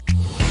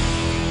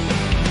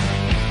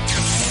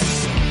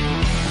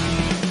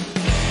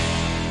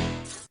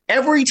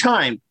Every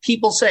time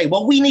people say,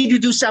 well, we need to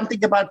do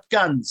something about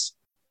guns,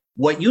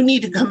 what you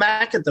need to come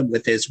back at them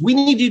with is we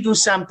need to do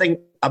something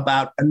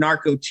about a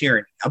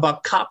narco-tyranny,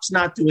 about cops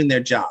not doing their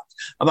jobs,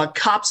 about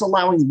cops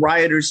allowing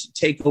rioters to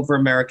take over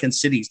American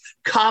cities,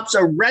 cops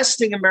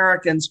arresting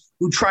Americans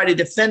who try to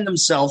defend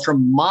themselves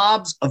from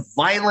mobs of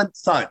violent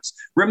thugs.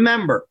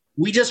 Remember,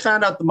 we just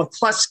found out the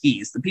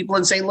McCluskeys, the people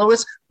in St.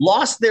 Louis,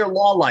 lost their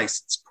law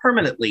license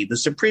permanently. The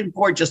Supreme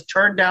Court just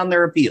turned down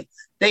their appeal.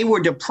 They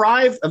were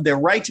deprived of their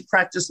right to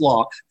practice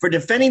law for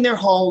defending their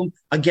home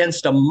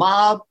against a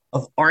mob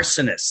of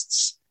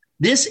arsonists.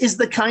 This is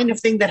the kind of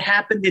thing that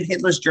happened in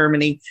Hitler's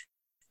Germany,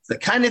 the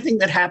kind of thing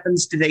that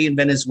happens today in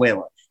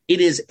Venezuela.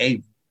 It is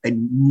a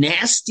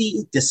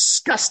nasty,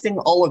 disgusting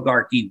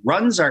oligarchy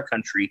runs our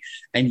country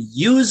and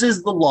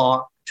uses the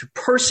law to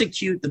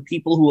persecute the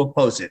people who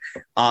oppose it.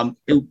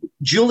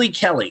 Julie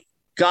Kelly,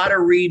 gotta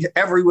read,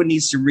 everyone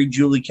needs to read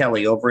Julie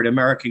Kelly over at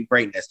American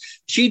Greatness.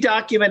 She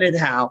documented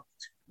how,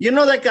 you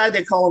know that guy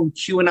they call him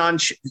QAnon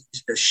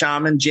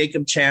shaman,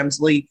 Jacob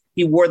Chamsley?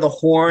 He wore the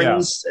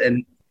horns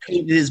and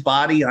painted his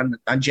body on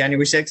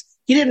January 6th.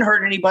 He didn't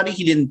hurt anybody.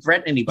 He didn't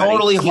threaten anybody.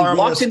 Totally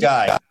harmless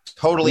guy.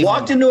 Totally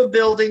walked into a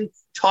building,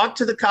 talked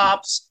to the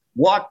cops,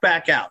 walked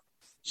back out.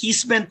 He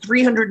spent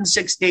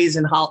 306 days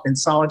in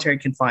solitary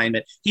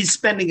confinement. He's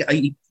spending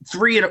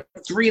three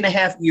and a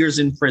half years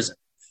in prison.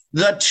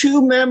 The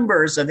two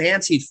members of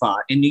Antifa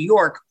in New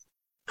York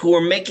who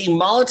were making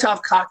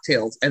Molotov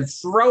cocktails and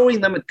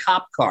throwing them at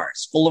cop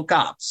cars full of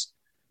cops,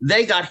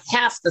 they got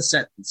half the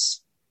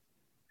sentence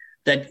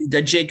that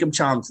Jacob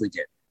Chomsky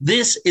did.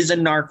 This is a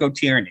narco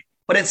tyranny,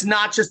 but it's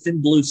not just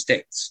in blue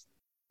states.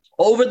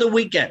 Over the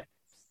weekend,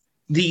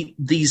 this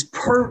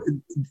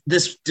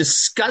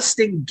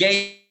disgusting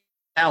gay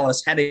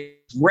Dallas had a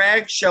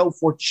drag show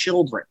for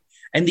children,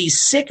 and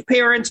these sick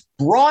parents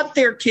brought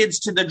their kids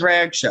to the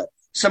drag show.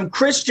 Some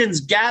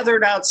Christians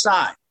gathered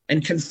outside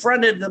and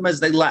confronted them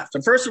as they left.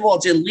 And first of all,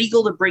 it's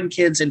illegal to bring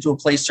kids into a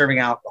place serving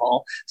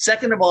alcohol.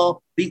 Second of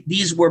all,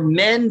 these were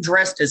men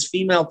dressed as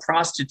female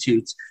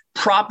prostitutes,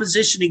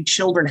 propositioning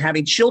children,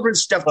 having children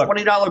stuff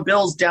 $20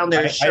 bills down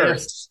their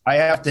shirts. I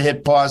have to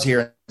hit pause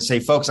here and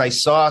say, folks, I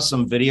saw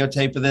some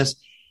videotape of this.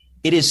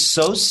 It is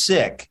so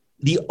sick.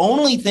 The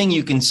only thing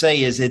you can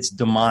say is it's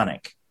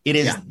demonic. It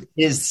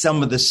is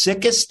some of the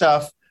sickest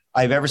stuff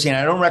I've ever seen.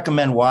 I don't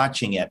recommend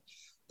watching it.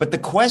 But the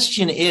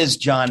question is,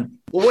 John.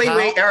 Well,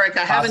 wait, Eric,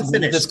 I haven't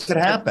finished. This could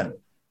happen.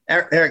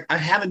 Eric, I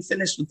haven't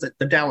finished with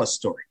the Dallas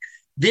story.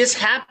 This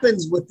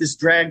happens with this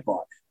drag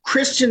bar.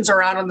 Christians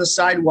are out on the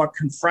sidewalk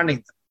confronting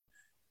them.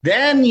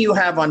 Then you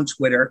have on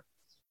Twitter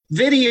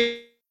video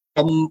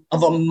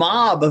of a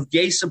mob of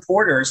gay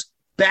supporters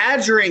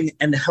badgering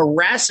and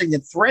harassing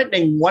and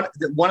threatening one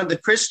of the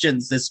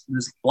Christians, this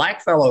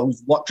black fellow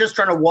who's just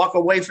trying to walk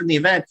away from the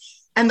event.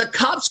 And the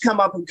cops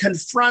come up and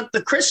confront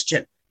the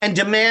Christian and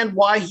demand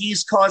why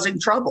he's causing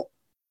trouble.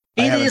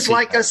 It is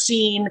like a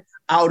scene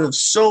out of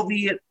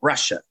Soviet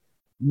Russia.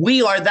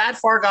 We are that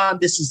far gone.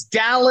 This is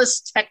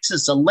Dallas,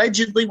 Texas,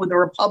 allegedly with a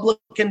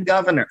Republican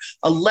governor,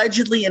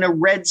 allegedly in a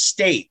red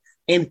state.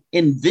 In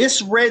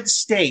this red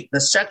state, the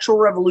sexual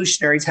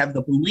revolutionaries have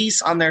the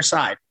police on their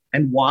side.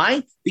 And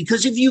why?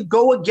 Because if you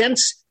go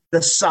against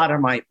the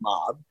sodomite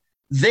mob,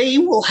 they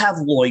will have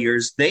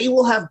lawyers, they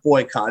will have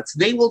boycotts,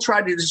 they will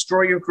try to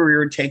destroy your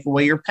career and take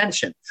away your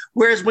pension.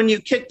 Whereas when you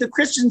kick the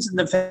Christians in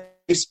the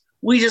face,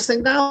 we just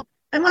think, no,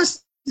 I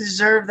must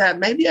deserve that.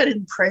 Maybe I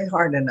didn't pray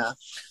hard enough.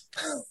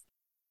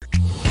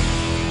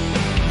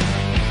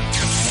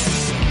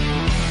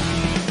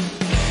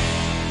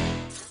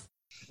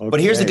 Okay. But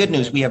here's the good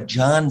news. We have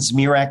John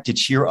Zmirak to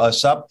cheer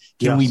us up.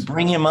 Can we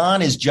bring him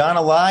on? Is John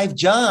alive?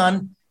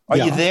 John, are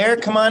you there?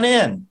 Come on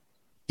in.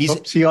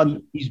 He's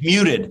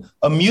muted.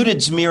 A muted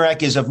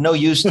Zmirak is of no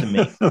use to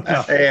me.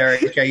 Hey,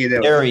 Eric, how you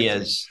doing? There he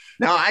is.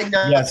 No, I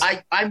know. Yes.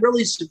 I'm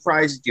really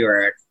surprised at you,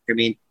 Eric. I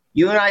mean,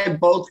 you and I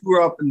both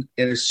grew up in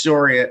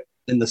Astoria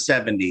in the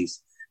 70s.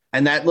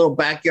 And that little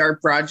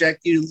backyard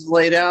project you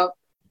laid out,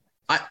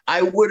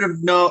 I would have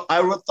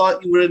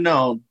thought you would have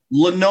known.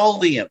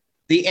 Linoleum.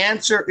 The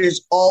answer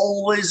is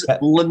always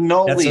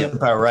linoleum. That's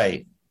about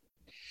right.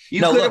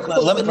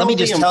 Let me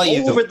just tell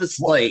you over the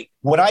slate.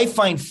 What I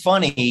find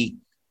funny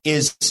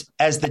is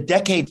as the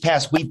decade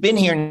passed, we've been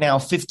here now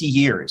 50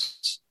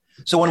 years.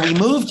 So when we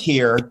moved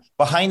here,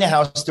 behind the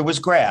house, there was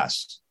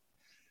grass.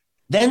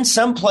 Then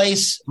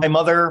someplace, my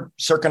mother,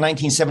 circa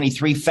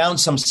 1973, found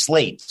some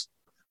slates.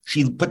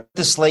 She put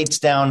the slates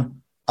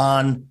down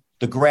on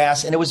the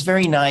grass, and it was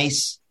very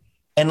nice.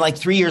 And like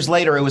 3 years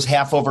later, it was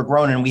half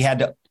overgrown, and we had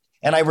to.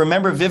 And I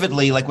remember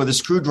vividly, like with a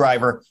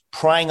screwdriver,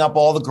 prying up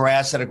all the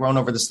grass that had grown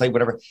over the slate,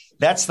 whatever.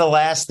 That's the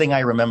last thing I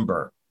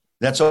remember.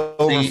 That's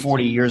over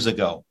 40 years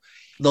ago.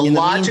 The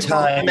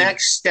logical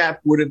next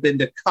step would have been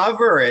to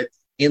cover it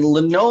in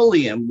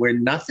linoleum where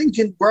nothing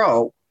can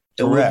grow.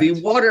 It would be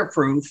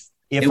waterproof.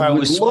 If I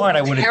was smart,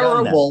 I would have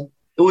done that.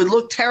 It would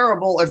look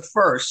terrible at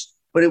first,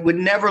 but it would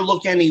never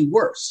look any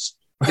worse.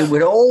 It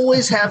would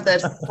always have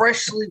that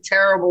freshly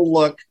terrible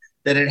look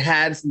that it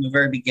had from the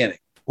very beginning.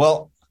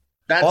 Well,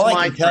 all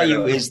I can tell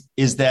you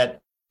is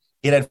that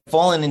it had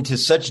fallen into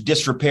such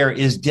disrepair.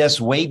 Is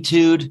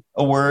desuetude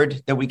a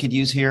word that we could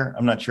use here?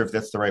 I'm not sure if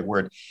that's the right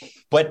word,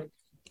 but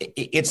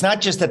it's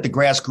not just that the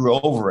grass grew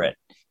over it.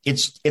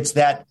 It's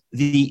that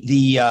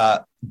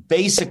the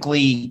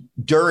basically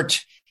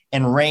dirt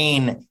and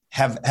rain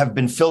have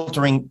been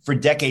filtering for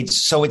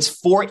decades. So it's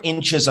 4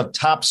 inches of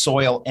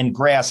topsoil and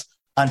grass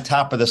on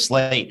top of the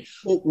slate.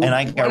 And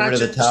I got rid of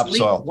the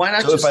topsoil.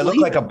 So if I look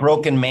like a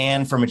broken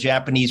man from a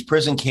Japanese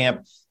prison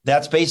camp,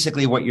 that's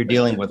basically what you're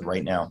dealing with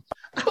right now.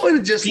 I would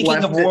have just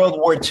Speaking of World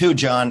War II,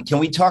 John, can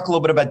we talk a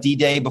little bit about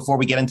D-Day before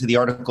we get into the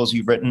articles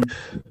you've written?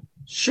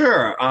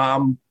 Sure.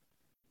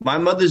 My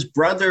mother's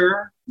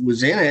brother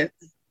was in it.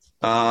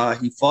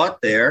 He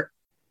fought there,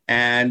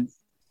 and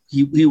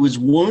he was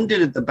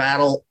wounded at the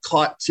battle,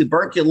 caught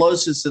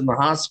tuberculosis in the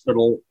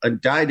hospital, and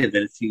died of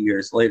it a few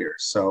years later.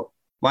 So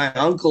my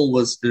uncle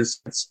was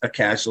a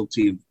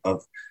casualty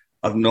of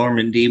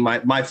Normandy.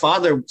 My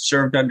father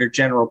served under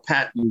General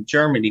Patton in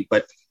Germany,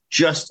 but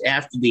just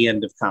after the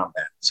end of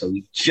combat. So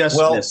he just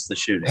missed the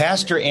shooting.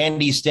 Pastor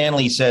Andy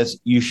Stanley says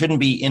you shouldn't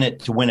be in it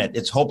to win it.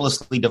 It's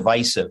hopelessly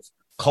divisive.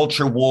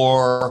 Culture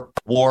war,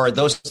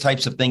 those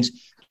types of things.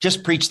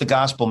 Just preach the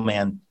gospel,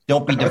 man.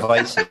 Don't be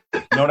divisive.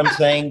 You know what I'm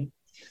saying?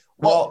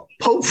 Well,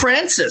 Pope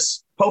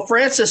Francis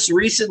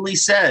recently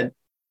said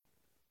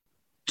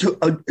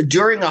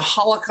during a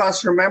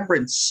Holocaust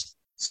remembrance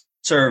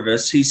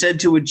service, he said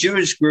to a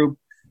Jewish group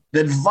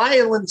that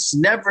violence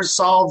never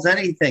solves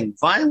anything.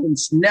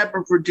 Violence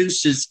never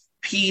produces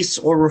peace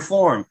or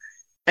reform.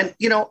 And,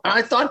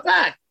 I thought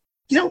back,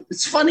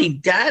 it's funny.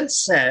 Dad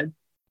said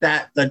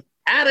that the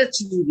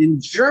attitude in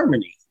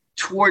Germany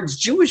towards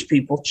Jewish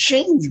people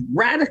changed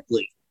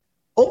radically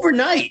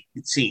overnight,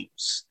 it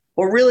seems,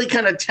 or really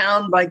kind of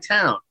town by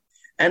town.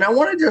 And I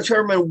want to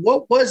determine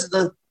what was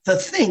the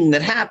thing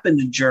that happened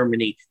in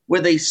Germany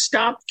where they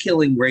stopped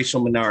killing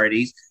racial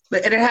minorities.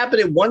 And it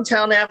happened in one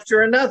town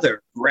after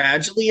another,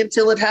 gradually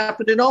until it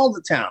happened in all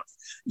the towns.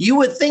 You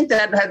would think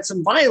that had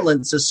some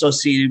violence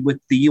associated with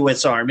the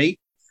U.S. Army.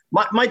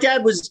 My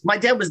dad was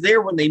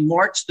there when they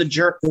marched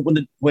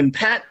when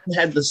Patton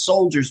had the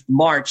soldiers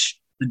march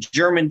the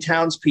German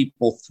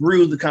townspeople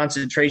through the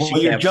concentration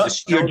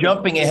camps. You're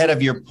jumping ahead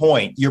of your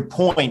point. Your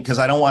point, because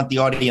I don't want the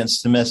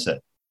audience to miss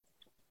it.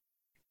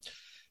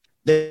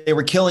 They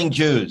were killing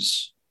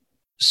Jews.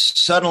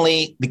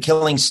 Suddenly, the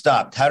killing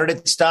stopped. How did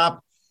it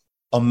stop?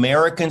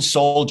 American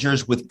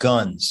soldiers with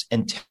guns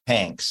and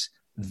tanks.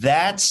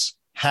 That's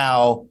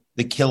how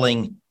the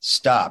killing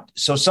stopped.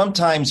 So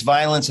sometimes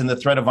violence and the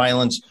threat of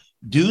violence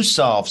do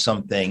solve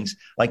some things,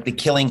 like the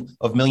killing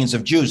of millions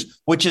of Jews,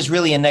 which is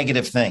really a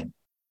negative thing.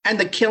 And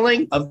the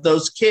killing of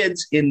those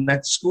kids in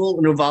that school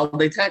in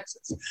Uvalde,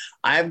 Texas.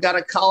 I've got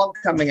a column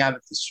coming out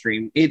of the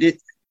stream.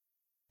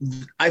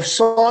 I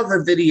saw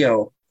the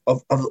video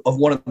of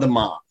one of the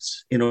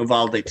moms in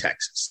Uvalde,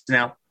 Texas.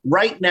 Now,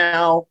 right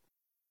now,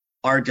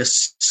 our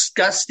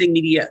disgusting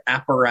media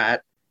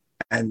apparatus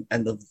and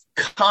the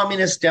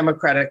Communist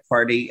Democratic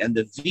Party and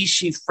the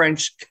Vichy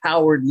French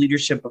coward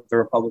leadership of the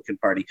Republican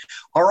Party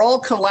are all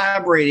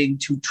collaborating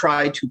to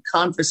try to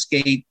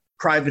confiscate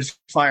private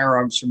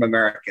firearms from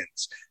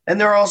Americans. And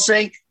they're all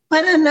saying,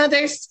 but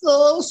another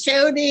school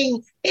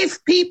shooting.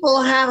 If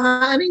people have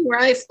hunting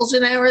rifles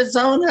in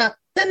Arizona,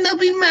 then there'll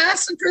be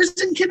massacres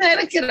in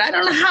Connecticut. I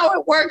don't know how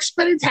it works,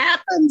 but it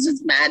happens.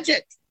 It's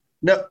magic.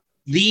 No,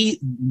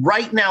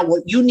 right now,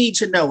 what you need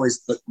to know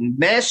is the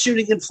mass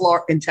shooting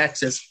in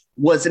Texas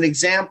was an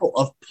example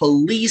of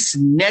police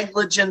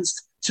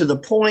negligence to the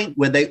point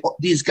where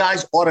these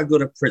guys ought to go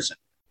to prison,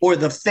 or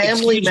the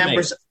family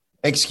members.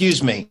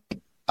 Excuse me.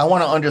 I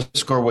want to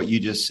underscore what you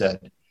just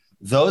said.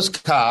 Those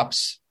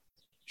cops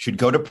should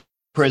go to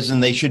prison.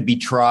 They should be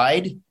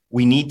tried.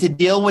 We need to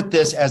deal with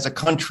this as a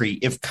country.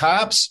 If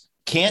cops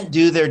can't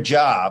do their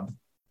job,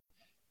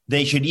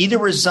 they should either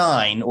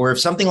resign, or if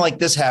something like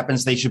this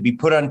happens, they should be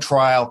put on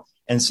trial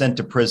and sent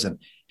to prison.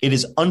 It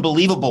is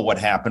unbelievable what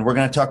happened. We're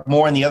going to talk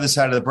more on the other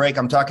side of the break.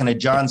 I'm talking to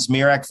John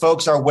Zmirak.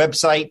 Folks, our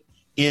website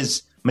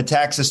is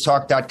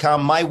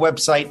metaxastalk.com. My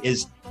website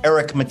is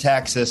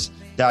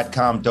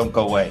ericmetaxas.com. Don't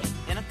go away.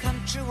 In a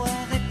country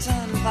where they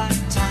turn back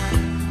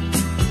time,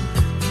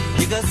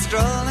 you go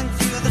strolling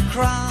through the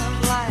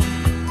crowd like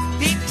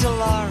Pete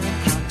Laurie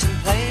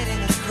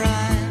contemplating a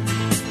crime.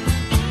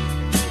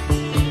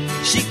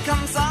 She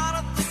comes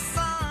out of the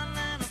sun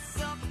in a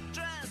silk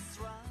dress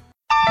run.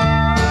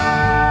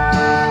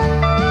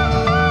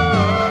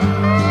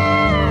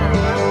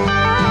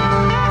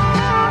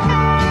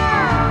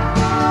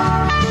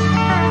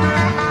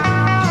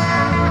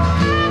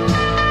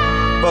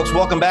 Folks,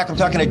 welcome back. I'm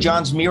talking to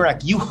John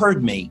Zmirak. You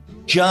heard me,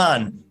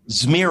 John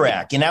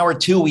Zmirak. In hour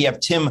 2, we have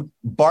Tim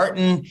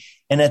Barton.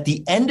 And at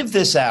the end of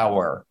this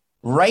hour,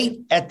 right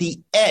at the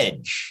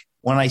edge,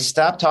 when I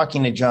stop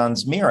talking to John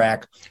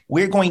Zmirak,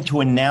 we're going to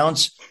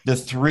announce the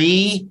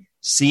 3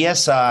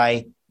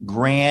 CSI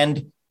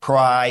Grand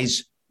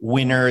Prize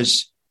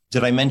winners.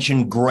 Did I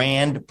mention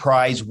Grand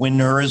Prize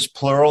winners,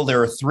 plural?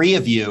 There are 3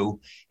 of you.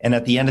 And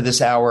at the end of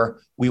this hour,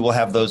 we will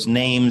have those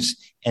names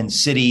and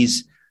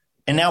cities.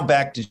 And now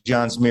back to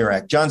John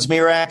Zmirak. John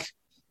Zmirak,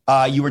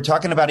 you were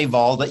talking about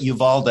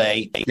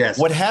Uvalde. Yes.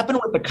 What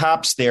happened with the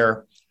cops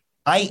there?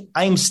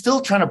 I'm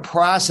still trying to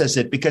process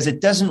it because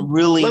it doesn't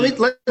really.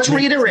 Let's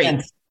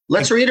reiterate.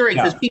 Let's reiterate,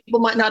 because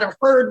people might not have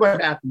heard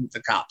what happened with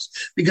the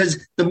cops,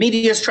 because the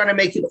media is trying to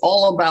make it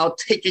all about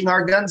taking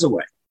our guns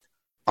away.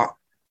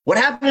 What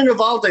happened in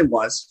Uvalde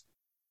was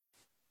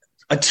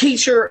a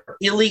teacher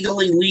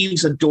illegally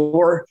leaves a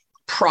door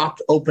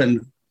propped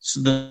open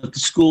so that the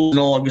school is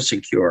no longer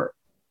secure.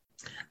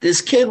 This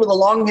kid with a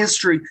long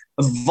history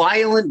of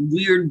violent,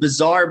 weird,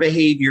 bizarre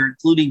behavior,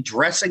 including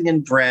dressing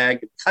in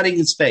drag and cutting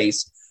his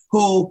face,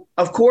 who,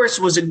 of course,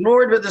 was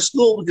ignored by the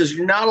school because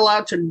you're not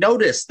allowed to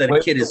notice that a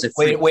kid is a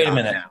freak. Wait a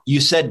minute. Now.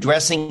 You said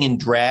dressing in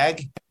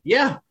drag?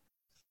 Yeah.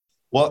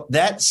 Well,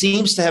 that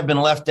seems to have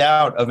been left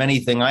out of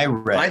anything I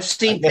read. I've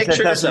seen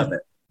pictures of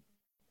it.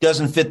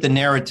 Doesn't fit the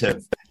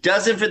narrative.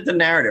 Doesn't fit the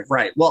narrative,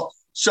 right. Well,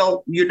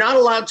 so you're not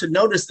allowed to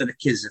notice that a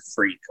kid's a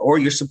freak, or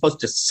you're supposed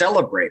to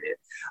celebrate it.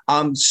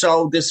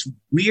 So this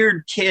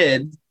weird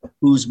kid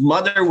whose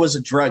mother was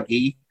a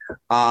druggie,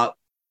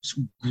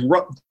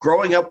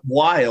 growing up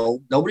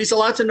wild, nobody's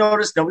allowed to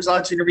notice, nobody's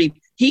allowed to intervene.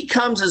 He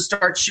comes and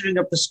starts shooting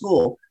up the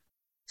school.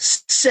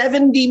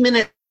 70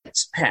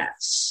 minutes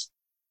pass.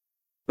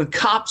 The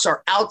cops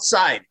are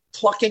outside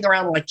plucking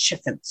around like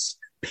chickens.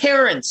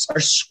 Parents are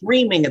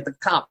screaming at the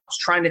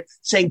cops,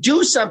 saying,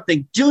 do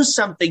something,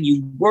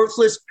 you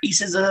worthless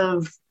pieces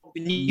of.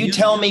 You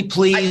tell me,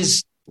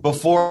 please,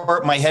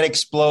 before my head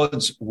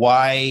explodes,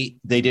 why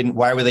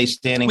were they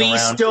standing around? We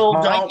still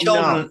don't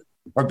know.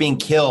 Are being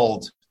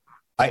killed.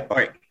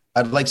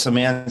 I'd like some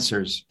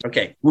answers.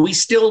 Okay. We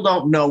still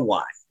don't know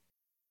why.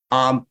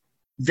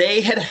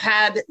 They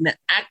had an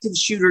active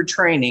shooter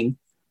training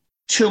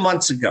 2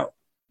 months ago,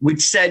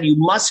 which said you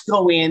must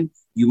go in,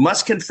 you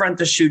must confront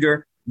the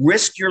shooter,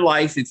 risk your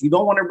life. If you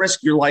don't want to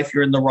risk your life,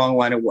 you're in the wrong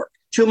line of work.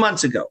 2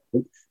 months ago,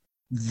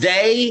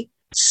 they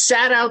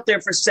sat out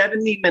there for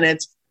 70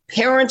 minutes,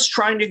 parents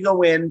trying to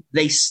go in.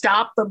 They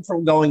stopped them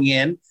from going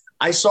in.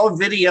 I saw a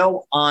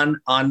video on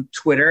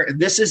Twitter.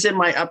 This is in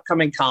my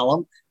upcoming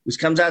column, which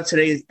comes out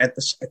today at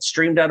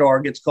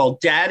stream.org. It's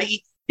called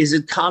Daddy, Is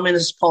It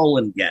Communist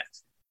Poland Yet?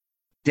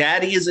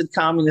 Daddy, Is It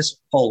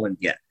Communist Poland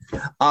Yet?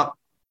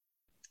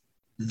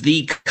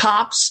 The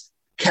cops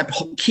kept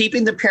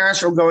keeping the parents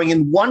from going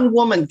in. One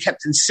woman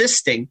kept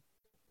insisting,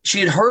 she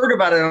had heard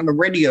about it on the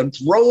radio,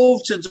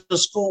 drove to the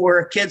school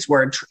where her kids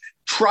were, and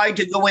tried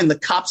to go in. The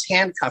cops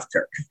handcuffed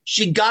her.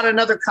 She got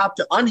another cop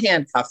to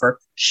unhandcuff her.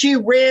 She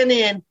ran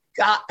in,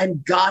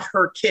 got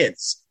her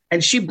kids.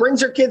 And she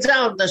brings her kids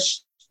out. The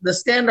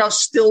standoff's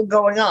still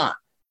going on.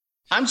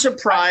 I'm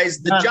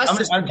surprised the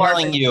Justice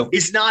Department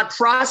is not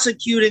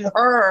prosecuting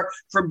her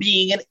for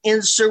being an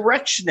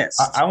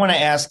insurrectionist. I want to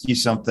ask you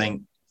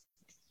something.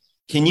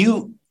 Can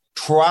you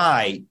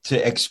try to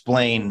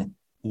explain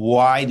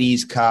why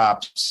these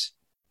cops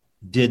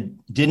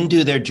didn't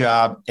do their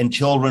job and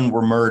children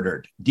were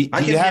murdered? Do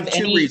you have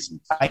any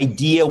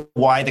idea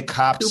why the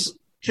cops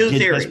Two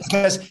theories.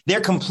 Because they're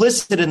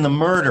complicit in the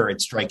murder,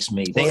 it strikes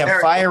me. They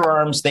have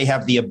firearms. They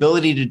have the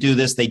ability to do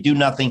this. They do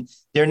nothing.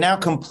 They're now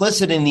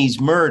complicit in these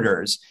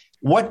murders.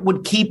 What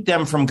would keep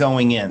them from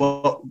going in?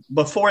 Well,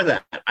 before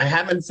that, I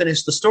haven't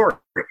finished the story.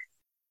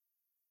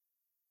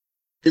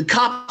 The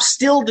cops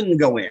still didn't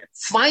go in.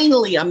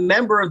 Finally, a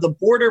member of the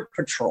Border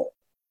Patrol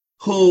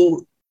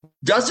who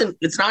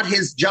it's not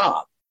his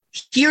job,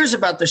 hears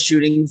about the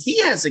shooting.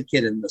 He has a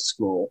kid in the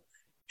school.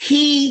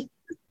 He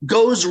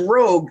goes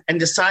rogue and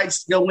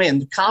decides to go in.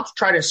 The cops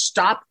try to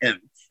stop him.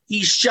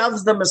 He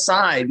shoves them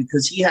aside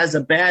because he has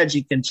a badge.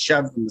 He can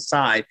shove them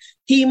aside.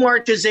 He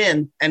marches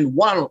in and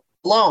one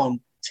alone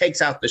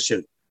takes out the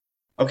shooter.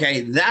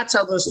 Okay, that's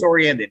how the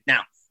story ended.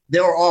 Now,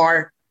 there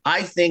are,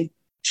 I think,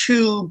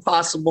 two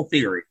possible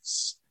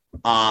theories,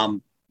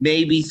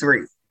 maybe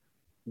three.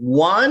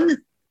 One,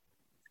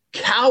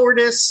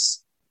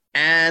 cowardice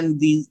and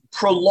the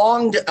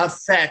prolonged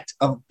effect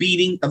of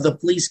the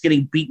police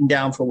getting beaten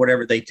down for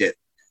whatever they did.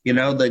 You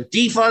know, the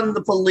defund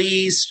the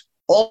police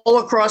all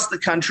across the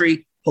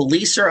country.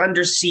 Police are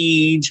under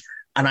siege.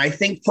 And I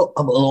think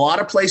a lot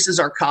of places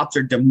our cops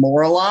are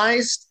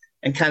demoralized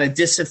and kind of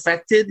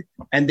disaffected,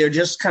 and they're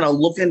just kind of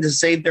looking to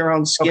save their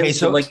own skin. Okay,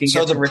 so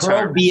the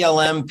retire.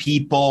 pro-BLM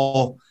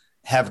people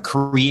have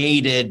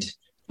created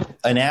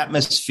an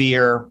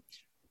atmosphere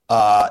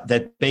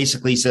that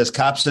basically says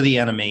cops are the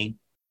enemy.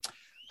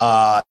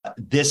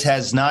 This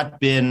has not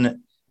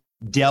been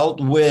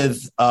dealt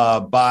with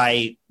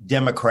by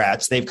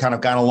Democrats. They've kind of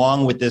gone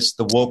along with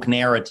the woke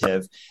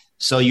narrative.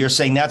 So you're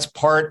saying that's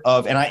part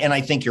of, and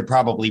I think you're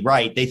probably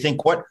right. They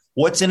think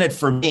what's in it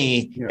for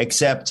me,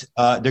 except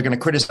they're going to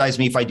criticize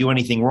me if I do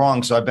anything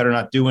wrong, so I better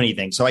not do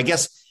anything. So I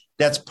guess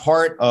that's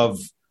part of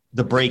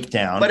the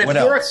breakdown. But if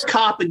you're a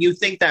cop and you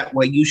think that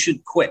way, you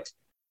should quit.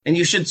 And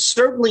you should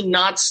certainly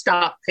not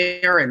stop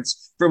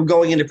parents from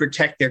going in to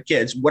protect their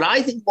kids. What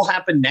I think will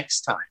happen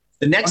next time,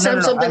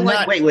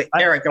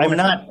 Eric, I'm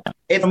not.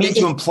 I mean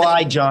to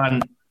imply,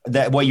 John,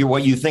 that what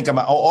you think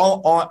about.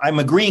 I'm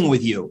agreeing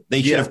with you.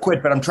 They should have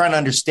quit, but I'm trying to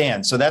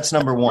understand. So that's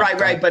number one.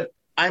 Right. But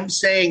I'm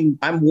saying,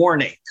 I'm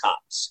warning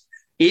cops.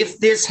 If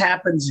this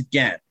happens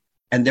again,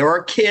 and there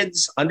are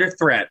kids under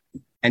threat,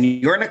 and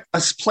you're in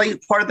a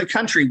part of the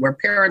country where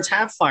parents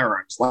have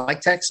firearms,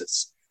 like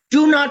Texas,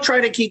 do not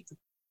try to keep the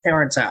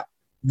parents out.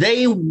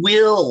 They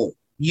will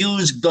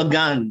use the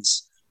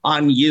guns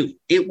on you.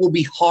 It will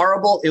be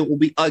horrible. It will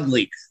be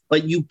ugly.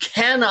 But you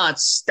cannot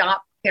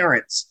stop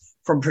parents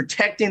from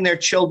protecting their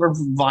children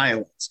from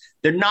violence.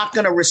 They're not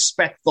going to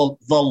respect the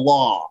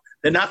law.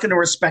 They're not going to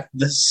respect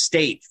the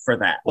state for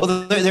that.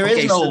 Well, there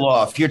is no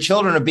law. If your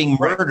children are being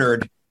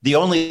murdered, the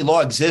only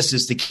law exists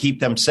is to keep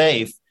them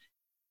safe.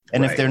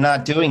 And if they're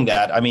not doing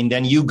that, I mean,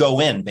 then you go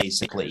in,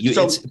 basically.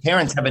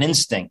 Parents have an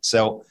instinct.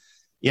 So,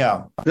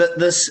 yeah.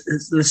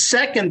 The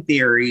second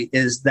theory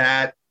is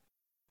that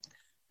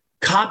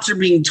cops are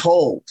being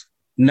told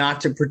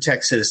not to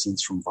protect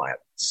citizens from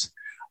violence,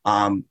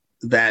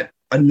 that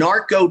a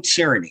narco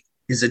tyranny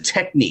is a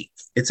technique.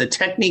 It's a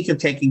technique of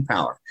taking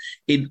power.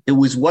 It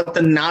was what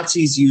the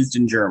Nazis used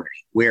in Germany,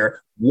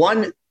 where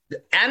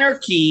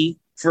anarchy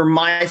for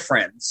my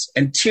friends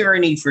and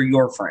tyranny for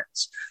your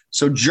friends.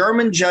 So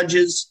German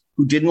judges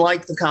who didn't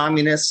like the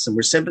communists and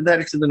were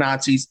sympathetic to the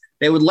Nazis,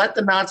 they would let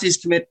the Nazis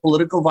commit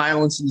political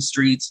violence in the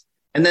streets,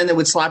 and then they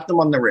would slap them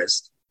on the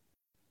wrist.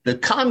 The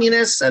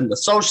communists and the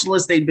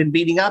socialists they'd been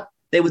beating up,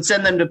 they would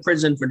send them to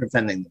prison for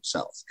defending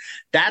themselves.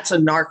 That's a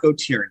narco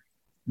tyranny.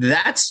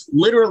 That's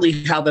literally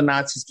how the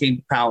Nazis came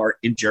to power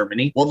in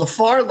Germany. Well, the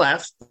far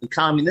left, the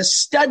communists,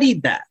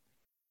 studied that.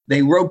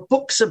 They wrote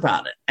books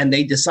about it, and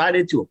they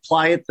decided to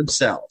apply it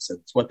themselves. And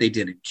it's what they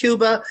did in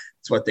Cuba,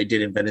 it's what they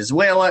did in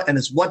Venezuela, and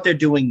it's what they're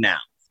doing now.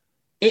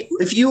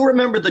 If you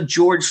remember the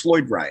George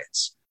Floyd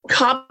riots,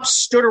 cops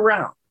stood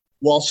around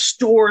while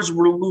stores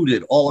were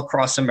looted all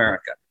across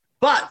America.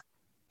 But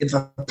if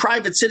a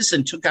private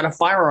citizen took out a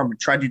firearm and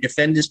tried to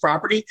defend his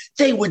property,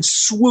 they would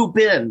swoop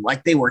in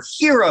like they were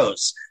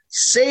heroes,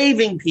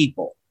 saving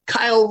people.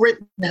 Kyle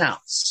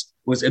Rittenhouse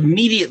was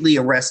immediately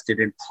arrested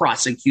and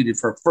prosecuted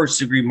for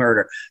first-degree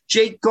murder.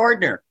 Jake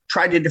Gardner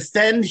tried to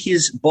defend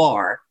his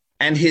bar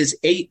and his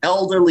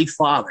elderly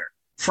father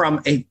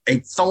from a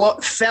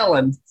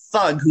felon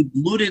thug who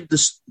looted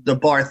the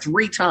bar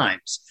 3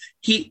 times.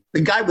 The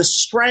guy was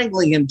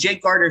strangling him.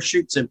 Jake Gardner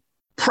shoots him.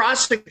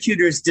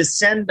 Prosecutors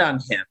descend on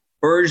him,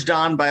 urged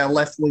on by a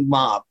left-wing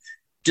mob.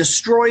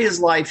 Destroy his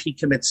life. He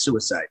commits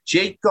suicide.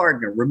 Jake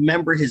Gardner,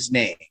 remember his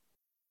name.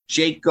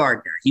 Jake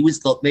Gardner. He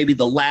was maybe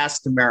the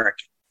last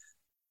American.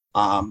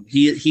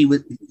 He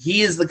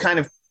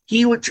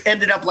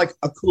ended up like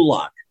a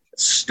kulak,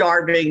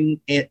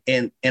 starving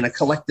in a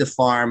collective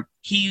farm.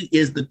 He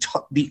is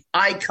the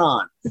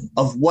icon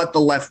of what the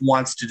left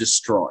wants to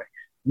destroy.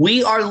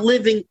 We are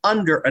living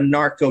under a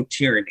narco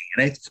tyranny.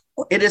 And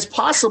it is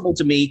possible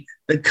to me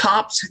that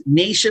cops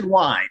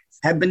nationwide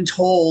have been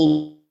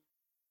told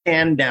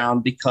stand down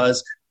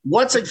because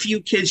what's a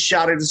few kids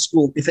shot at a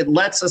school if it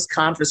lets us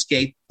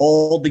confiscate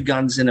all the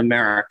guns in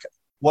America?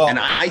 Well, and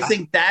I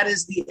think that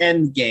is the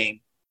end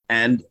game.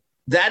 And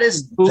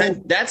that's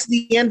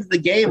the end of the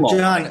game.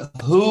 John,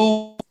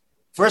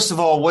 first of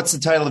all, what's the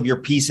title of your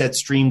piece at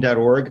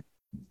stream.org?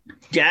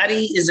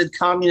 Daddy, is it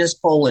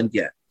communist Poland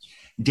yet?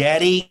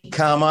 Daddy,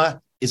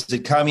 is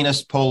it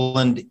communist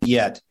Poland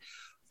yet?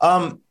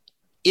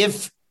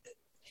 If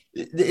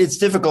it's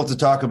difficult to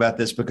talk about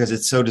this because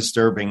it's so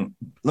disturbing.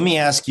 Let me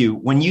ask you,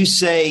 when you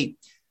say,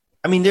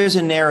 I mean, there's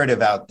a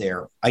narrative out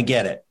there. I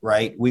get it,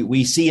 right?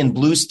 We see in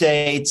blue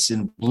states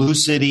and blue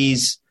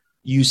cities,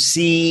 you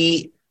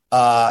see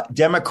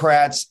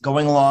Democrats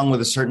going along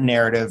with a certain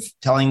narrative,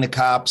 telling the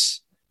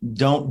cops,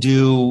 don't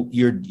do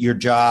your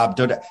job.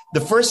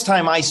 The first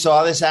time I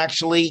saw this,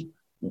 actually,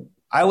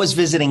 I was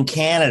visiting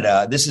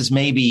Canada. This is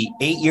maybe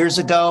 8 years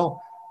ago.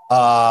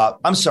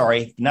 I'm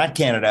sorry, not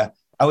Canada.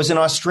 I was in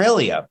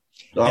Australia,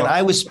 and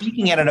I was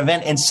speaking at an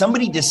event, and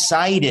somebody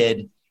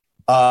decided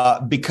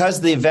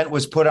because the event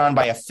was put on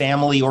by a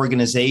family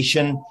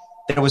organization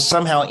that it was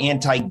somehow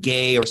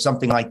anti-gay or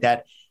something like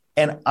that.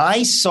 And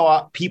I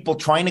saw people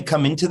trying to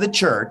come into the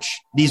church.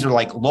 These are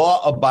like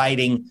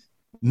law-abiding,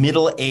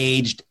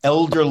 middle-aged,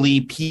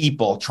 elderly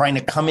people trying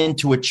to come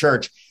into a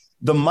church.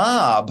 The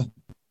mob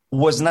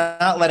was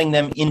not letting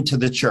them into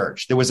the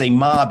church. There was a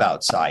mob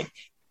outside.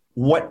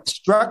 What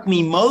struck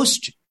me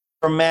most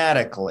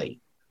dramatically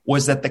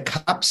was that the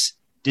cops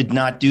did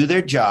not do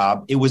their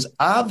job. It was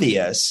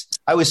obvious.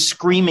 I was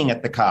screaming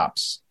at the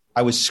cops.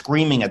 I was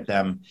screaming at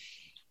them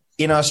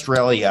in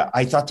Australia.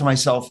 I thought to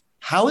myself,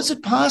 how is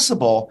it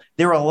possible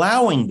they're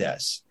allowing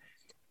this?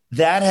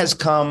 That has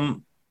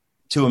come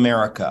to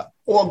America.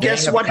 Well,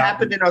 guess what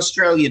happened in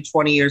Australia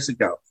 20 years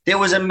ago? There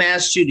was a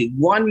mass shooting,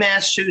 one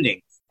mass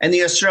shooting, and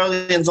the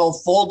Australians all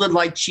folded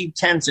like cheap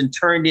tents and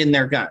turned in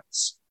their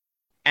guns.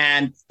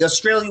 And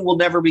Australia will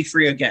never be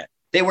free again.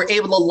 They were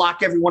able to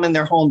lock everyone in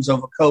their homes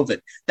over COVID.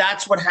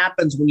 That's what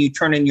happens when you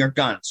turn in your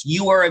guns.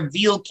 You are a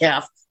veal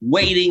calf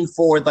waiting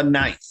for the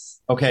knife.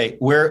 Okay,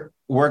 we're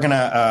going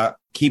to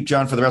keep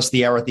John for the rest of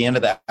the hour. At the end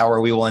of the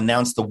hour, we will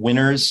announce the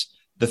winners,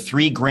 the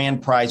 3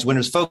 grand prize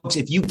winners. Folks,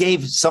 if you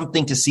gave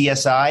something to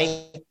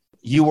CSI,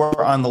 you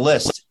were on the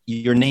list.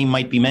 your name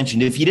might be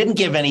mentioned. If you didn't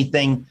give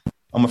anything,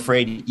 I'm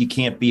afraid you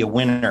can't be a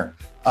winner.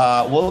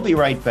 We'll be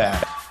right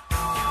back.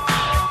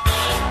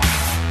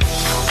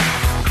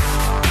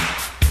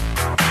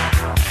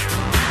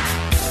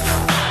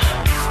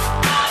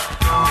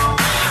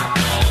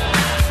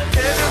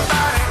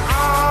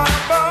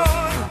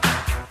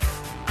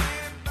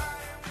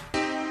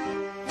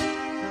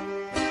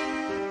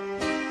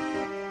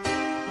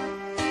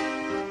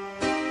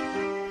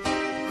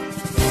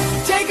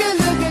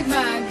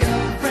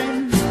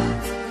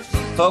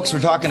 Folks,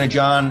 we're talking to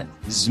John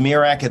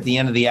Zmirak at the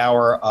end of the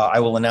hour. I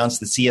will announce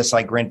the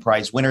CSI Grand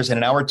Prize winners in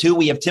an hour or two.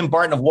 We have Tim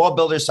Barton of Wall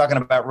Builders talking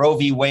about Roe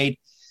v. Wade.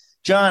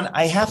 John,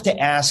 I have to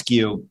ask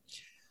you,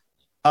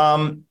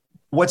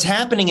 what's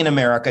happening in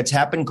America, it's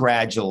happened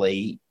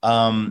gradually,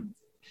 but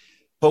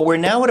we're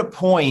now at a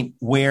point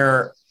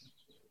where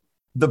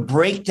the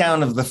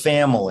breakdown of the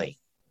family,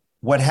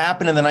 what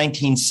happened in the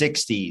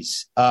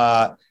 1960s,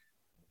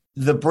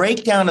 the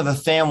breakdown of the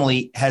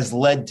family has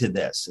led to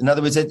this. In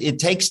other words, it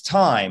takes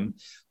time,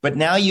 but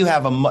now you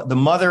have the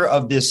mother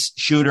of this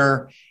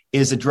shooter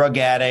is a drug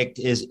addict,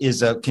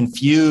 is a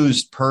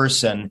confused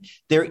person.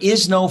 There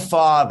is no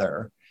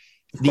father.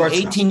 The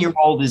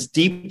 18-year-old is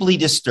deeply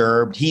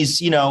disturbed. He's,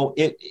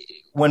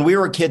 when we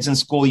were kids in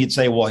school, you'd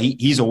say, well,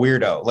 he's a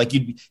weirdo. Like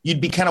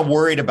you'd be kind of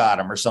worried about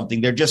him or something.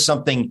 They're just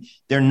something,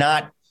 they're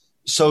not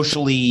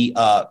socially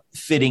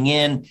fitting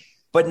in.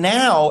 But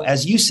now,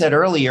 as you said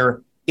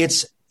earlier,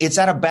 it's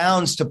out of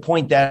bounds to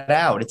point that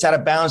out. It's out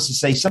of bounds to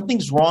say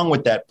something's wrong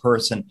with that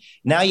person.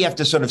 Now you have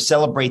to sort of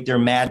celebrate their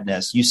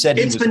madness. You said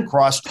he was a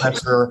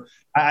cross-dresser.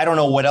 I don't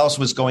know what else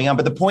was going on.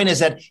 But the point is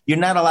that you're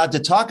not allowed to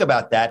talk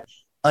about that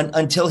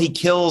until he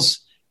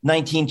kills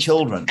 19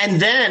 children.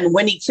 And then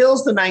when he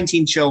kills the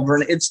 19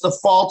 children, it's the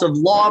fault of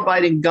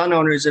law-abiding gun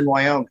owners in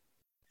Wyoming.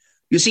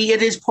 You see,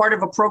 it is part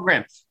of a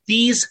program.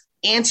 These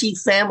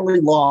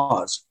anti-family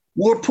laws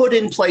were put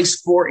in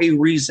place for a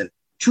reason,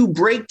 to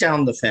break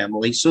down the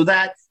family so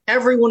that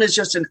everyone is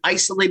just an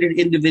isolated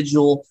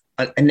individual,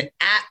 an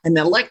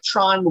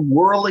electron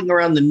whirling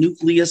around the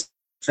nucleus of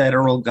the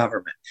federal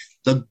government.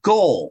 The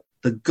goal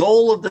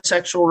of the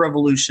sexual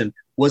revolution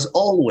was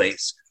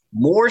always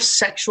more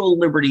sexual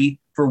liberty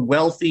for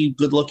wealthy,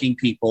 good-looking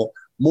people,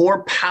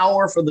 more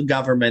power for the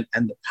government,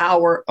 and the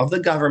power of the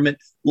government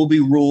will be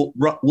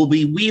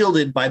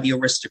wielded by the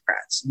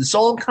aristocrats. This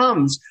all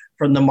comes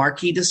from the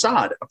Marquis de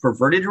Sade, a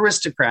perverted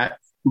aristocrat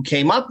who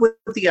came up with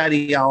the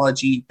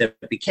ideology that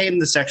became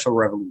the sexual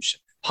revolution.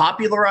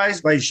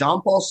 Popularized by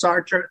Jean-Paul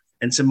Sartre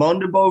and Simone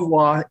de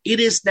Beauvoir, it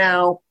is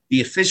now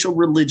the official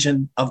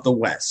religion of the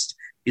West,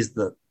 is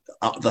the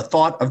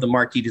thought of the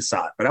Marquis de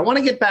Sade. But I want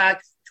to get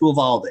back to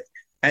Uvalde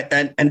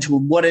and to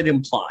what it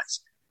implies.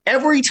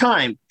 Every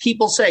time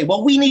people say,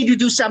 well, we need to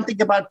do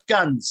something about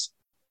guns,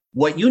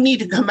 what you need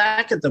to come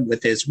back at them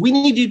with is, we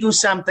need to do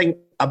something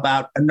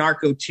about a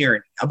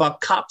narco-tyranny,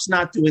 about cops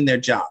not doing their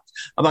jobs,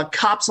 about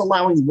cops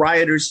allowing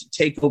rioters to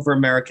take over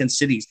American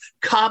cities,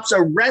 cops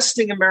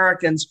arresting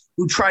Americans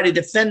who try to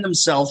defend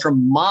themselves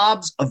from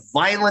mobs of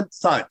violent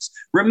thugs.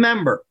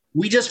 Remember,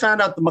 we just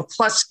found out the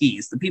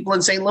McCluskeys, the people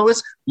in St.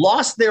 Louis,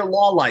 lost their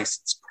law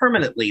license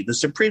permanently. The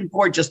Supreme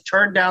Court just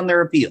turned down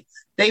their appeal.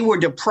 They were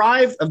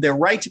deprived of their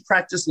right to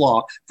practice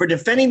law for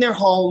defending their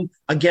home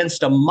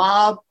against a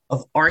mob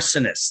of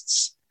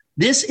arsonists.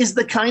 This is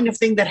the kind of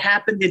thing that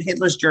happened in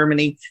Hitler's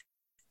Germany,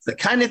 the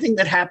kind of thing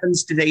that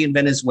happens today in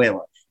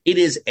Venezuela. It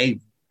is a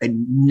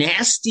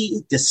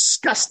nasty,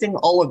 disgusting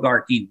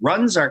oligarchy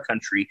runs our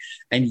country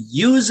and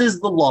uses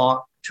the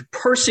law to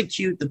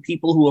persecute the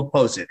people who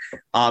oppose it.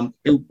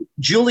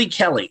 Julie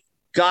Kelly,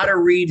 gotta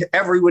read,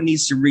 everyone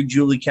needs to read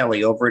Julie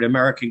Kelly over at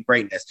American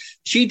Greatness.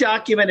 She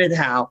documented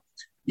how,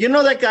 you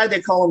know that guy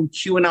they call him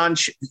QAnon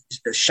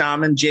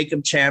shaman,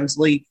 Jacob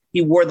Chamsley?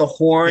 He wore the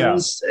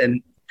horns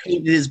and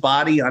painted his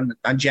body on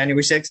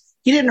January 6th.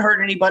 He didn't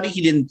hurt anybody.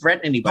 He didn't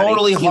threaten anybody.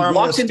 Totally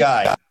harmless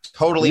guy.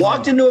 Totally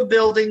walked into a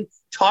building,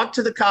 talked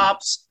to the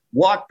cops,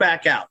 walked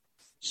back out.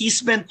 He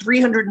spent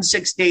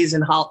 306 days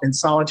in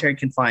solitary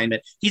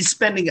confinement. He's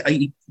spending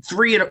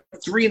three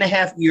and a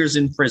half years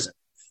in prison.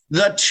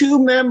 The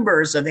two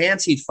members of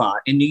Antifa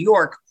in New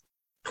York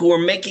who were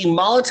making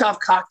Molotov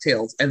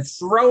cocktails and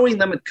throwing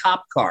them at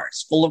cop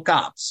cars full of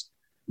cops,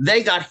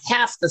 they got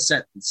half the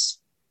sentence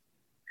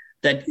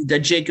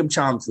that Jacob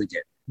Chomsky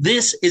did.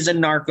 This is a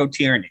narco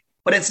tyranny,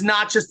 but it's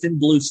not just in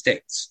blue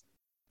states.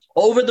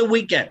 Over the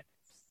weekend,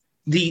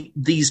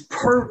 this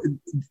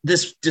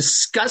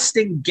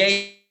disgusting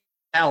gay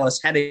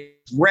Alice had a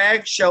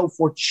drag show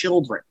for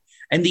children,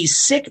 and these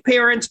sick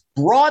parents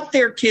brought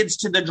their kids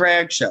to the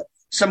drag show.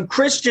 Some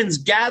Christians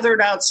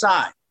gathered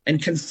outside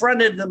and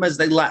confronted them as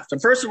they left.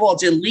 And first of all,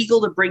 it's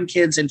illegal to bring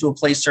kids into a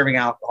place serving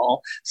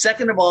alcohol.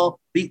 Second of all,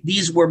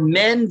 these were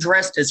men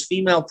dressed as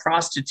female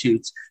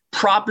prostitutes,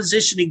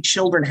 propositioning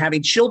children,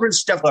 having children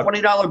stuff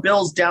 $20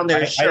 bills down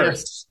their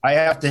shirts. I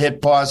have to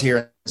hit pause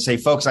here and say,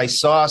 folks, I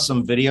saw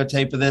some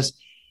videotape of this.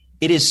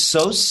 It is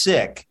so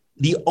sick.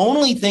 The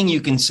only thing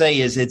you can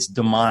say is it's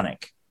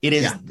demonic. It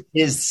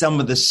is some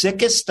of the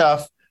sickest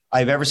stuff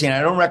I've ever seen.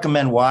 I don't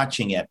recommend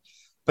watching it.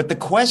 But the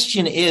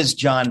question is,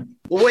 John.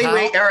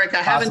 Wait, Eric,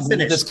 I haven't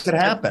finished. This could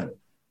happen.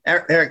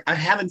 Eric, I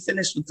haven't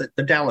finished with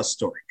the Dallas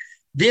story.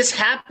 This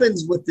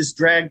happens with this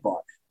drag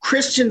bar.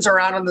 Christians are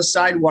out on the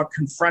sidewalk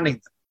confronting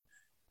them.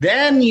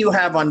 Then you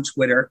have on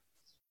Twitter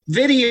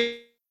video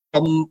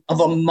of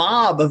a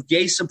mob of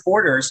gay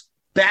supporters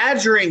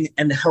badgering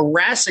and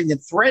harassing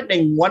and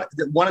threatening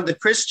one of the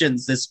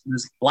Christians, this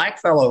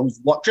black fellow who's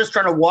just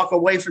trying to walk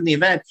away from the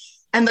event.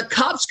 And the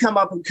cops come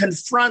up and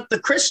confront the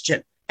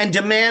Christian and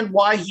demand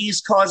why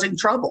he's causing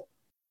trouble.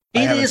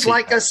 It is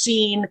like a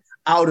scene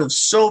out of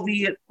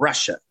Soviet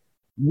Russia.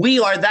 We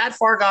are that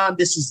far gone.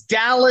 This is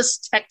Dallas,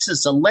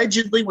 Texas,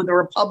 allegedly with a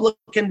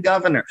Republican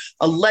governor,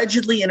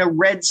 allegedly in a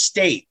red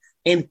state.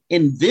 In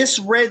this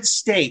red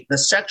state, the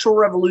sexual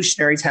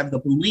revolutionaries have the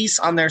police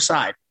on their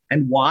side.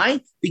 And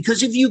why?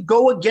 Because if you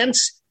go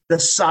against the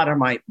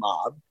sodomite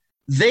mob,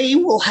 they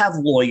will have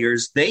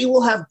lawyers, they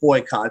will have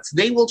boycotts,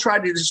 they will try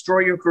to destroy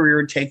your career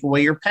and take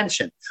away your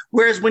pension.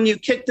 Whereas when you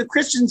kick the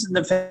Christians in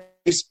the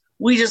face,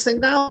 we just think,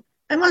 no,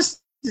 I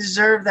must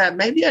deserve that.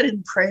 Maybe I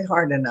didn't pray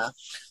hard enough.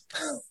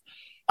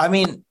 I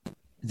mean,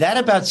 that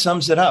about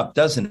sums it up,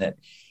 doesn't it?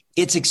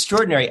 It's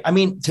extraordinary. I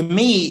mean, to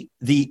me,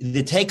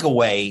 the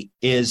takeaway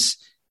is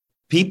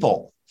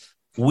people,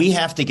 we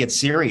have to get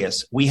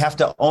serious. We have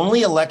to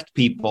only elect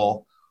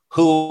people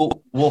who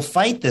will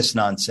fight this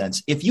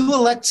nonsense. If you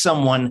elect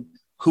someone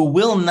who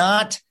will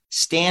not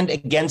stand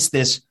against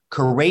this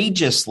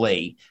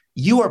courageously,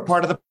 you are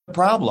part of the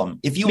problem.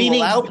 If you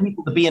allow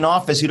people to be in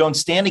office who don't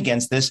stand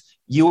against this,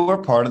 you are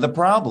part of the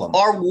problem.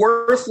 Our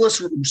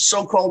worthless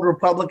so-called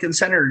Republican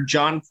Senator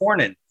John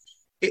Cornyn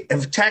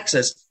of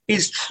Texas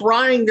is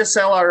trying to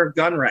sell our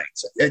gun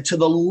rights to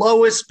the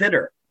lowest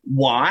bidder.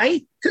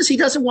 Why? Because he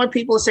doesn't want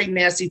people to say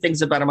nasty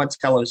things about him on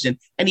television,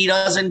 and he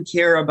doesn't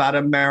care about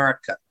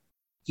America.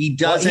 He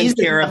doesn't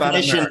care about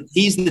America.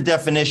 He's the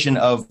definition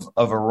of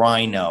a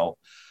rhino.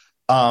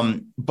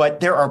 But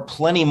there are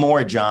plenty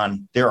more,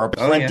 John. There are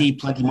plenty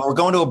more. We're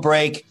going to a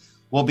break.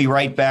 We'll be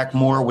right back.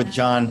 More with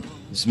John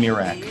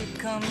Zmirak. It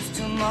comes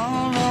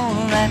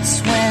tomorrow,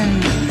 that's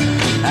when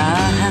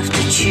I have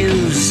to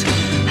choose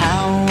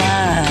how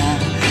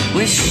I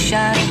wish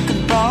I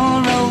could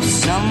borrow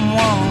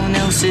someone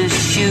else's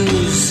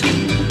shoes.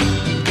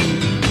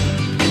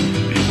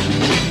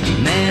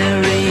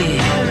 Mary,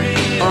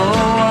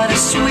 oh, what a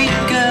sweet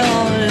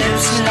girl,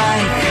 lives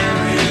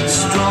like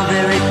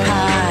strawberry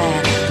pie.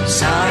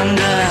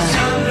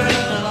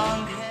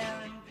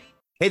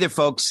 Hey there,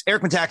 folks.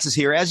 Eric Metaxas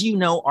here. As you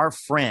know, our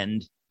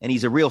friend, and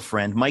he's a real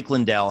friend, Mike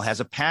Lindell, has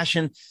a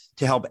passion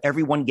to help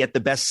everyone get the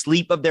best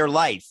sleep of their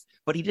life.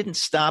 But he didn't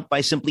stop by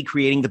simply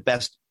creating the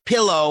best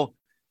pillow.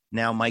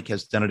 Now Mike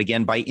has done it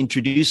again by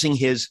introducing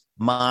his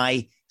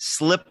My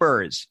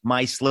Slippers.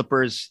 My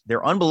Slippers,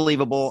 they're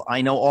unbelievable.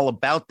 I know all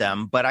about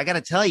them, but I got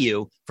to tell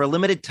you, for a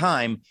limited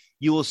time,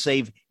 you will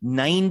save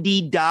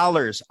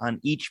 $90 on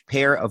each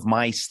pair of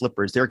My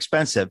Slippers. They're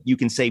expensive. You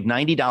can save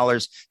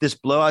 $90. This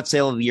blowout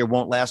sale of the year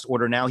won't last.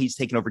 Order now. He's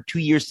taken over 2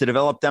 years to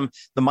develop them.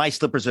 The My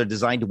Slippers are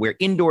designed to wear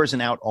indoors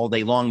and out all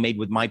day long, made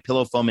with My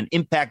Pillow foam and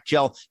impact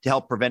gel to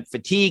help prevent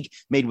fatigue,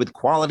 made with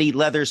quality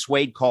leather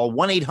suede. Call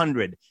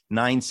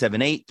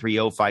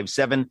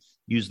 1-800-978-3057.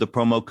 Use the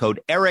promo code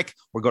ERIC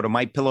or go to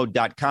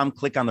mypillow.com.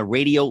 Click on the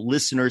radio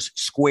listeners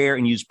square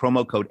and use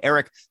promo code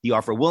ERIC. The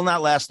offer will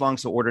not last long,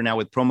 so order now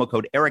with promo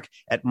code ERIC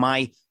at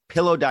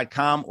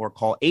mypillow.com or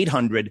call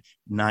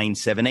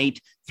 800-978-3057.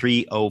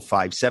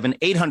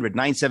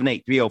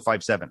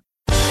 800-978-3057.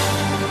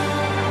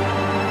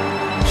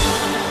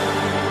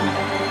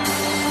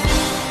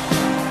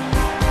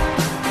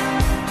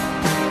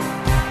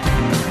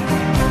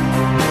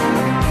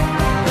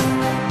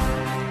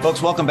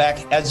 Folks, welcome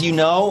back. As you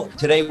know,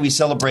 today we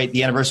celebrate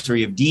the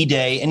anniversary of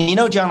D-Day. And you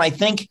know, John, I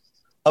think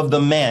of the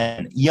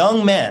men,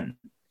 young men,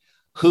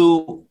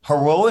 who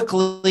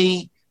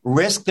heroically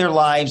risked their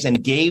lives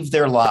and gave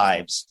their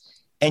lives.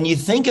 And you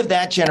think of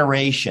that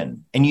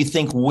generation and you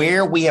think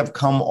where we have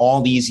come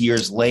all these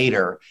years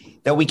later,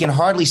 that we can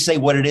hardly say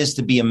what it is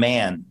to be a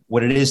man,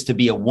 what it is to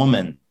be a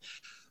woman.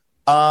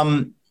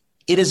 It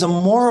is a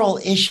moral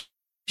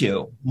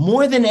issue.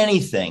 More than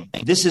anything,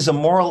 this is a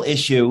moral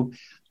issue.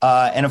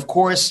 And of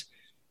course,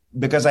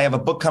 because I have a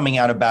book coming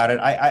out about it,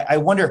 I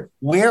wonder,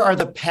 where are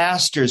the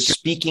pastors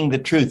speaking the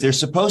truth? They're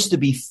supposed to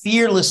be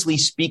fearlessly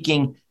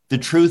speaking the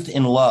truth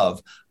in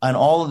love on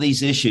all of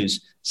these issues.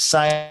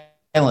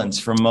 Silence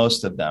for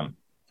most of them.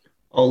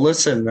 Oh,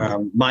 listen,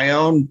 my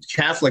own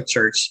Catholic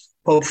Church,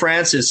 Pope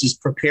Francis is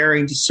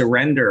preparing to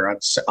surrender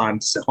on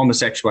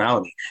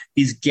homosexuality.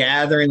 He's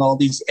gathering all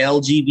these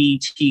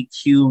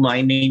LGBTQ,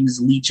 my name's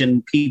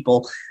Legion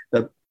people,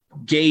 the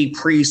gay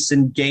priests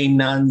and gay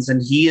nuns,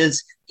 and he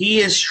is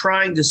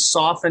trying to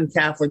soften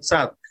Catholics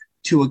up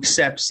to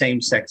accept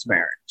same-sex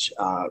marriage.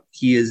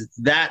 He is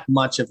that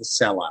much of a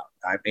sellout.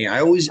 I mean, I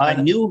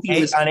knew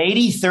he was on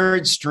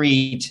 83rd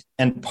Street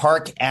and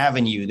Park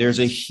Avenue. There's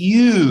a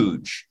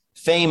huge,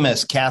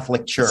 famous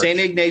Catholic church, St.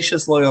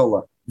 Ignatius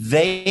Loyola.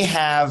 They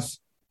have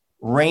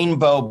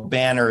rainbow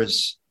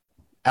banners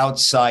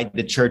outside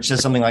the church.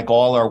 Says something like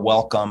 "All are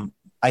welcome."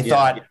 I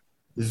thought,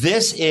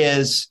 This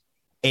is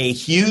a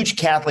huge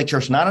Catholic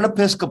church, not an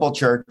Episcopal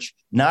church,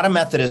 not a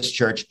Methodist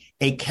church,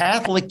 a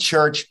Catholic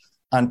church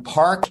on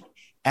Park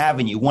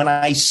Avenue. When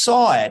I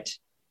saw it,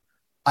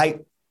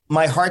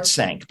 my heart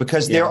sank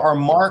because there are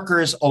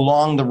markers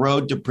along the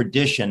road to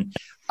perdition.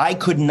 I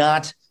could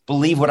not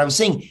believe what I was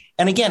seeing.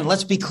 And again,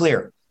 let's be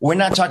clear. We're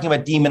not talking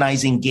about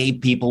demonizing gay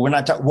people.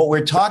 What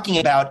we're talking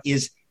about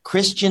is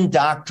Christian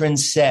doctrine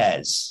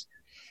says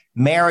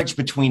marriage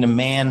between a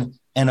man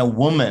and a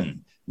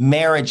woman,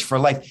 marriage for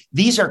life.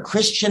 These are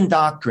Christian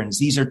doctrines.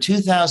 These are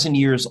 2,000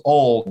 years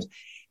old,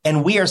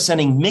 and we are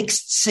sending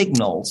mixed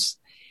signals.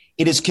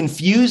 It is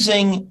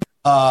confusing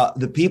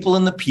the people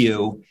in the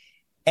pew,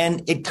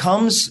 and it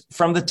comes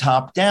from the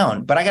top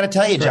down. But I got to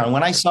tell you, John,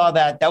 when I saw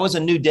that was a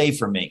new day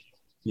for me.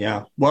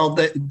 Yeah. Well,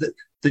 the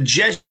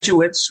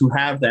Jesuits who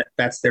have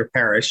that's their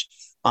parish,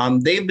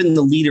 they've been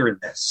the leader in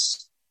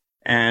this.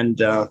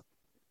 And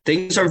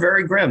things are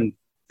very grim.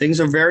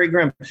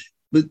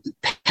 But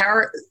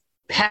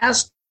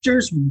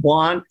pastors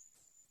want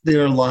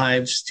their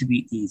lives to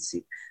be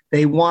easy.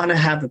 They want to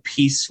have a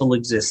peaceful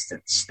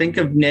existence. Think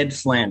of Ned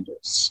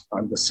Flanders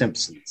on The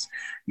Simpsons.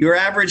 Your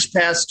average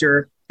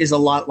pastor is a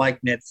lot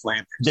like Ned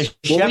Flanders. The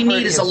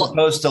shepherd is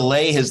supposed to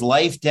lay his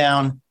life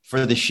down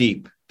for the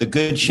sheep. The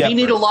good shepherd. We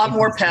need a lot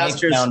more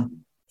pastors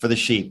for the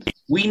sheep.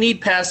 We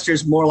need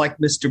pastors more like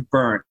Mr.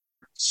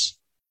 Burns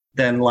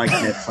than like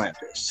Ned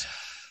Flanders.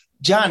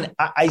 John,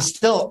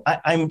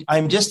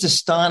 I'm just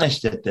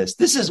astonished at this.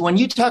 This is when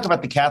you talk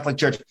about the Catholic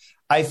Church.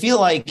 I feel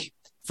like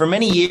for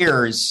many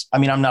years, I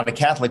mean, I'm not a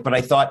Catholic, but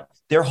I thought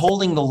they're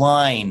holding the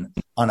line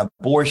on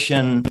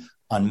abortion,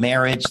 on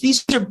marriage.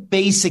 These are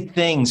basic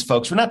things,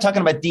 folks. We're not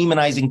talking about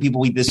demonizing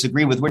people we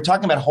disagree with. We're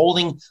talking about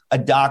holding a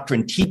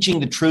doctrine, teaching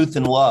the truth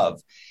in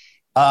love.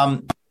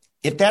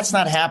 If that's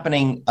not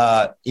happening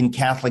in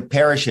Catholic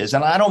parishes,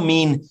 and I don't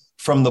mean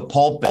from the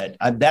pulpit,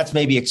 that's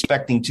maybe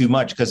expecting too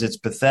much because it's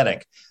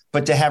pathetic.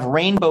 But to have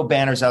rainbow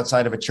banners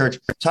outside of a church,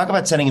 talk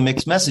about sending a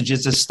mixed message.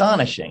 It's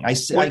astonishing.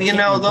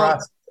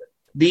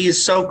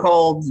 These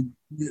so-called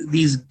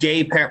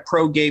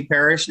pro-gay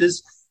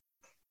parishes,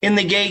 in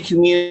the gay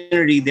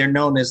community, they're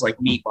known as like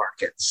meat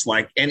markets.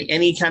 Like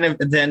any kind of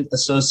event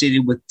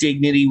associated with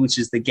Dignity, which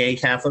is the gay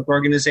Catholic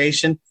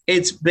organization,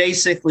 it's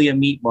basically a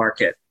meat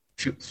market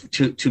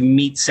to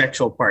meet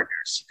sexual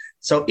partners.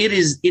 So it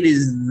is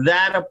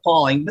that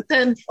appalling. But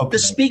then the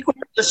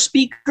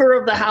speaker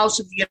of the House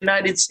of the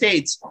United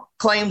States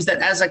claims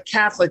that as a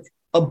Catholic,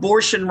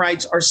 abortion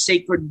rights are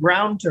sacred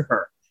ground to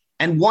her.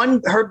 And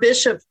her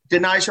bishop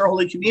denies her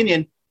Holy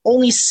Communion.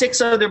 Only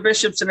 6 other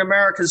bishops in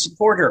America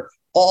support her.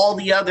 All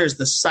the others,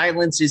 the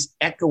silence is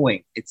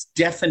echoing. It's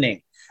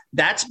deafening.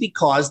 That's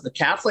because the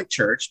Catholic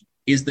Church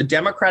is the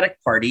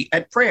Democratic Party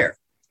at prayer.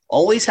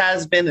 Always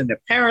has been, and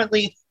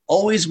apparently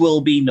always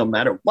will be, no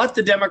matter what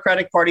the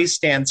Democratic Party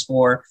stands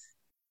for.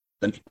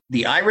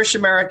 The Irish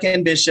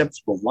American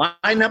bishops will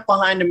line up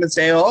behind him and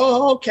say,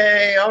 oh,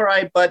 okay, all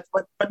right, but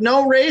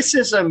no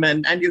racism,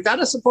 and you got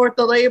to support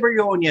the labor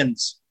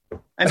unions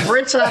and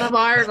Brits out of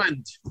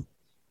Ireland.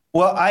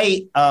 Well,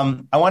 I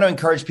want to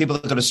encourage people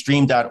to go to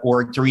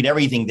stream.org to read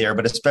everything there,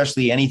 but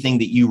especially anything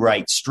that you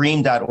write.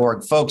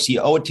 Stream.org. Folks,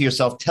 you owe it to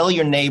yourself. Tell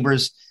your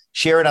neighbors,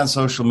 share it on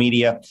social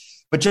media.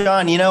 But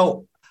John,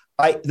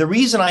 the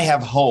reason I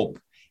have hope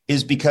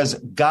is because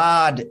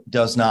God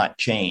does not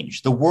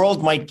change. The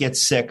world might get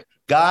sick.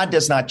 God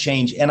does not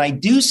change. And I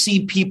do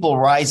see people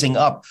rising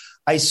up.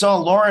 I saw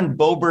Lauren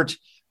Boebert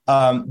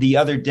the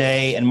other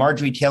day and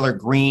Marjorie Taylor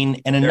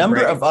Greene and a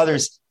number of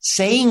others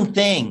saying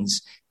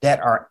things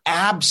that are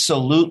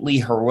absolutely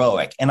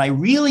heroic. And I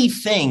really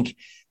think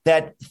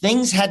that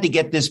things had to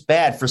get this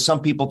bad for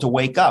some people to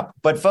wake up.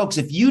 But folks,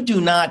 if you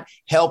do not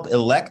help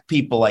elect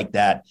people like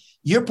that,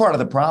 you're part of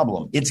the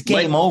problem. It's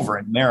game over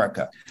in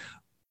America.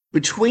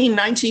 Between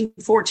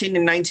 1914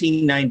 and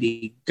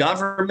 1990,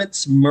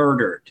 governments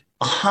murdered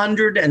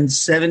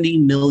 170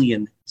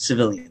 million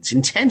civilians,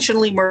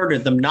 intentionally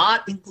murdered them,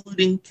 not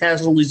including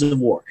casualties of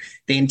war.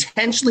 They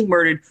intentionally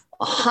murdered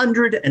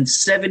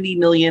 170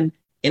 million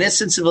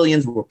innocent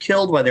civilians were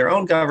killed by their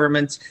own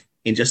governments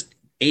in just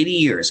 80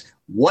 years.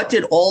 What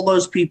did all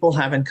those people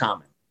have in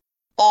common?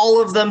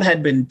 All of them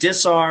had been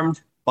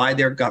disarmed by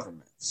their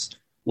governments,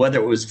 whether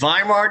it was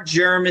Weimar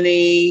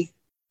Germany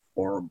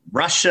or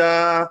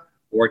Russia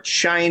or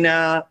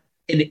China.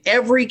 In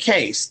every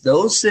case,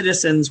 those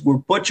citizens were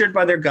butchered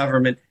by their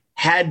government,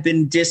 had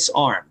been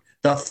disarmed.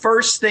 The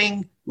first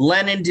thing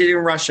Lenin did in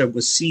Russia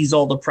was seize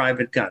all the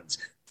private guns.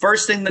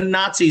 First thing the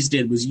Nazis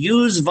did was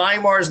use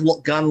Weimar's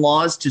gun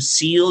laws to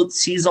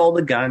seize all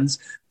the guns,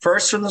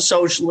 first from the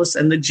socialists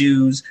and the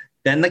Jews,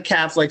 then the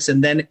Catholics,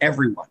 and then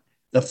everyone.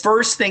 The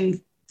first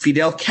thing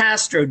Fidel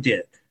Castro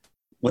did,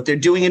 what they're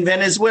doing in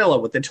Venezuela,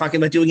 what they're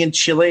talking about doing in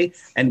Chile,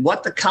 and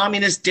what the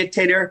communist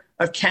dictator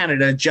of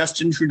Canada,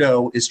 Justin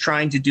Trudeau, is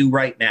trying to do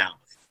right now.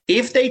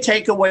 If they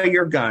take away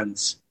your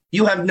guns,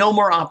 you have no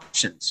more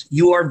options.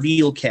 You are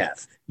veal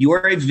calf. You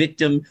are a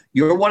victim.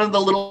 You're one of the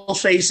little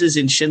faces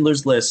in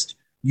Schindler's List.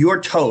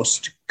 You're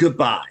toast.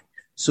 Goodbye.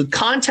 So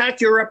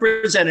contact your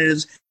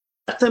representatives.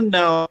 Let them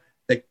know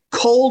The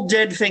cold,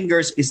 dead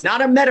fingers is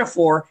not a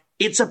metaphor.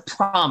 It's a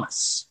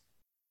promise.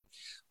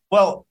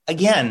 Well,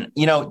 again,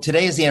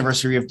 today is the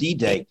anniversary of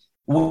D-Day.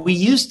 We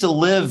used to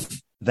live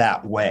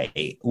that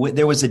way.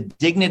 There was a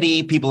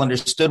dignity. People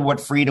understood what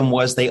freedom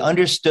was. They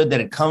understood that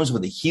it comes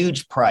with a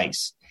huge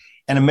price,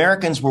 and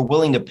Americans were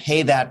willing to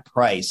pay that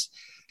price.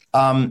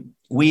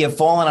 We have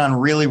fallen on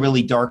really,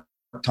 really dark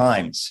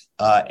times,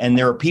 and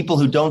there are people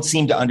who don't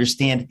seem to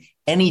understand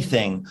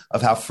anything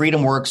of how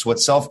freedom works, what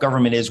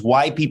self-government is,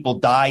 why people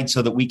died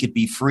so that we could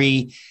be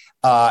free.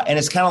 And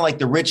it's kind of like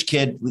the rich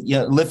kid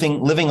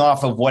living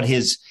off of what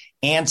his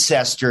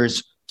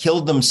ancestors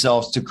killed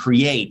themselves to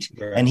create,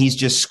 right. And he's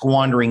just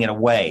squandering it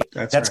away.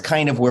 That's right.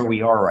 Kind of where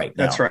we are right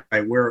now. That's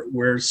right.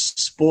 We're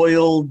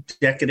spoiled,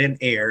 decadent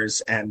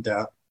heirs, and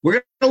we're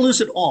going to lose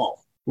it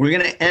all. We're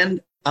going to end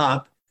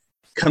up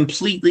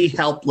completely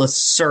helpless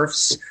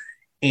serfs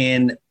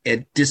in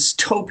a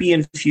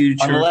dystopian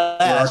future.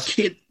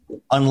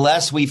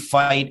 Unless we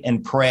fight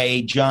and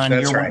pray. John,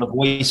 you're one of the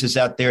voices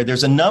out there.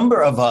 There's a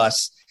number of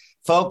us.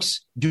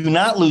 Folks, do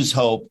not lose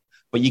hope.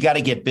 But you got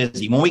to get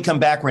busy. When we come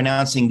back, we're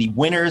announcing the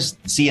winners,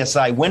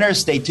 CSI winners.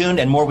 Stay tuned,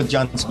 and more with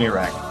John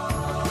Zmirak.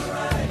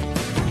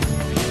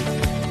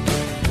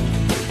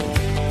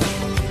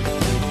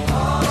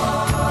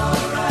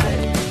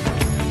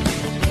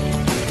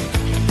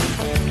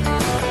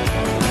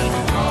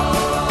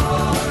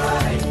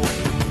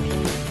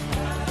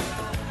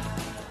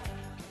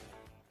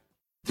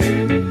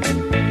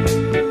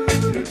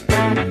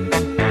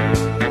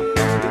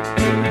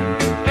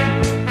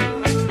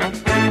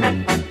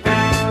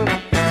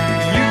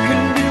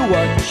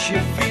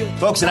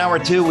 Folks, in hour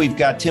two, we've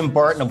got Tim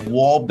Barton of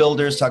Wall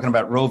Builders talking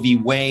about Roe v.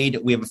 Wade.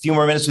 We have a few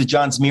more minutes with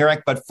John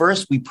Zmirak, but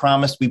first we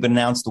promised we would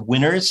announce the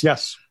winners.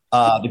 Yes.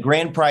 The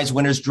grand prize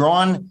winners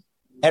drawn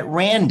at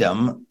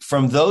random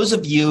from those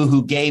of you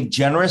who gave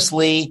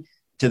generously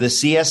to the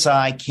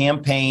CSI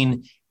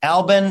campaign.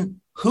 Albin,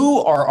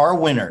 who are our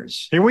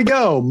winners? Here we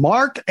go.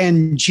 Mark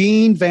and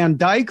Jean Van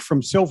Dyke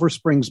from Silver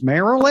Springs,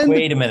 Maryland.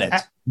 Wait a minute.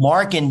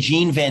 Mark and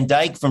Jean Van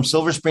Dyke from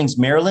Silver Springs,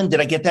 Maryland. Did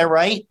I get that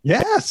right?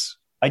 Yes.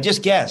 I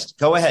just guessed.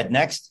 Go ahead.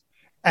 Next.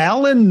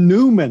 Alan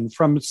Newman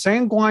from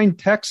Sanguine,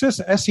 Texas,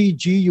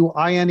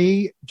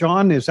 Seguine.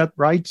 John, is that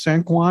right?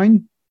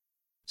 Sanguine?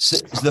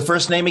 The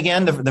first name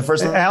again? The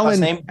first last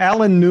name?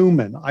 Alan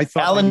Newman. I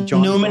thought Alan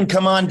Newman,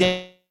 come on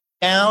down.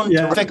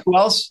 Yeah. Terrific. Who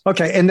else?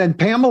 Okay. And then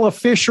Pamela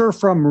Fisher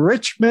from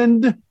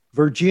Richmond,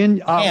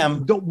 Virginia.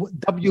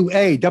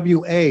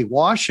 W.A.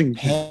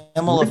 Washington.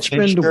 Pamela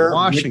Fisher,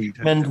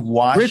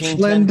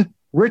 Washington.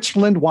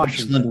 Richland,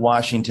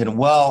 Washington.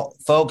 Well,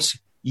 folks,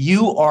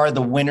 you are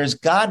the winners.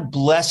 God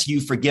bless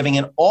you for giving,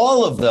 and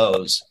all of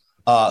those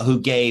who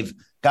gave.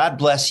 God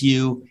bless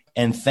you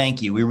and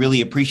thank you. We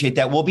really appreciate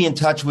that. We'll be in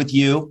touch with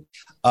you.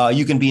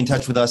 You can be in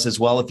touch with us as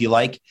well if you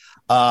like.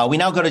 We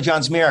now go to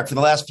John Zmirak for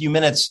the last few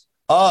minutes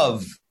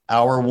of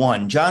hour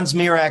one. John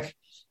Zmirak,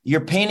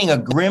 you're painting a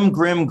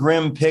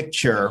grim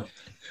picture.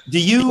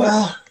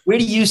 Where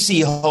do you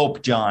see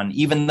hope, John?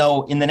 Even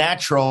though in the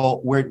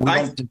natural, we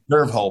don't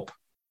deserve hope.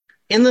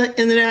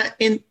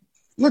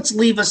 Let's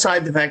leave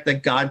aside the fact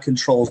that God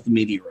controls the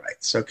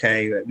meteorites.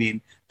 Okay. I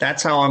mean,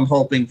 that's how I'm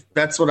hoping.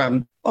 That's what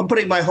I'm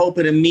putting my hope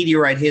in, a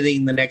meteorite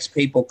hitting the next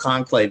papal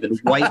conclave and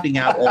wiping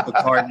out all the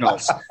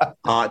cardinals.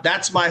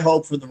 That's my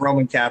hope for the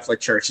Roman Catholic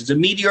Church. It's a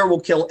meteor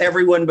will kill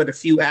everyone but a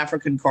few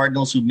African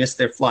cardinals who missed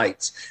their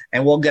flights,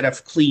 and we'll get a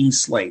clean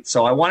slate.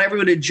 So I want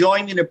everyone to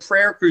join in a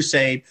prayer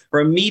crusade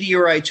for a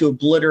meteorite to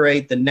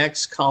obliterate the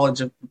next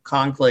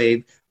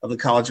conclave of the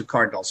College of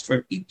Cardinals.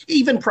 For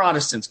even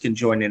Protestants can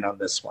join in on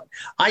this one.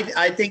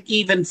 I think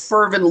even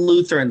fervent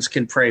Lutherans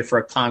can pray for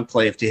a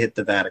conclave to hit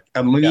the Vatican,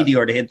 a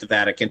meteor to hit the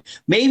Vatican,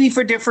 maybe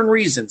for different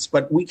reasons,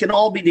 but we can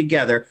all be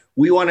together.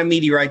 We want a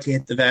meteorite to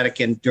hit the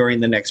Vatican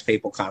during the next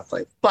papal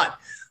conclave. But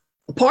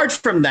apart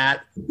from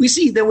that, we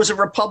see there was a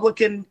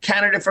Republican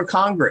candidate for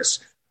Congress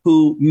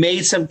who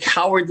made some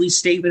cowardly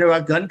statement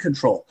about gun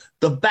control.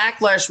 The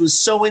backlash was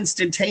so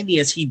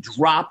instantaneous, he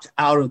dropped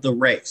out of the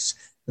race.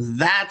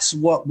 That's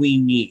what we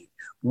need.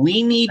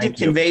 We need to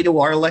convey to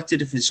our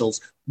elected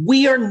officials,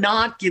 we are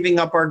not giving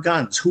up our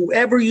guns.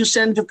 Whoever you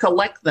send to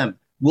collect them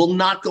will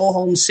not go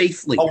home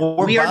safely.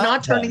 We are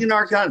not turning in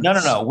our guns.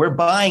 No. We're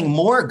buying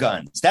more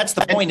guns. That's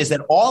the point, is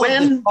that all of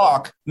this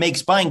talk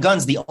makes buying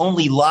guns the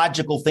only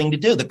logical thing to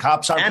do. The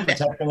cops aren't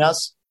protecting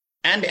us.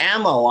 And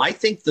ammo. I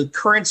think the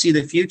currency of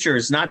the future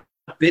is not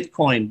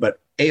Bitcoin, but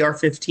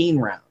AR-15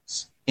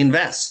 rounds.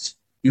 Invest.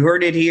 You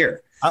heard it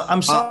here.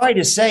 I'm sorry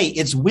to say,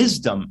 it's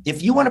wisdom.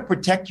 If you want to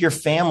protect your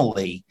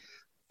family,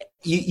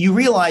 you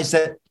realize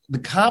that the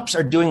cops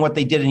are doing what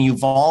they did in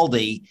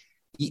Uvalde.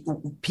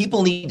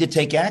 People need to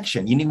take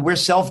action. We're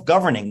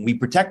self-governing. We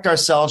protect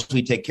ourselves.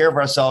 We take care of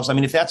ourselves. I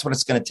mean, if that's what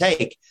it's going to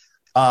take.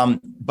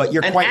 But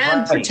you're quite right.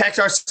 And protect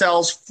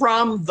ourselves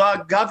from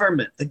the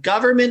government. The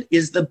government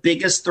is the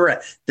biggest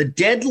threat. The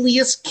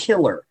deadliest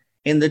killer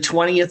in the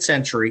 20th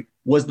century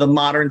was the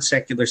modern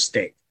secular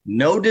state.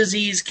 No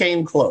disease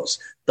came close.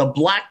 The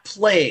Black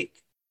Plague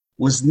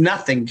was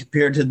nothing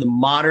compared to the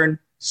modern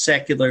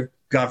secular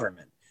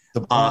government.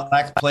 The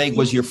Black Plague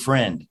was your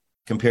friend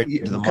compared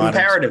to the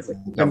modern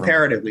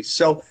comparatively.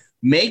 So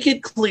make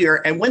it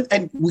clear,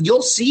 and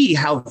you'll see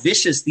how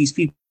vicious these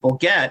people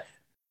get.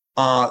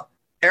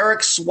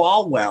 Eric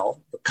Swalwell,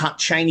 the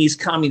Chinese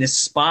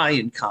communist spy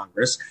in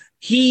Congress,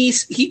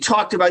 he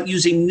talked about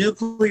using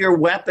nuclear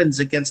weapons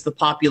against the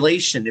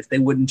population if they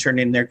wouldn't turn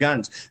in their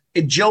guns.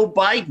 Joe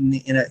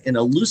Biden, in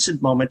a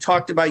lucid moment,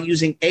 talked about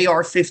using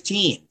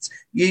AR-15s,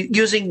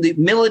 using the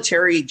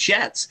military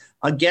jets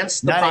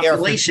against the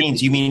population.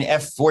 AR-15s, you mean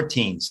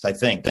F-14s, I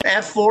think.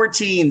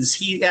 F-14s.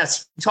 He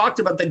talked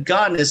about the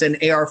gun as an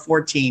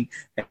AR-14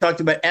 and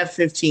talked about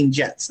F-15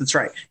 jets. That's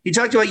right. He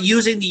talked about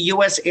using the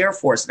U.S. Air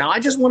Force. Now, I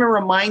just want to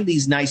remind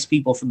these nice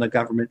people from the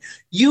government,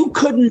 you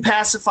couldn't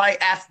pacify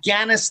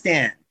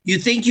Afghanistan. You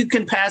think you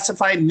can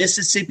pacify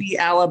Mississippi,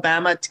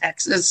 Alabama,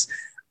 Texas,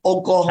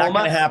 Oklahoma? Not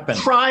going to happen.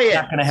 Try it.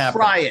 Not going to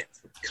happen. Try it.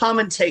 Come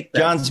and take that.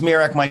 John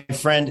Zmirak, my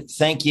friend,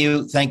 thank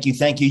you.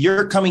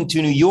 You're coming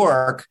to New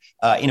York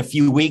in a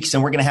few weeks,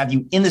 and we're going to have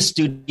you in the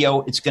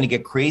studio. It's going to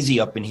get crazy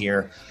up in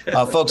here.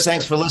 Folks,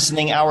 thanks for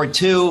listening. Hour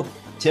 2,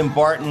 Tim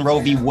Barton, Roe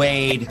v.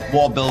 Wade,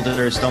 wall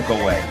builders. Don't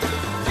go away.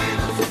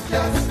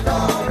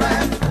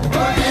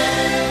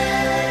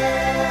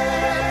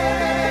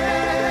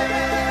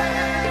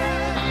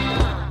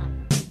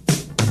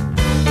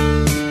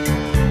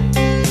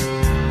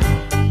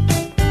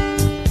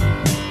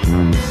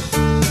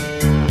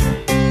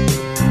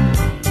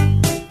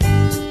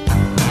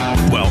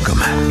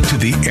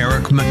 The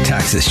Eric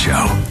Metaxas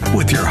Show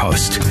with your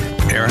host,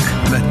 Eric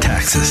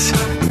Metaxas.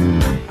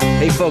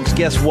 Hey, folks,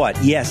 guess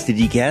what? Yes, did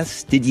you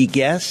guess? Did you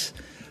guess?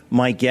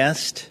 My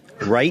guest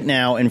right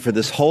now and for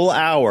this whole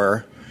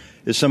hour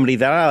is somebody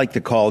that I like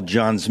to call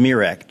John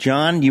Zmirak.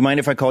 John, do you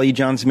mind if I call you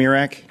John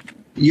Zmirak?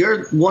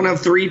 You're one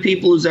of 3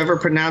 people who's ever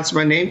pronounced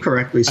my name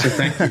correctly, so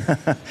thank you.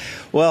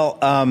 Well,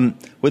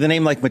 with a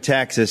name like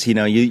Metaxas,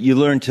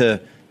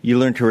 you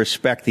learn to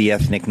respect the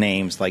ethnic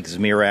names like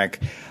Zmirak.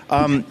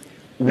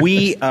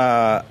 We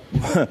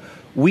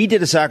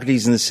did a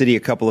Socrates in the City a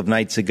couple of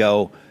nights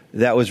ago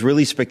that was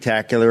really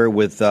spectacular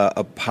with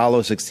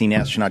Apollo 16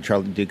 astronaut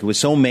Charlie Duke. It was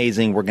so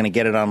amazing. We're going to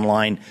get it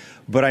online.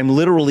 But I'm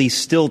literally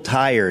still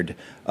tired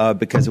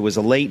because it was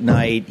a late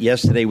night.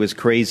 Yesterday was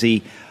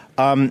crazy.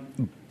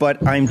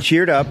 But I'm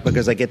cheered up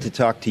because I get to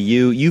talk to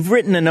you. You've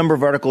written a number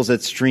of articles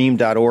at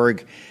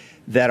stream.org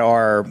that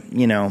are,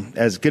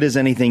 as good as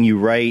anything you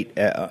write,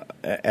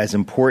 as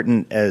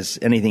important as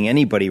anything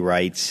anybody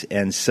writes.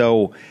 And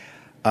so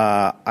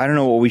I don't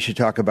know what we should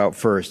talk about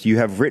first. You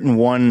have written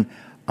one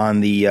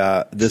on the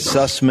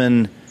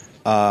Sussman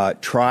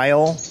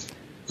trial,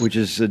 which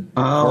is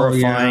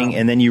horrifying,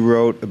 and then you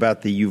wrote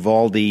about the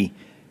Uvalde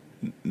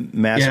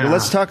massacre. Yeah.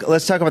 Let's talk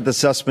about the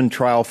Sussman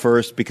trial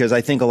first, because I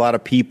think a lot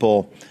of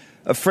people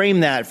frame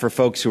that for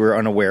folks who are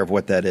unaware of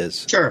what that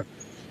is. Sure.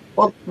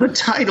 Well, the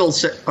title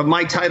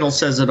my title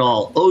says it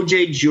all.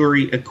 OJ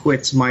jury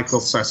acquits Michael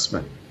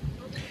Sussman.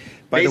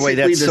 By the way,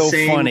 that's so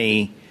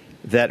funny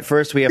that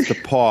first we have to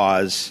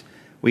pause.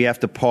 We have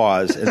to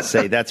pause and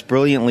say that's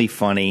brilliantly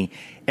funny.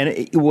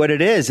 And what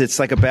it is, it's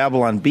like a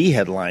Babylon Bee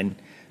headline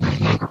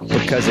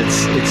because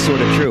it's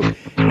sort of true.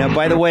 Now,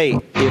 by the way,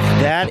 if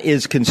that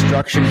is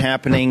construction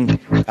happening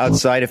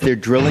outside, if they're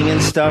drilling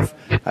and stuff,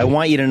 I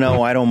want you to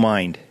know I don't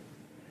mind.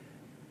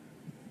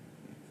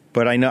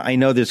 But I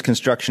know there's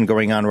construction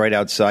going on right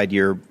outside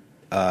your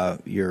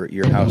house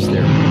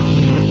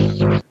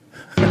there.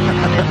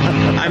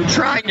 I'm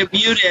trying to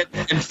mute it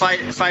and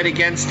fight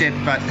against it,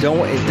 but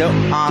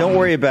don't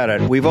worry about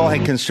it. We've all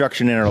had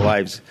construction in our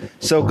lives.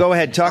 So go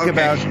ahead, talk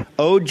about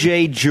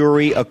OJ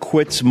jury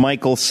acquits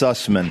Michael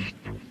Sussman.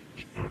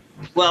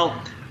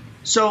 Well,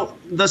 so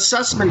the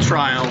Sussman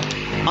trial,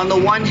 on the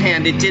one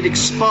hand, it did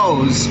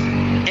expose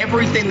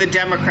everything the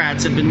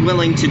Democrats have been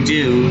willing to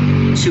do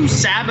to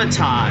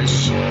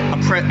sabotage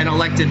an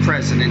elected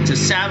president, to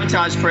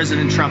sabotage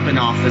President Trump in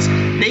office.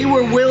 They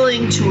were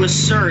willing to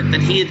assert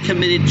that he had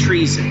committed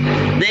treason.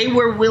 They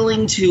were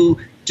willing to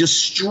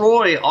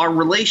destroy our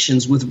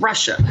relations with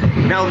Russia.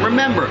 Now,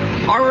 remember,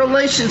 our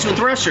relations with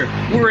Russia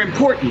were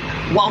important.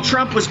 While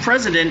Trump was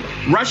president,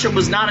 Russia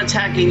was not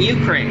attacking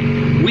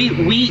Ukraine.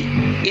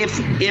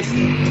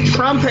 If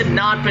Trump had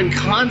not been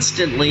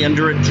constantly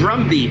under a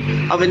drumbeat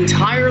of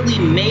entirely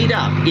made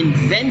up,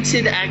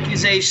 invented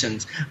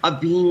accusations of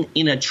being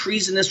in a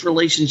treasonous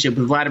relationship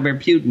with Vladimir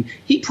Putin,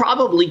 he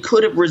probably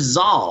could have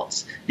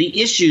resolved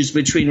the issues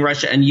between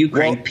Russia and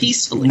Ukraine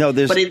peacefully. No,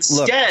 but instead,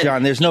 look,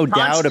 John, there's no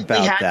doubt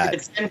about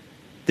that.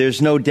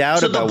 There's no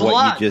doubt about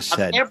what you just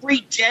said.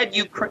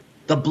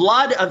 The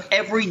blood of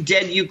every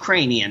dead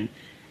Ukrainian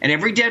and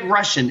every dead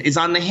Russian is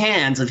on the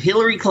hands of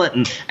Hillary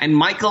Clinton and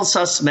Michael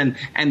Sussman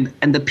and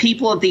the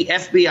people at the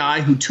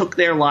FBI who took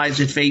their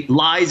lies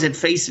at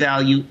face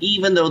value,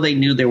 even though they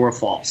knew they were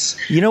false.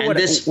 You know and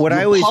this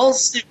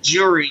repulsive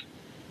jury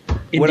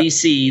in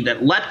D.C.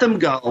 that let them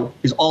go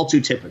is all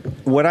too typical.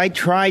 What I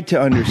tried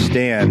to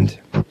understand,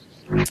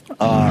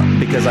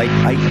 because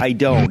I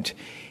don't,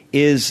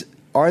 is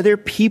are there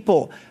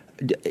people?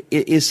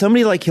 Is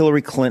somebody like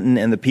Hillary Clinton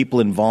and the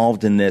people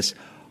involved in this?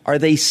 Are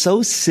they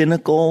so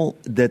cynical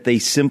that they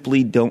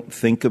simply don't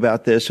think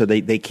about this, or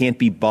they can't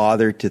be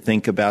bothered to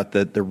think about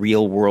the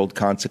real world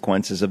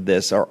consequences of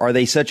this? Or are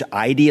they such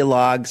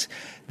ideologues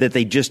that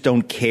they just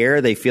don't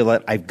care? They feel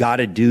that I've got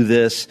to do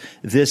this.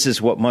 This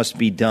is what must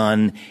be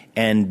done.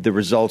 And the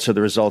results are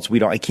the results.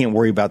 I can't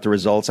worry about the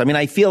results. I mean,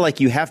 I feel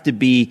like you have to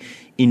be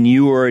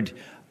inured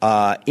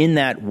in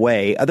that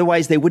way.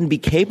 Otherwise, they wouldn't be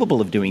capable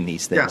of doing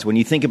these things. Yeah. When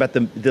you think about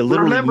the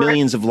literally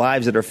millions of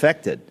lives that are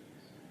affected.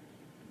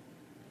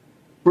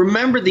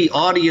 Remember the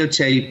audio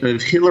tape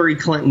of Hillary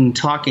Clinton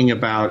talking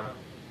about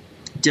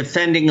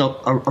defending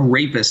a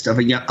rapist of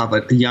a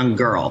young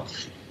girl.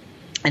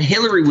 And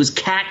Hillary was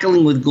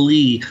cackling with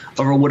glee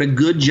over what a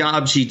good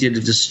job she did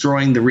of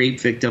destroying the rape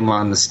victim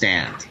on the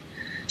stand.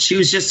 She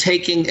was just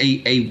taking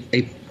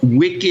a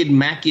wicked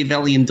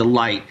Machiavellian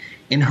delight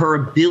in her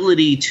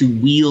ability to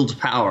wield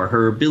power,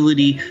 her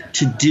ability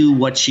to do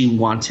what she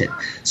wanted.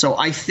 So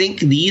I think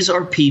these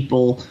are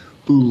people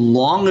who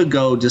long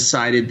ago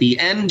decided the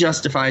end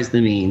justifies the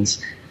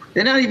means.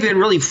 They're not even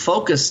really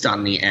focused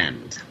on the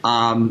end.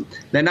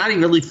 They're not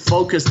even really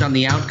focused on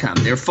the outcome.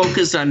 They're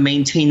focused on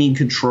maintaining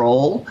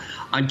control,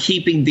 on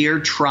keeping their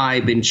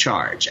tribe in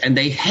charge. And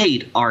they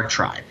hate our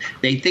tribe.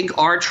 They think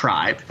our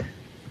tribe,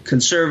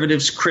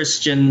 conservatives,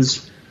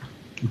 Christians,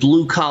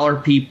 blue-collar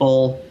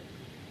people,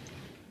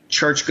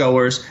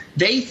 churchgoers,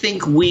 they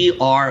think we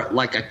are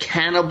like a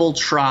cannibal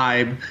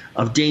tribe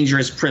of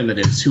dangerous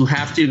primitives who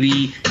have to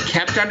be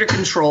kept under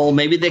control.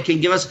 Maybe they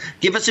can give us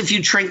a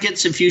few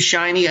trinkets, a few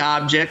shiny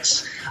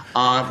objects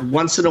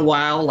once in a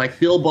while. Like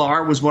Bill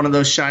Barr was one of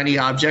those shiny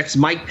objects.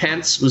 Mike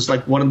Pence was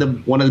like one of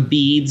the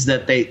beads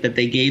that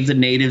they gave the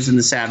natives and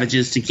the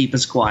savages to keep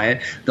us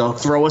quiet. They'll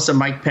throw us a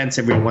Mike Pence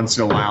every once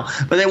in a while,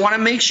 but they want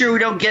to make sure we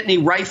don't get any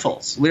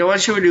rifles. We don't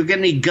want sure we don't get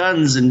any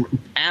guns and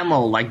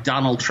ammo like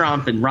Donald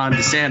Trump and Ron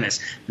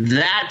DeSantis.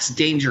 That's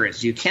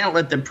dangerous. You can't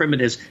let the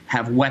primitives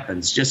have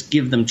weapons. Just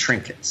give them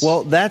trinkets.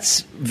 Well,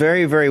 that's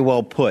very, very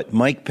well put.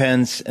 Mike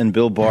Pence and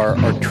Bill Barr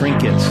are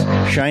trinkets,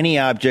 shiny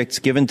objects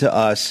given to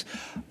us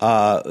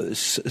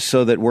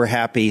so that we're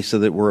happy, so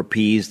that we're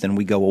appeased, and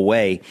we go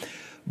away.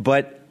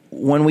 But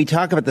when we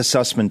talk about the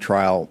Sussman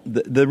trial,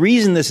 the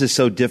reason this is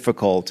so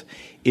difficult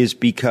is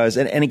because,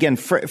 and again,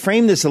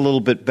 frame this a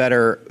little bit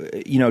better,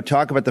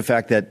 talk about the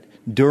fact that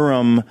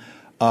Durham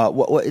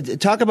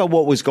talk about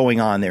what was going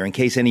on there in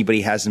case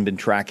anybody hasn't been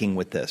tracking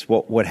with this.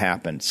 What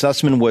happened?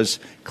 Sussman was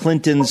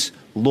Clinton's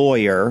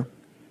lawyer,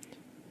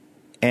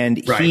 and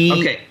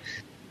Sussman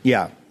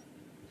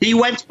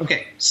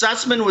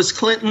was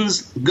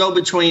Clinton's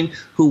go-between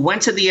who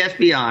went to the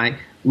FBI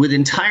with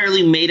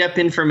entirely made-up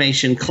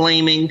information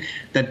claiming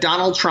that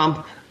Donald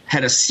Trump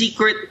had a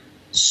secret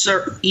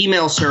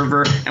email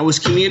server and was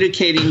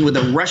communicating with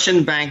a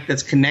Russian bank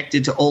that's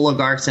connected to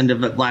oligarchs and to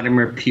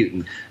Vladimir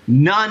Putin.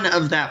 None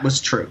of that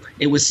was true.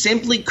 It was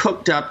simply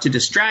cooked up to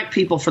distract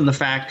people from the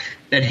fact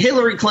that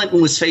Hillary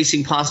Clinton was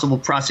facing possible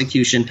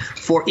prosecution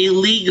for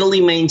illegally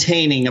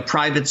maintaining a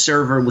private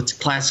server with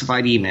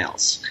classified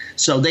emails.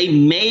 So they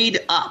made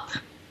up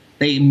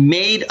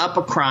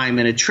a crime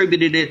and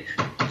attributed it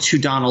to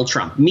Donald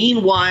Trump.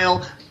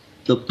 Meanwhile,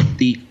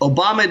 the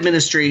Obama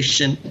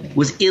administration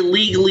was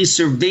illegally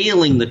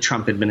surveilling the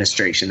Trump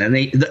administration and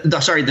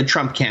the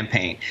Trump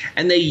campaign.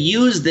 And they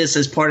used this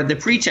as part of the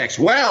pretext.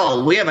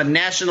 Well, we have a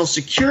national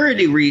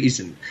security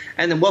reason.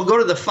 And then we'll go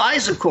to the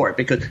FISA court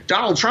because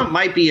Donald Trump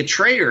might be a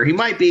traitor. He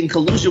might be in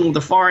collusion with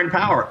a foreign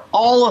power.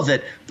 All of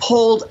it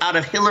pulled out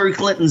of Hillary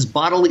Clinton's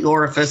bodily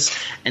orifice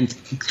and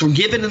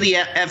given to the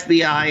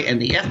FBI,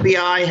 and the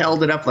FBI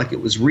held it up like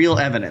it was real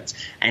evidence.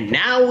 And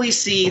now we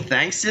see,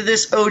 thanks to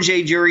this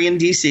OJ jury in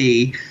D.C.,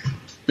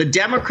 the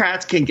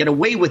Democrats can get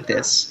away with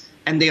this,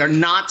 and they are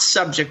not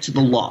subject to the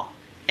law.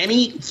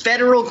 Any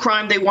federal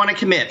crime they want to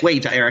commit –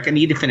 wait, Eric, I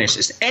need to finish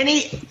this.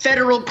 Any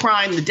federal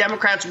crime the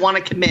Democrats want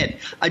to commit,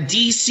 a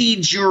D.C.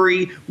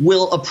 jury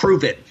will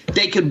approve it.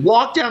 They could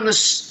walk down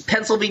this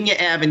Pennsylvania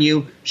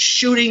Avenue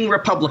shooting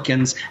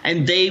Republicans,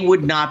 and they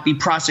would not be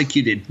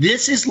prosecuted.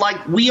 This is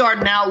like we are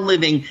now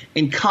living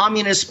in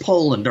communist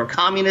Poland or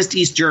communist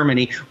East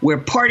Germany, where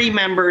party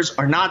members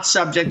are not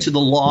subject to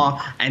the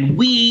law, and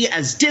we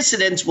as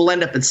dissidents will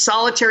end up in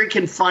solitary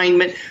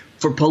confinement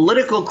for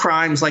political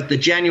crimes like the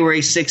January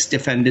 6th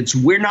defendants.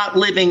 We're not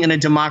living in a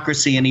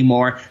democracy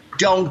anymore.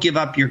 Don't give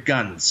up your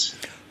guns.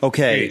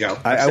 Okay. There you go.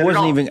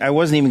 I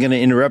wasn't even going to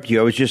interrupt you.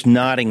 I was just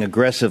nodding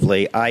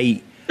aggressively.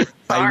 I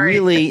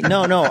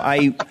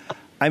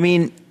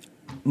mean,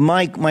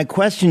 my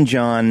question,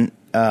 John,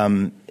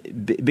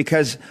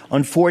 because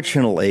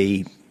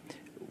unfortunately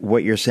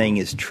what you're saying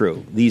is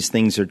true. These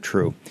things are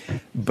true.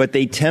 But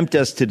they tempt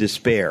us to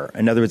despair.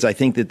 In other words, I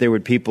think that there were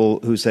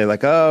people who say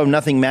like, oh,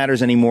 nothing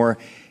matters anymore.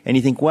 And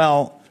you think,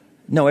 well,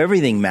 no,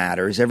 everything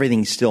matters.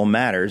 Everything still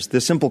matters. The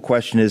simple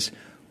question is,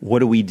 what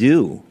do we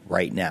do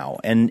right now?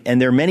 And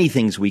there are many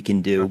things we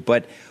can do.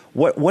 But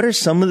what are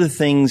some of the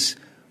things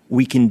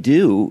we can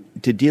do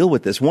to deal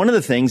with this? One of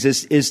the things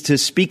is to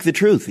speak the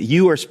truth.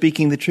 You are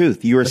speaking the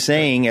truth. You are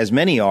saying, as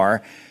many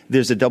are,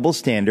 there's a double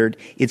standard.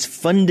 It's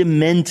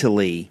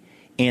fundamentally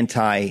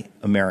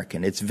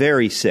anti-American. It's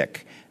very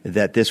sick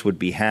that this would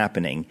be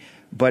happening.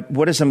 But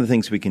what are some of the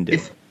things we can do?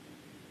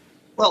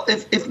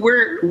 If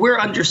we're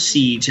under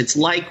siege, it's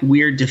like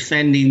we're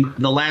defending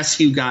the last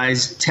few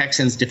guys,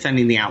 Texans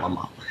defending the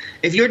Alamo.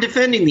 If you're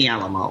defending the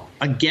Alamo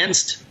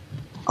against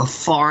a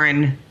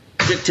foreign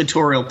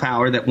dictatorial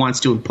power that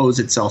wants to impose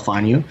itself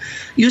on you,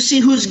 you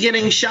see who's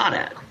getting shot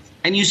at,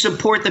 and you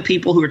support the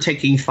people who are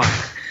taking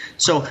fire.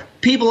 So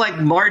people like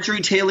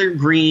Marjorie Taylor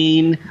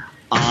Greene,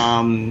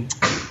 Paul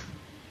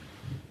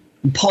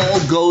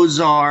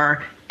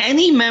Gosar,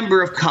 any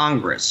member of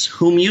Congress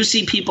whom you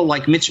see people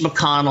like Mitch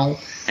McConnell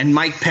and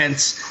Mike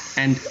Pence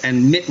and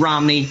Mitt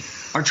Romney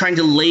are trying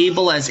to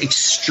label as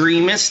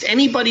extremist,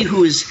 anybody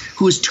who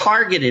is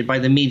targeted by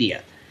the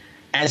media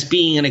as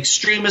being an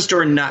extremist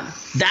or a nut,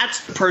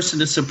 that's the person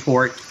to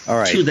support. All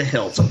right. To the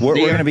hilt. We're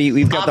going to be.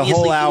 We've got the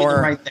whole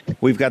hour.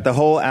 We've got the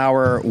whole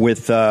hour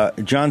with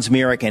John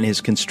Zmirak and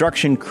his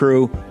construction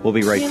crew. We'll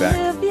be right back.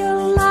 Live your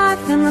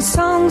life in the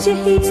songs you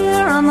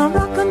hear on the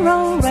rock and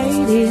roll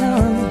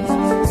radio.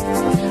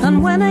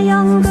 And when a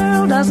young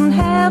girl doesn't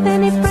have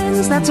any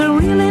friends, that's a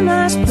really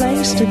nice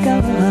place to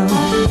go.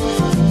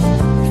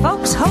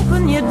 Folks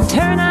hoping you'd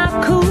turn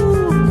out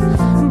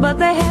cool, but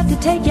they had to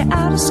take you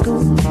out of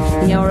school.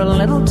 You're a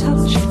little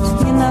touched,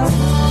 you know,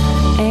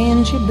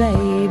 ain't you,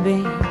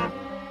 baby?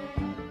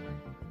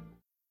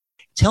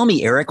 Tell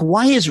me, Eric,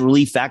 why is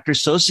Relief Factor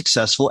so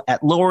successful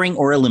at lowering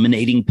or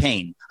eliminating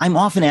pain? I'm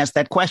often asked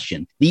that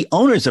question. The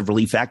owners of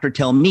Relief Factor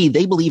tell me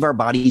they believe our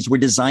bodies were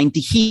designed to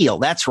heal.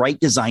 That's right,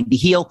 designed to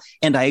heal.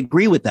 And I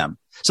agree with them.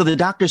 So the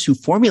doctors who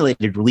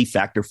formulated Relief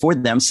Factor for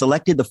them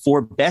selected the 4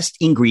 best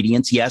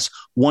ingredients. Yes,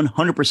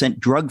 100%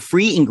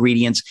 drug-free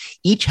ingredients.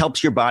 Each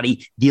helps your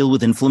body deal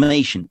with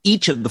inflammation.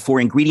 Each of the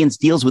 4 ingredients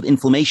deals with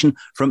inflammation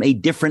from a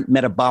different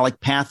metabolic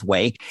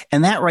pathway.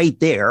 And that right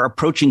there,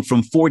 approaching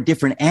from 4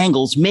 different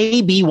angles,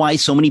 may be why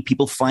so many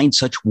people find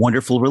such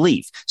wonderful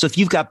relief. So if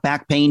you've got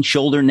back pain,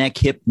 shoulder, neck,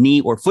 hip,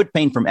 knee, or foot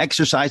pain from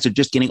exercise or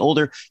just getting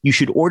older, you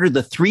should order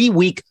the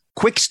 3-week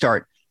quick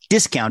start,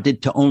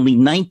 discounted to only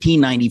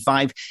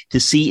 $19.95 to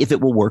see if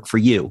it will work for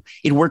you.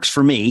 It works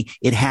for me.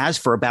 It has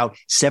for about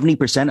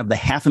 70% of the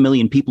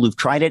 500,000 people who've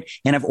tried it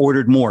and have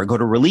ordered more. Go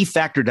to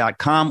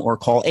relieffactor.com or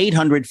call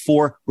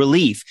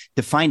 800-4RELIEF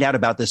to find out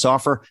about this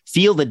offer.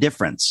 Feel the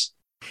difference.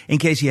 In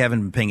case you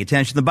haven't been paying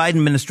attention, the Biden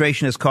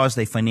administration has caused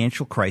a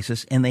financial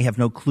crisis and they have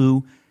no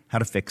clue how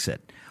to fix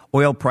it.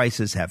 Oil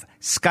prices have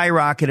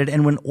skyrocketed,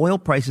 and when oil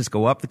prices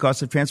go up, the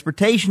cost of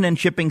transportation and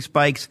shipping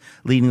spikes,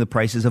 leading the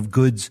prices of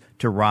goods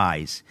to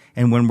rise.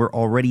 And when we're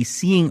already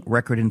seeing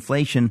record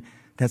inflation,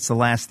 that's the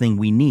last thing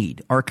we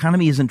need. Our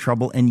economy is in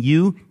trouble, and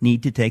you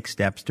need to take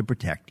steps to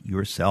protect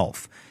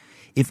yourself.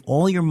 If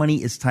all your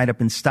money is tied up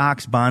in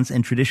stocks, bonds,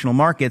 and traditional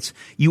markets,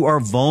 you are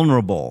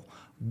vulnerable.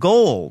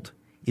 Gold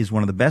is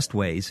one of the best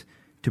ways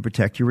to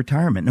protect your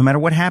retirement. No matter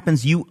what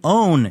happens, you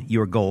own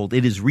your gold.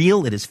 It is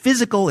real. It is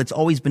physical. It's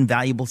always been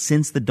valuable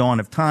since the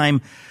dawn of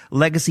time.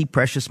 Legacy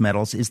Precious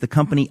Metals is the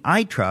company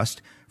I trust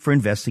for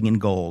investing in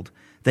gold.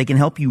 They can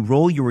help you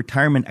roll your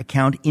retirement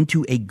account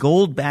into a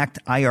gold-backed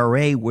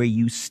IRA where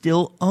you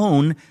still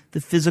own the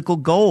physical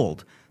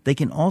gold. They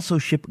can also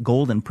ship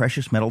gold and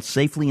precious metals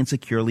safely and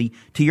securely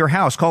to your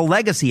house. Call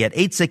Legacy at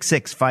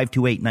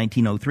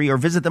 866-528-1903 or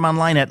visit them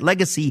online at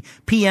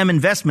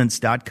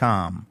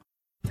legacypminvestments.com.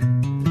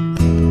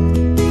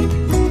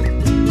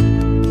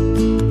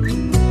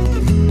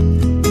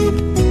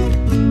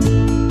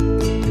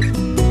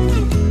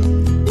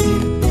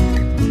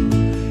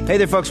 Hey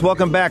there, folks.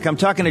 Welcome back. I'm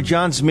talking to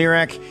John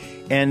Zmirak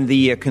and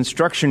the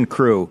construction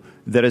crew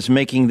that is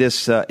making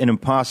this an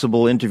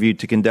impossible interview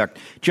to conduct.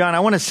 John, I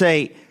want to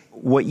say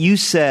what you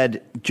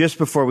said just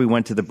before we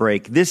went to the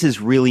break. This is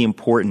really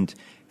important.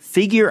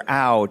 Figure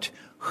out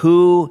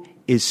who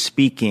is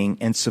speaking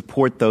and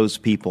support those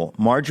people.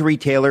 Marjorie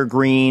Taylor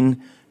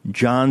Greene,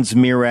 John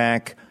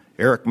Zmirak,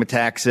 Eric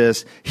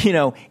Metaxas,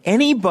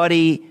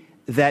 anybody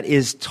that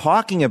is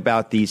talking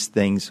about these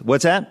things.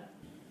 What's that?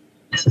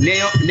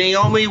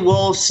 Naomi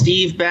Wolf,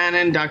 Steve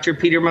Bannon, Dr.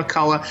 Peter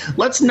McCullough.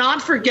 Let's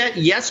not forget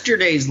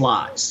yesterday's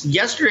lies,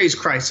 yesterday's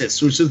crisis,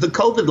 which is the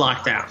COVID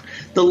lockdown.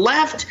 The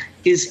left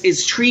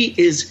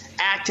is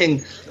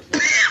acting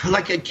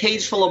like a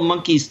cage full of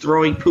monkeys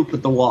throwing poop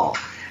at the wall.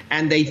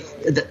 And the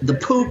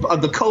poop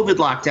of the COVID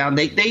lockdown,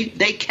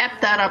 they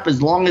kept that up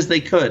as long as they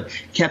could.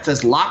 Kept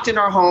us locked in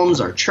our homes,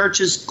 our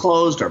churches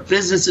closed, our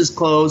businesses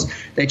closed.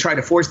 They tried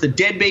to force the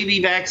dead baby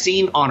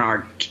vaccine on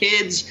our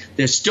kids.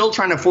 They're still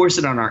trying to force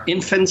it on our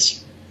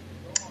infants.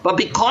 But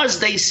because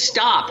they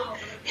stop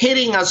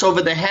hitting us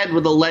over the head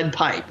with a lead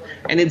pipe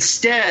and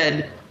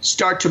instead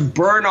start to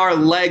burn our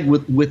leg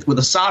with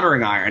a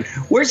soldering iron,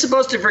 we're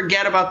supposed to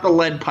forget about the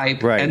lead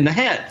pipe and the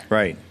head.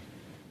 Right.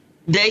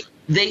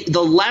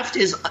 The left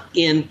is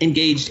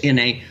engaged in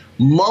a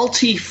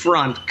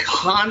multi-front,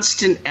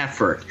 constant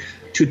effort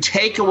to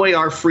take away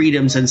our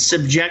freedoms and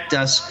subject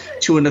us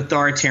to an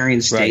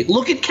authoritarian state. Right.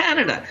 Look at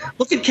Canada.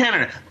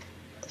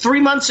 3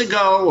 months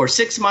ago or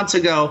 6 months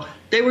ago,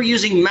 They were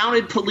using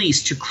mounted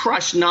police to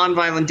crush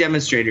nonviolent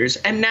demonstrators,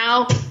 and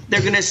now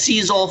they're going to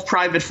seize all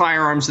private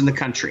firearms in the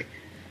country.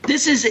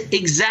 This is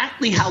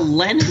exactly how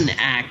Lenin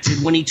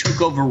acted when he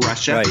took over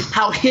Russia, right.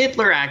 How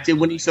Hitler acted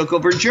when he took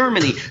over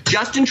Germany.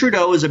 Justin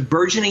Trudeau is a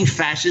burgeoning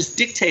fascist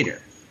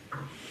dictator.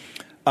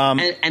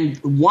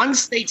 And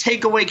once they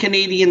take away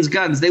Canadians'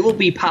 guns, they will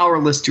be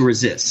powerless to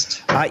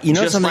resist.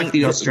 Just like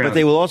the Australians. But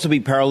they will also be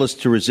powerless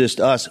to resist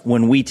us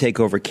when we take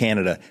over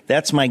Canada.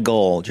 That's my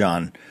goal,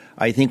 John.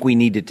 I think we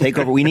need to take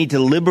over. We need to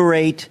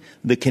liberate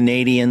the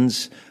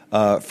Canadians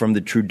from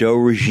the Trudeau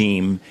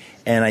regime.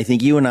 And I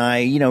think you and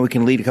I, we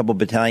can lead a couple of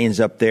battalions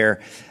up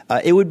there.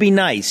 It would be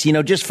nice,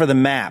 just for the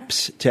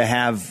maps to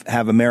have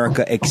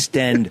America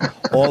extend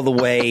all the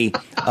way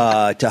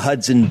to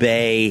Hudson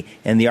Bay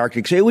and the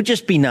Arctic. So it would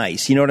just be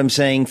nice. You know what I'm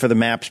saying? For the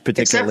maps,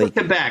 particularly.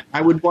 Except for Quebec.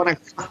 I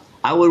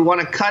would want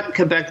to cut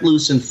Quebec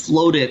loose and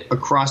float it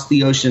across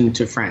the ocean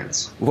to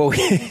France. Well,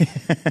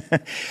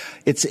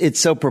 it's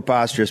so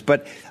preposterous.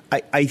 But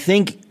I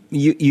think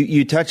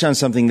you touched on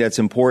something that's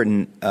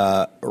important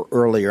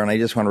earlier, and I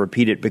just want to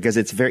repeat it because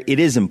it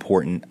is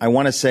important. I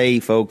want to say,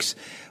 folks,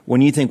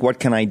 when you think, what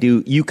can I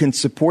do? You can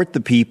support the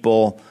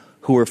people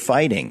who are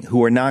fighting,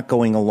 who are not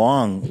going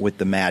along with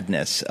the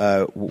madness.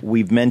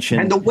 We've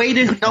mentioned. And the way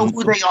to know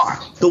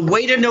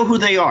who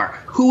they are,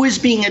 who is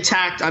being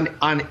attacked on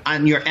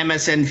your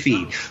MSN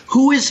feed,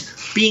 who is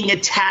being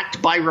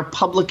attacked by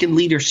Republican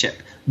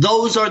leadership.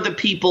 Those are the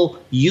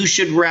people you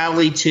should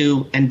rally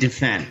to and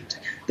defend.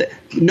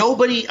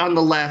 Nobody on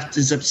the left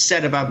is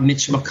upset about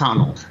Mitch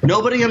McConnell.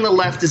 Nobody on the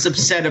left is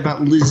upset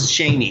about Liz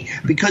Cheney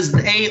because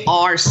they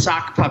are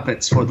sock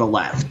puppets for the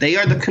left. They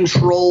are the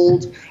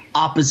controlled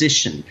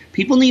opposition.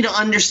 People need to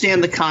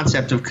understand the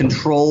concept of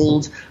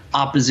controlled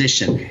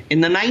opposition. In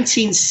the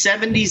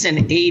 1970s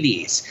and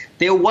 80s,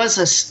 there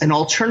was an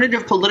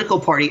alternative political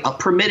party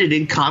permitted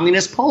in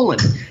communist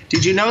Poland.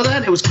 Did you know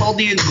that? It was called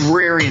the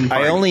Agrarian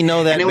Party. I only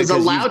know that and it was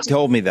because allowed you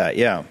told me that,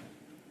 yeah.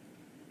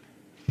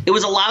 It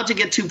was allowed to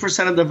get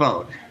 2% of the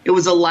vote. It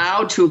was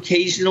allowed to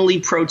occasionally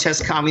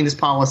protest communist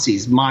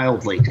policies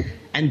mildly.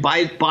 And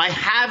by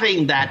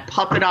having that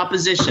puppet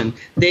opposition,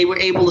 they were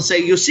able to say,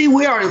 you see,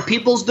 we are a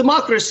people's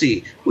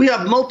democracy. We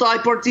have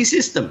multi-party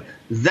system.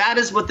 That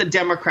is what the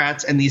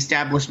Democrats and the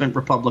establishment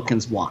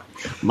Republicans want.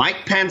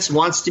 Mike Pence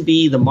wants to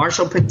be the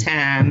Marshall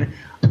Petain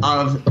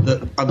of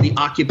the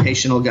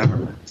occupational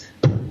government.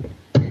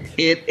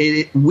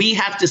 We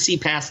have to see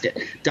past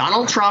it.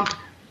 Donald Trump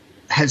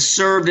has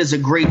served as a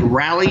great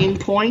rallying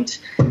point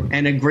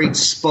and a great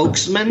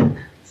spokesman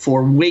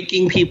for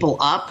waking people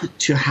up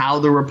to how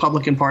the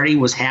Republican Party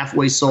was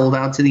halfway sold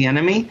out to the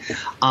enemy.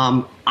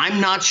 I'm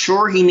not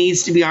sure he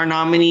needs to be our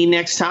nominee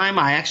next time.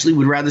 I actually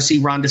would rather see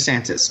Ron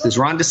DeSantis, because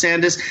Ron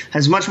DeSantis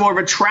has much more of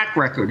a track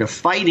record of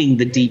fighting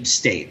the deep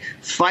state,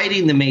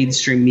 fighting the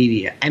mainstream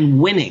media, and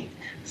winning.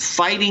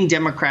 Fighting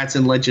Democrats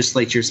in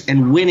legislatures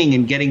and winning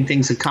and getting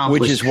things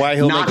accomplished. Which is why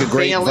he'll make a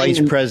great vice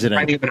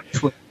president.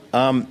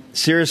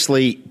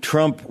 Seriously,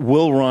 Trump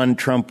will run,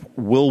 Trump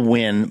will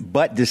win,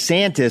 but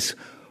DeSantis,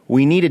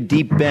 we need a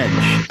deep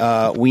bench.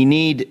 We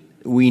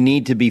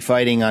need to be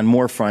fighting on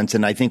more fronts,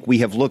 and I think we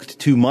have looked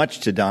too much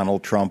to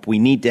Donald Trump. We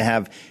need to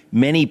have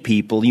many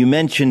people. You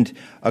mentioned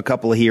a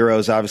couple of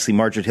heroes, obviously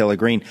Marjorie Taylor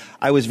Greene.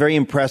 I was very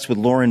impressed with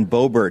Lauren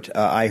Boebert.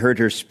 I heard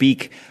her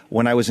speak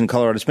when I was in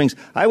Colorado Springs.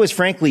 I was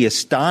frankly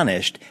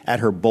astonished at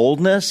her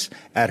boldness,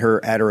 at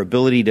her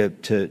ability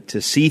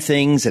to see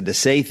things and to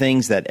say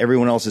things that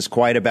everyone else is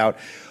quiet about.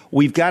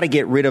 We've got to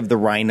get rid of the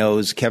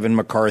rhinos, Kevin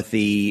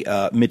McCarthy,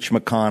 Mitch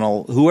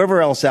McConnell, whoever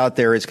else out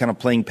there is kind of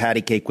playing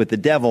patty cake with the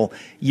devil.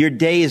 Your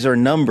days are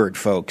numbered,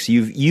 folks.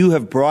 You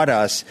have brought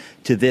us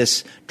to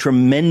this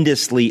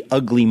tremendously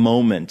ugly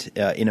moment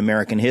in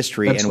American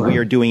history, That's and right. We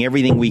are doing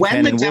everything we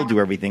can and will do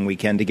everything we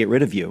can to get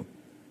rid of you.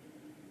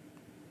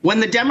 When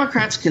the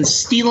Democrats can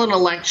steal an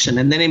election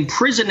and then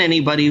imprison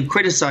anybody who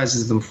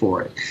criticizes them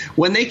for it,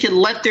 when they can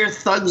let their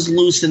thugs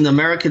loose in the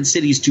American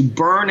cities to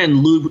burn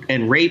and loot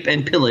and rape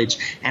and pillage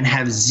and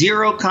have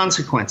zero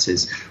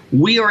consequences,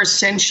 we are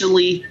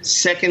essentially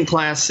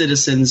second-class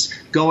citizens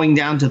going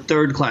down to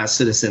third-class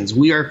citizens.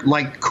 We are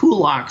like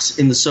kulaks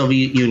in the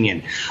Soviet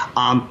Union.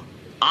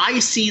 I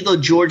see the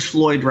George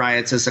Floyd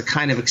riots as a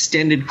kind of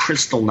extended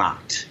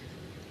Kristallnacht,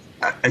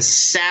 a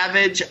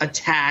savage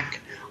attack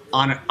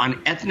on an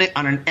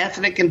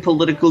ethnic and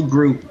political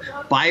group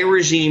by a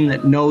regime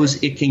that knows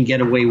it can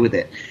get away with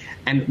it.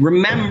 And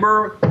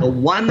remember, the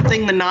one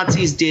thing the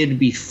Nazis did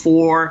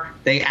before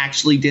they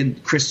actually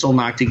did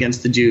Kristallnacht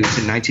against the Jews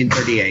in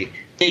 1938,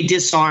 they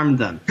disarmed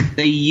them.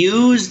 They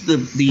used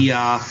the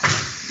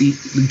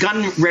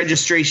gun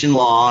registration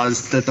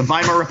laws that the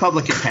Weimar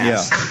Republic had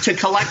passed to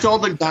collect all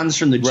the guns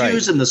from the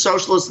Jews and the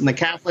socialists and the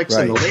Catholics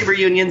and the labor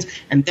unions,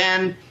 and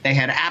then they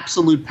had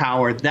absolute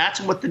power.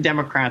 That's what the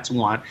Democrats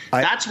want.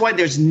 That's why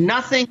there's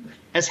nothing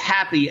as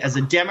happy as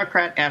a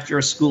Democrat after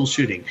a school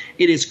shooting.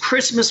 It is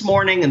Christmas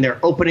morning and they're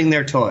opening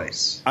their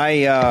toys.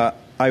 I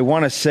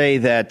want to say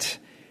that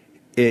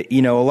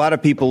a lot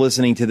of people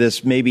listening to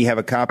this maybe have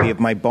a copy of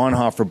my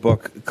Bonhoeffer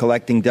book,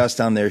 Collecting Dust,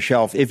 on their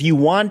shelf. If you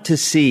want to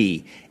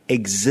see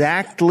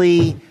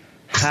exactly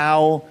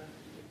how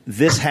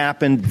this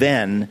happened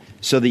then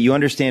so that you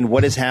understand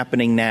what is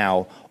happening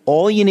now,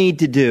 all you need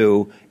to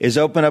do is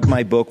open up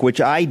my book,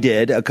 which I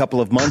did a couple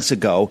of months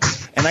ago.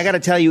 And I got to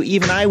tell you,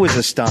 even I was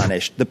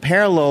astonished. The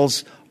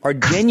parallels are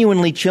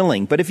genuinely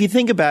chilling. But if you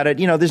think about it,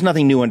 there's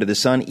nothing new under the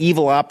sun.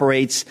 Evil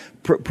operates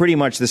pretty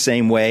much the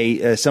same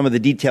way. Some of the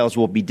details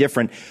will be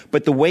different.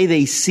 But the way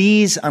they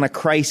seize on a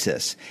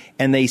crisis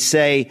and they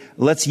say,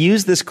 let's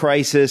use this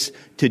crisis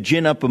to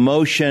gin up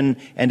emotion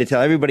and to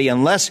tell everybody,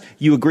 unless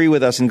you agree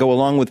with us and go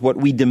along with what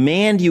we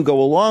demand you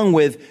go along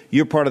with,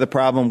 you're part of the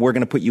problem. We're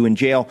going to put you in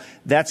jail.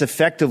 That's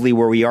effectively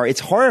where we are. It's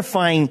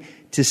horrifying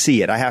to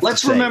see it, I have to say.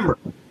 Let's remember.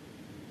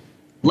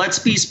 Let's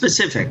be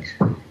specific.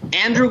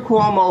 Andrew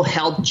Cuomo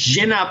helped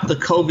gin up the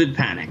COVID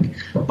panic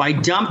by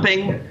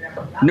dumping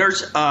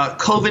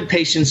COVID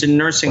patients in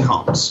nursing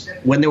homes.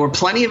 When there were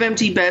plenty of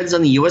empty beds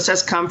on the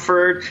USS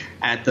Comfort,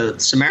 at the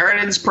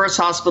Samaritan's Purse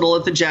Hospital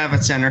at the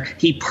Javits Center,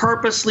 he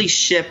purposely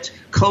shipped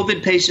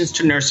COVID patients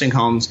to nursing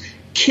homes,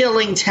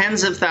 killing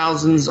tens of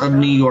thousands of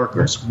New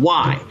Yorkers.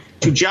 Why?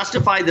 To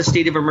justify the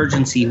state of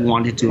emergency he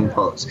wanted to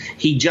impose.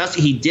 He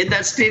did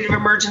that state of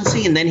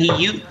emergency, and then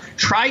he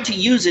tried to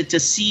use it to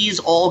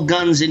seize all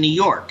guns in New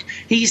York.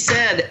 He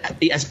said,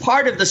 as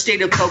part of the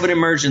state of COVID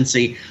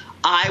emergency,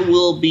 we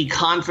will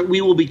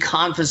be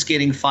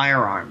confiscating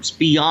firearms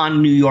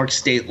beyond New York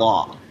state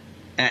law.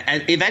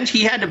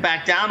 Eventually, he had to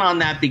back down on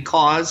that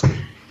because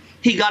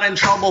he got in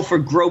trouble for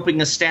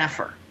groping a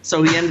staffer.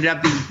 So he ended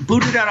up being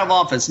booted out of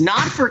office,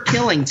 not for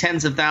killing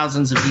tens of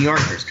thousands of New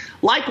Yorkers.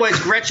 Likewise,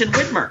 Gretchen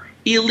Whitmer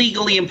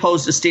illegally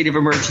imposed a state of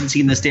emergency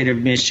in the state of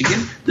Michigan.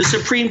 The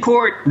Supreme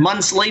Court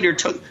months later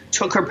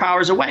took her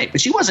powers away, but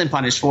she wasn't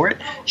punished for it.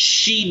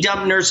 She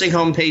dumped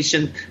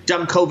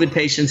COVID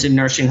patients in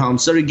nursing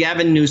homes. So did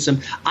Gavin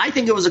Newsom. I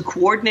think it was a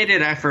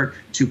coordinated effort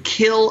to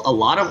kill a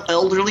lot of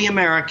elderly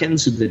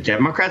Americans who the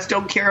Democrats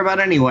don't care about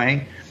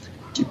anyway.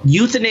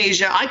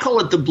 Euthanasia, I call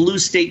it the blue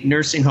state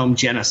nursing home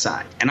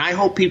genocide, and I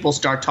hope people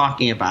start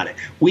talking about it.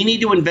 We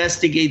need to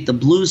investigate the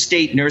blue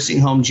state nursing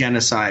home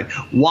genocide.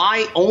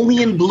 Why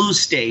only in blue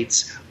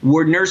states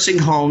were nursing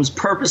homes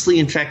purposely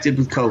infected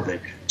with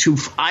COVID?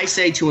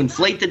 To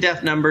inflate the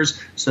death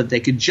numbers so that they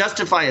could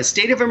justify a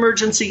state of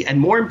emergency and,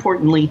 more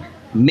importantly,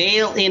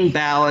 mail-in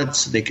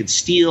ballots so they could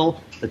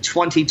steal the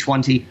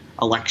 2020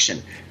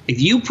 election. If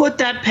you put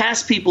that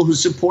past people who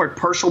support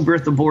partial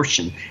birth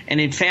abortion and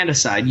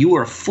infanticide, you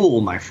are a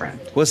fool, my friend.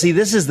 Well, see,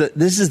 this is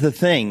the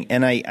thing,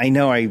 and I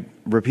know I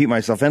repeat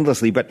myself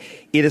endlessly, but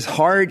it is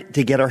hard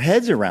to get our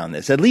heads around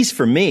this, at least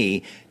for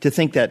me, to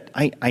think that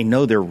I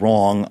know they're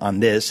wrong on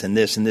this and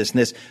this and this and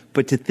this,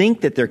 but to think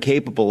that they're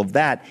capable of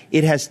that,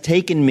 it has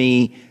taken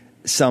me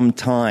some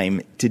time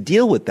to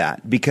deal with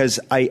that, because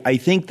I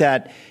think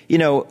that,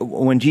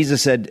 when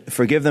Jesus said,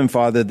 forgive them,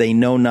 Father, they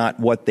know not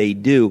what they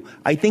do,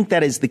 I think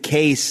that is the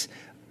case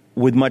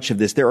with much of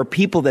this. There are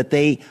people that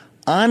they're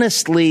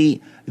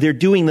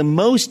doing the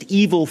most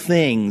evil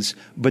things,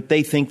 but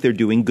they think they're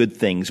doing good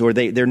things, or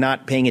they're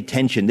not paying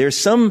attention. There's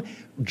some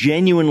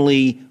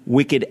genuinely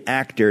wicked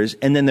actors,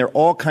 and then there are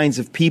all kinds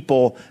of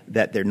people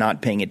that they're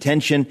not paying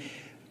attention.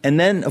 And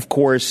then, of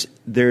course,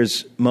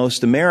 there's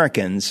most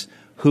Americans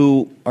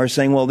who are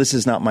saying, well, this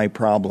is not my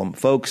problem.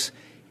 Folks,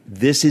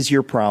 this is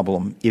your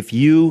problem. If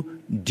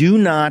you do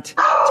not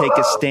take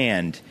a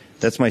stand,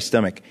 that's my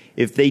stomach.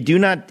 If you do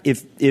not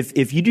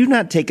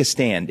take a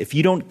stand, if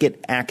you don't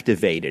get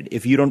activated,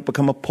 if you don't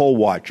become a poll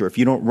watcher, if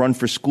you don't run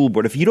for school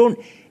board, if you don't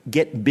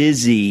get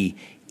busy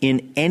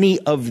in any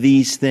of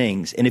these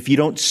things, and if you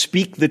don't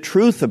speak the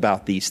truth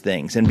about these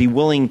things and be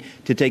willing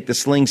to take the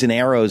slings and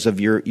arrows of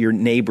your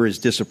neighbor's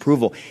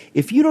disapproval,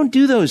 if you don't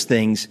do those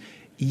things,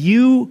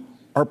 you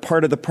are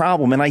part of the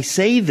problem. And I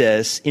say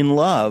this in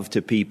love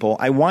to people.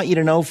 I want you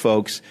to know,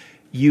 folks,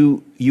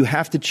 you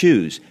have to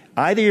choose.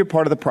 Either you're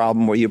part of the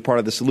problem or you're part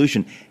of the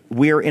solution.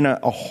 We're in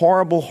a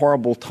horrible,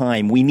 horrible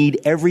time. We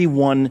need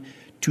everyone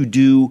to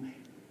do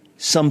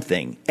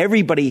something.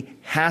 Everybody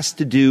has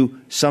to do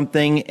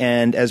something.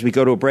 And as we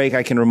go to a break,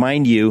 I can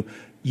remind you,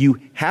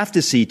 you have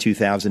to see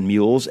 2,000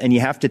 Mules, and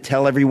you have to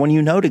tell everyone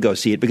you know to go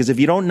see it, because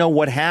if you don't know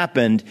what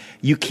happened,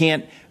 you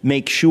can't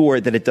make sure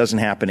that it doesn't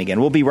happen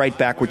again. We'll be right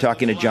back. We're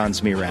talking to John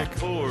Zmirak. The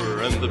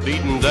poor and the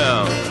beaten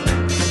down,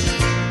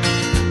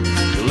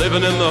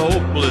 living in the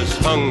hopeless,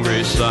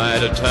 hungry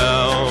side of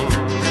town.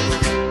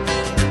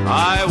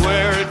 I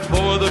wear it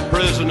for the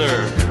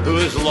prisoner who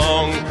has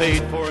long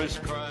paid for his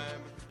crime.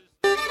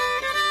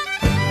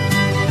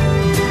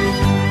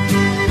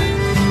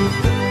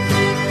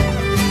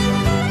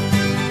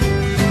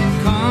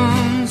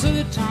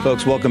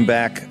 Folks, welcome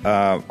back.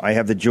 I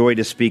have the joy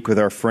to speak with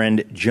our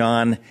friend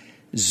John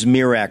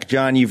Zmirak.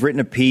 John, you've written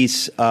a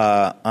piece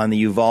on the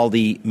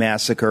Uvalde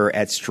massacre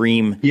at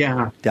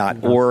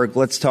stream.org.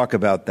 Let's talk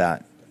about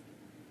that.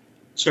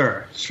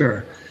 Sure.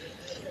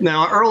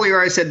 Now,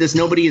 earlier I said this,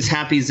 nobody is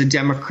happy as a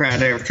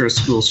Democrat after a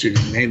school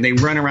shooting. They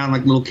run around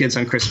like little kids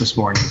on Christmas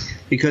morning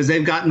because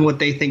they've gotten what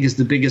they think is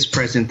the biggest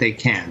present they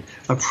can,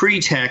 a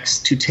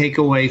pretext to take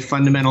away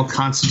fundamental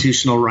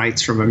constitutional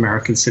rights from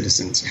American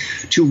citizens,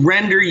 to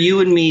render you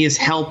and me as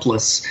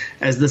helpless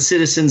as the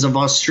citizens of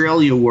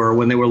Australia were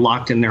when they were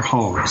locked in their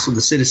homes, so the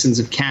citizens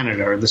of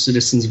Canada or the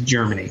citizens of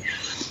Germany.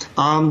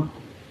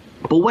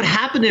 But what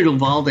happened in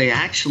Uvalde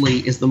actually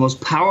is the most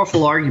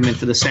powerful argument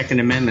for the Second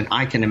Amendment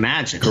I can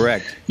imagine.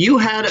 Correct. You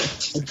had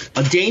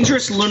a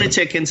dangerous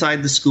lunatic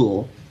inside the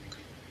school.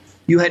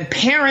 You had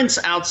parents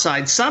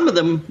outside, some of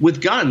them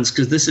with guns,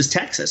 because this is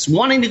Texas,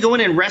 wanting to go in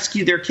and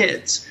rescue their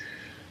kids.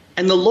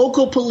 And the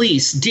local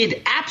police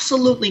did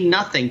absolutely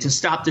nothing to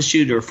stop the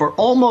shooter for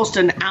almost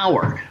an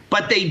hour.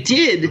 But they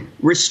did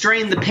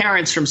restrain the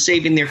parents from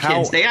saving their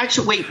kids. They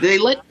actually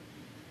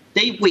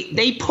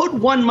They put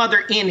one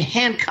mother in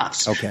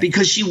handcuffs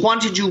because she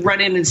wanted to run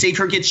in and save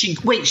her kids.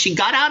 She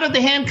got out of the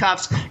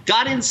handcuffs,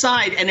 got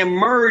inside, and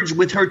emerged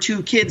with her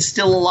 2 kids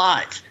still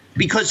alive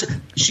because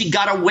she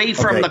got away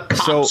from the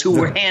cops who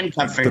were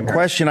handcuffing her. The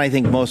question I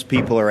think most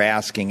people are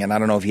asking, and I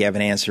don't know if you have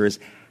an answer, is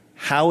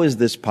how is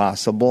this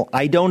possible?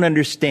 I don't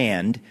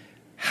understand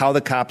how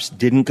the cops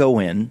didn't go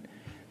in,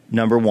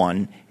 number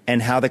one,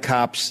 and how the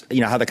cops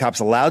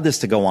allowed this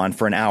to go on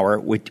for an hour,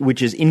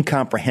 which is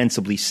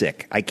incomprehensibly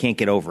sick. I can't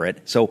get over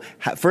it. So,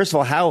 first of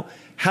all,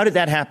 how did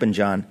that happen,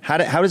 John?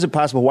 How is it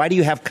possible? Why do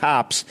you have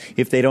cops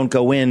if they don't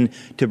go in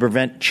to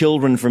prevent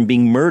children from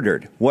being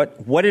murdered?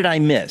 What did I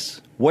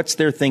miss? What's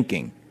their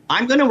thinking?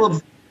 I'm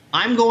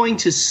going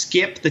to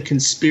skip the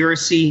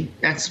conspiracy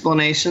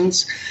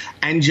explanations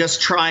and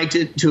just try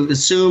to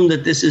assume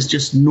that this is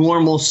just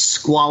normal,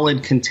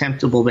 squalid,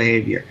 contemptible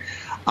behavior.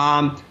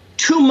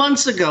 2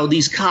 months ago,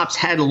 these cops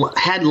had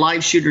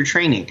live shooter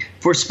training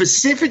for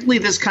specifically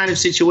this kind of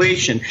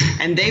situation.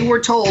 And they were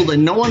told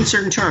in no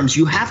uncertain terms,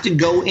 you have to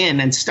go in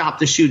and stop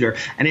the shooter.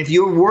 And if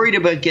you're worried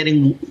about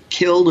getting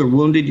killed or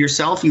wounded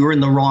yourself, you were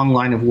in the wrong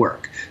line of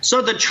work.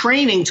 So the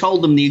training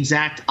told them the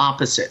exact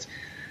opposite.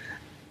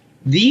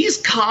 These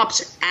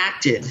cops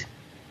acted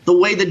the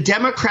way the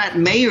Democrat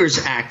mayors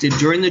acted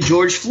during the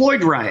George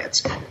Floyd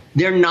riots.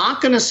 They're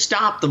not going to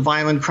stop the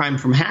violent crime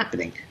from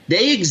happening.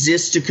 They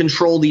exist to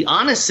control the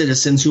honest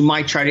citizens who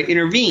might try to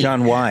intervene.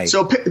 John, why?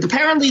 So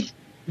apparently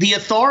the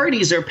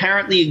authorities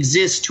apparently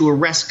exist to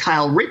arrest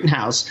Kyle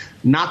Rittenhouse,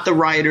 not the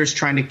rioters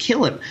trying to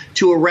kill him,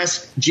 to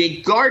arrest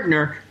Jake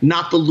Gardner,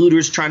 not the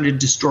looters trying to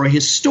destroy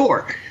his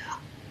store.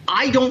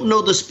 I don't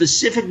know the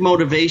specific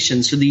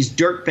motivations for these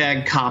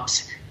dirtbag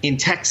cops in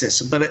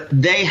Texas, but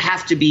they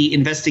have to be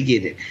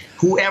investigated.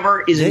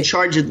 Whoever is in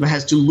charge of them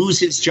has to lose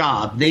his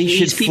job.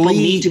 These people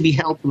need to be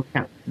held to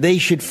account. They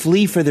should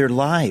flee for their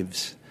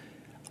lives.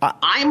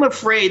 I'm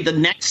afraid the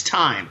next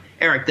time,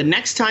 Eric,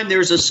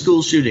 there's a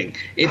school shooting,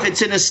 if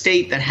it's in a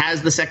state that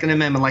has the Second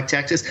Amendment like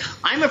Texas,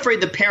 I'm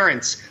afraid the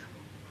parents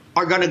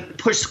are going to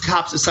push the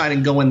cops aside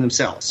and go in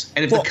themselves.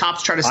 And if the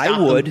cops try to stop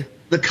them,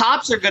 the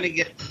cops are going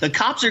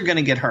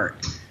to get hurt.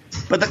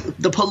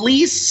 But the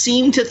police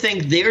seem to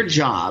think their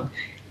job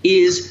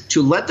is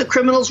to let the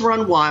criminals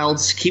run wild,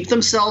 keep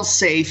themselves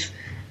safe,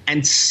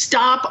 and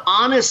stop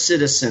honest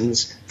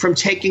citizens from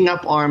taking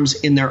up arms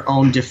in their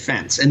own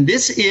defense. And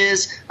this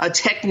is a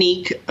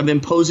technique of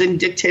imposing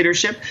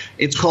dictatorship.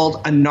 It's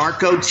called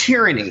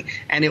anarcho-tyranny,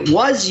 and it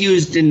was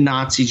used in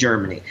Nazi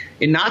Germany.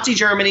 In Nazi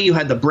Germany, you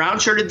had the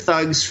brown-shirted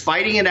thugs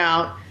fighting it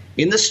out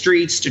in the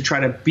streets to try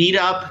to beat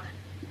up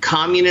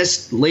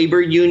communist, labor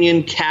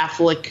union,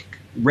 Catholic,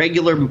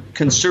 regular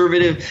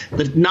conservative.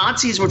 The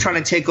Nazis were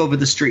trying to take over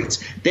the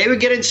streets. They would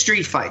get in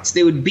street fights.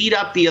 They would beat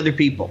up the other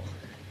people.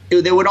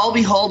 They would all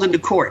be hauled into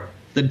court.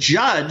 The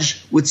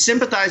judge would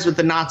sympathize with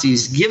the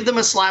Nazis, give them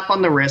a slap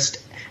on the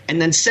wrist, and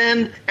then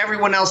send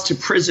everyone else to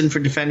prison for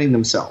defending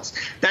themselves.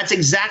 That's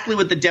exactly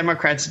what the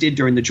Democrats did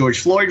during the George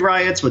Floyd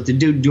riots, what they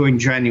did during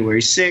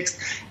January 6th.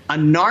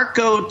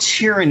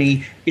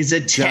 Anarcho-tyranny is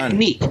a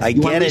technique. I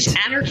get it.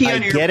 I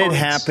get it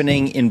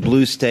happening in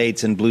blue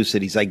states and blue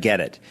cities. I get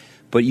it.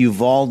 But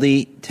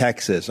Uvalde,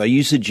 Texas, are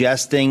you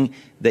suggesting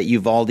that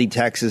Uvalde,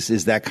 Texas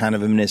is that kind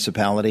of a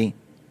municipality?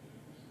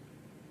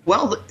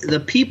 Well,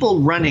 the people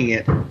running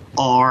it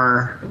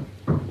are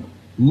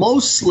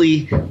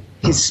mostly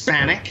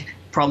Hispanic,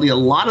 probably a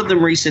lot of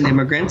them recent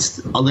immigrants.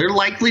 They're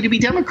likely to be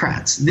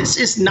Democrats. This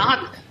is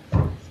not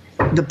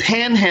the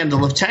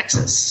panhandle of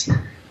Texas.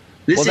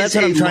 Well, that's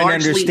what I'm trying to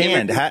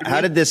understand. How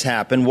did this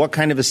happen? What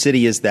kind of a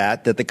city is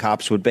that the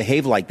cops would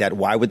behave like that?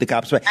 Why would the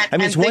cops behave? I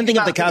mean, it's one thing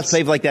if the cops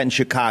behave like that in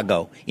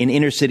Chicago, in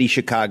inner city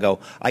Chicago.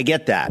 I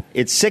get that.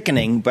 It's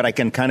sickening, but I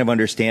can kind of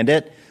understand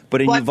it.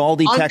 But in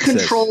Uvalde,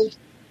 Texas.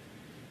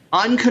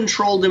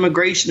 Uncontrolled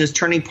immigration is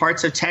turning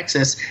parts of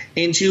Texas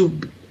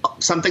into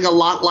something a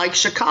lot like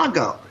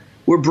Chicago.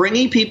 We're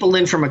bringing people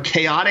in from a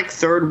chaotic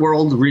third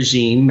world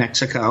regime,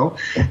 Mexico,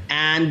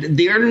 and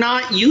they're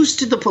not used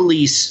to the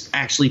police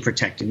actually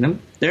protecting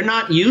them. They're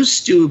not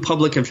used to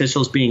public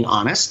officials being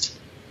honest.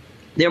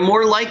 They're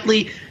more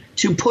likely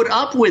to put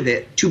up with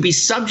it, to be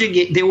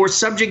subjugated. They were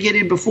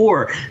subjugated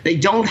before. They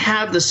don't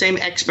have the same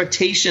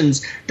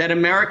expectations that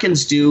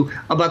Americans do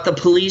about the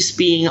police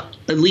being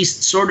at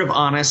least sort of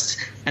honest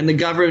and the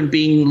government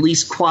being at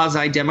least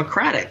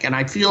quasi-democratic. And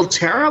I feel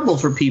terrible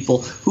for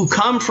people who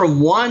come from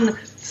one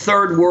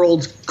third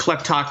world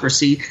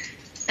kleptocracy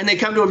and they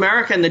come to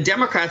America and the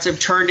Democrats have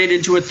turned it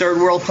into a third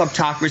world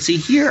kleptocracy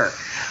here.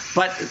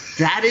 But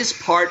that is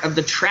part of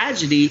the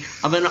tragedy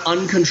of an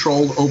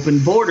uncontrolled open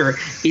border,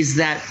 is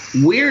that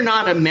we're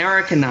not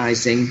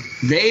Americanizing.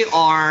 They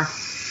are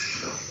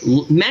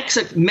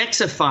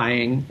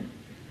Mexifying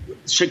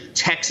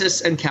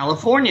Texas and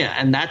California.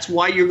 And that's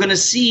why you're going to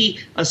see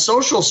a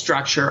social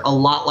structure a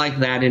lot like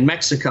that in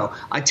Mexico.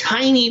 A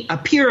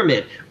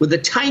pyramid with a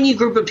tiny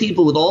group of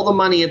people with all the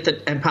money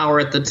and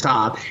power at the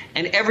top,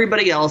 and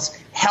everybody else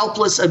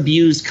helpless,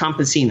 abused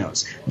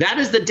campesinos. That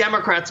is the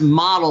Democrats'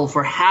 model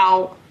for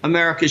how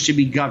America should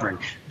be governed.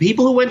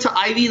 People who went to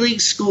Ivy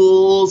League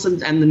schools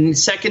and the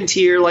second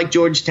tier like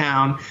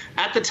Georgetown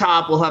at the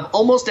top will have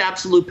almost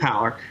absolute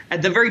power.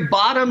 At the very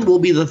bottom will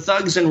be the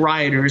thugs and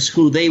rioters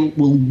who they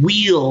will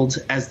wield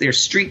as their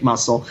street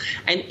muscle.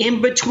 And in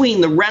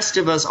between, the rest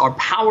of us are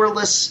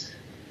powerless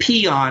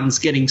peons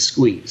getting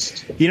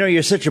squeezed. You know,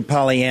 you're such a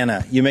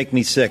Pollyanna. You make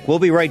me sick. We'll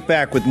be right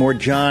back with more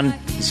John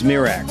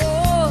Zmirak.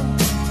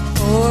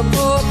 Poor,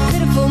 poor,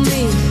 pitiful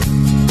me.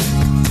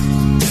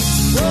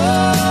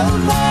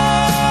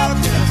 Poor,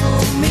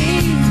 pitiful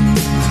me.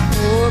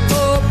 Poor,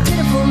 poor,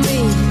 pitiful me.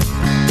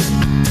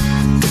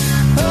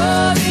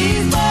 Oh,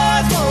 these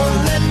boys won't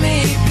let me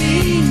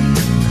be.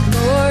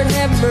 Lord,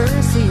 have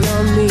mercy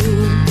on me.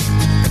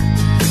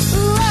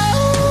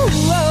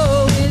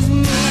 Woe is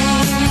me.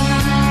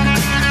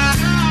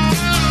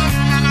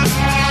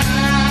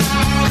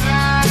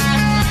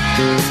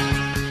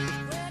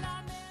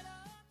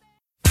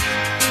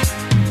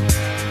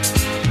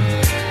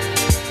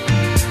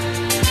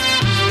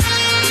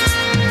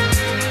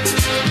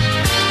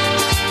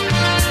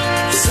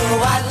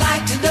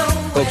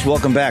 Folks,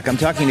 welcome back. I'm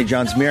talking to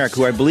John Zmirak,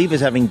 who I believe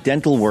is having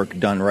dental work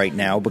done right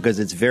now because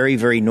it's very,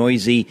 very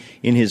noisy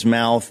in his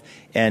mouth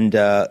and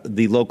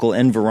the local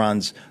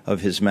environs of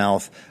his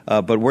mouth.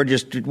 But we're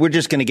just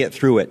going to get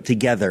through it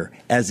together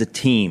as a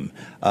team.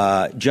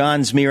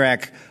 John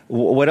Zmirak,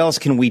 what else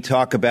can we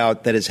talk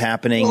about that is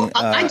happening? Well,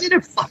 I did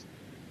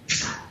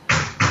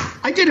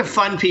a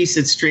fun piece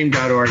at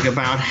stream.org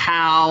about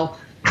how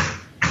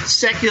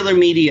secular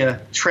media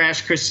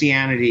trash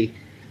Christianity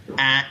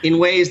in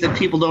ways that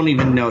people don't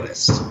even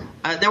notice.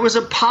 There was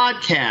a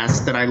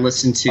podcast that I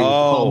listened to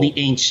called The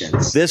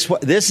Ancients.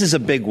 This is a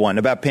big one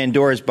about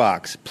Pandora's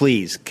box.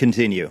 Please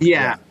continue.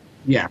 Yeah.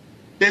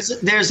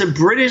 There's a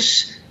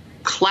British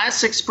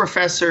classics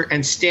professor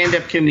and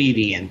stand-up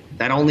comedian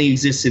that only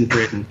exists in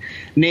Britain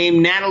named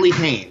Natalie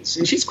Haynes,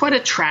 and she's quite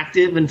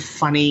attractive and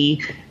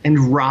funny and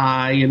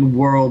wry and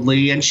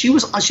worldly. And she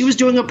was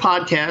doing a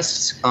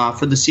podcast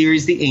for the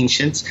series The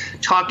Ancients,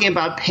 talking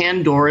about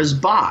Pandora's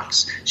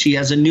box. She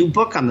has a new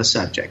book on the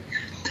subject,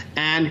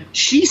 and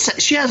she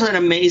has an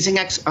amazing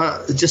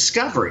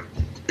discovery.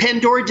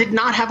 Pandora did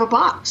not have a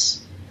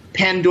box.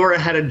 Pandora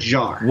had a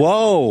jar.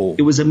 Whoa!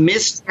 It was a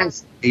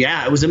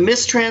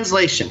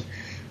mistranslation.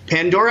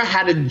 Pandora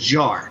had a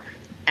jar.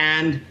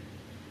 And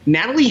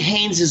Natalie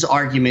Haynes'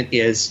 argument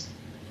is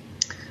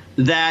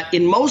that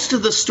in most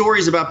of the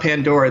stories about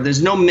Pandora,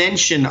 there's no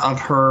mention of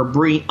her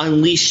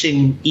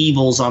unleashing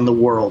evils on the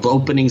world,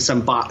 opening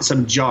some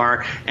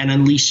jar and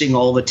unleashing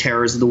all the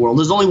terrors of the world.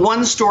 There's only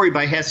one story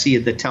by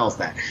Hesiod that tells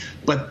that.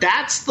 But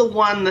that's the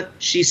one that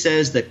she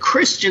says that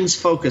Christians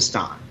focused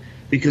on,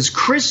 because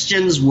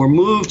Christians were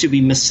moved to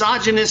be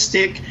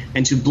misogynistic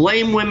and to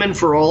blame women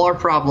for all our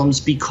problems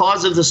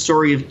because of the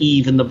story of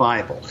Eve in the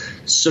Bible.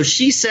 So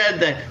she said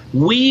that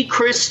we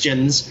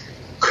Christians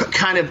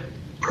kind of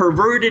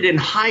perverted and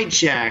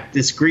hijacked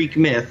this Greek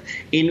myth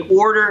in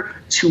order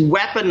to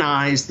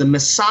weaponize the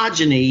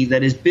misogyny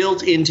that is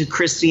built into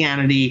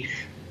Christianity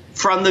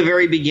from the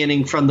very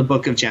beginning, from the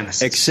book of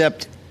Genesis.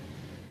 Except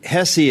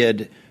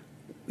Hesiod,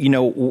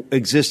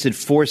 existed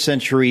 4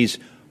 centuries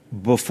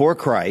before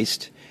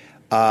Christ.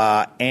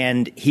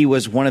 And he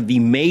was one of the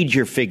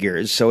major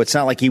figures, so it's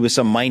not like he was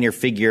some minor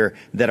figure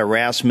that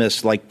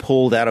Erasmus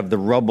pulled out of the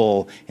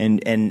rubble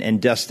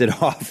and dusted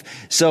off.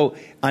 So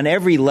on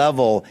every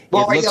level,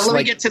 let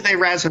me get to the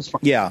Erasmus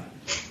part. Yeah.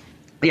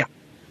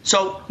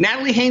 So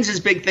Natalie Haynes'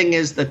 big thing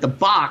is that the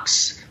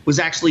box was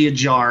actually a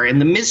jar,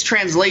 and the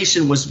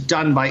mistranslation was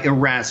done by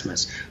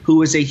Erasmus, who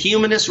was a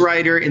humanist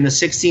writer in the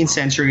 16th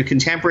century, a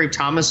contemporary of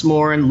Thomas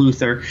More and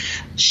Luther.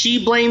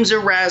 She blames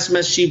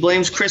Erasmus, she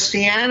blames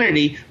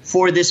Christianity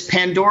for this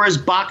Pandora's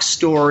box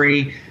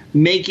story,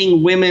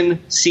 making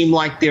women seem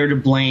like they're to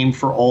blame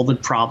for all the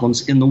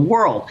problems in the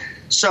world.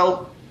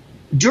 So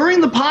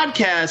during the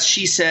podcast,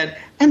 she said,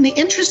 and the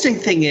interesting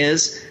thing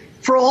is,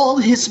 for all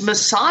his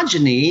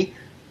misogyny,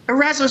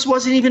 Erasmus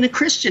wasn't even a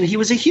Christian. He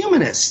was a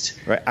humanist.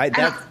 Right.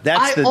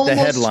 That's the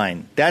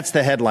headline. That's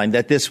the headline,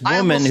 that this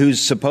woman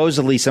who's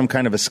supposedly some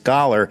kind of a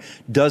scholar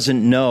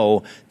doesn't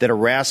know that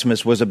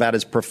Erasmus was about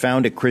as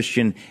profound a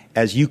Christian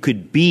as you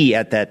could be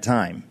at that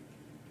time.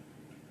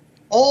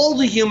 All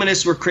the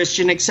humanists were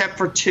Christian except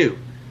for two.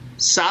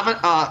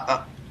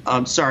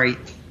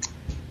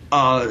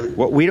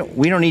 We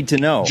don't need to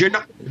know.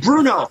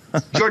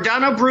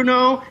 Giordano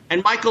Bruno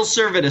and Michael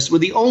Servetus were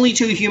the only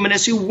two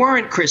humanists who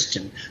weren't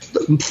Christian.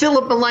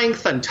 Philip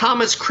Melanchthon,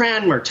 Thomas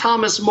Cranmer,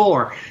 Thomas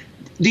More.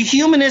 The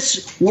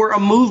humanists were a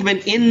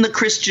movement in the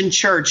Christian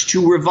church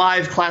to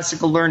revive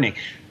classical learning.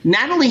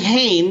 Natalie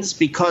Haynes,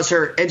 because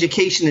her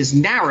education is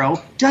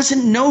narrow,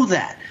 doesn't know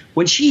that.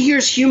 When she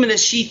hears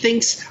humanists, she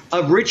thinks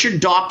of Richard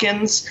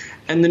Dawkins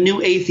and the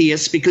New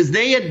Atheists because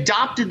they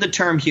adopted the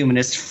term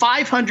humanist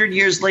 500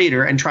 years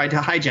later and tried to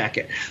hijack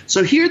it.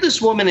 So here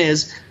this woman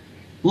is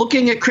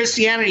looking at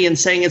Christianity and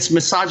saying it's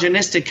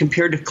misogynistic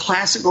compared to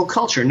classical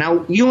culture.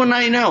 Now, you and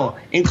I know,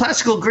 in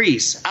classical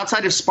Greece,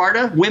 outside of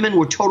Sparta, women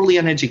were totally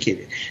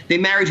uneducated. They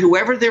married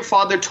whoever their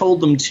father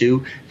told them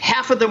to.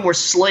 Half of them were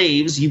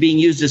slaves, being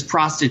used as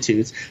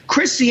prostitutes.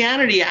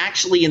 Christianity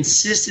actually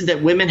insisted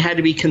that women had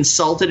to be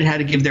consulted and had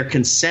to give their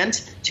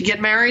consent to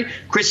get married.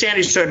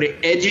 Christianity started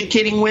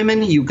educating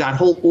women. You got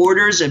whole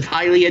orders of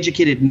highly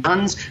educated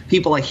nuns,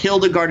 people like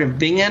Hildegard of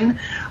Bingen.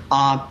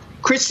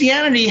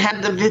 Christianity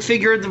had the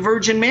figure of the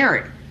Virgin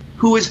Mary,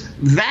 who is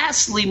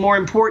vastly more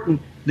important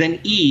than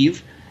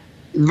Eve.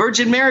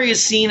 Virgin Mary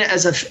is seen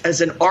as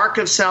an ark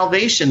of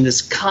salvation,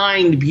 this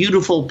kind,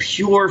 beautiful,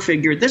 pure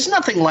figure. There's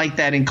nothing like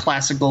that in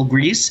classical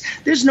Greece.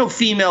 There's no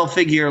female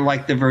figure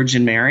like the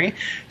Virgin Mary.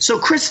 So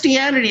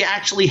Christianity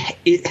actually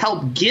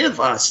helped give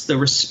us the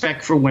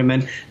respect for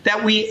women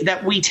that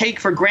we take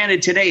for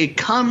granted today. It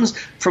comes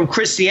from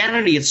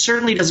Christianity. It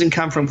certainly doesn't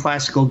come from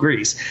classical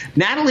Greece.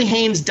 Natalie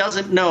Haynes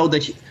doesn't know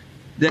that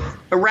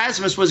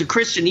Erasmus was a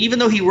Christian, even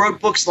though he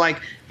wrote books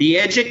like The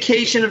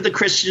Education of the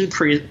Christian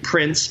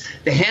Prince,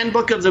 The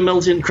Handbook of the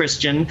Militant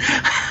Christian.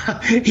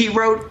 He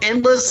wrote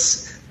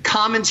endless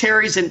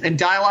commentaries and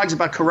dialogues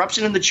about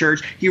corruption in the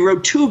church. He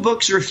wrote 2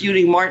 books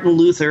refuting Martin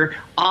Luther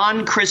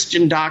on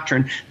Christian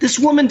doctrine. This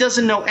woman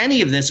doesn't know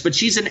any of this, but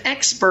she's an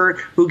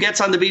expert who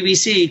gets on the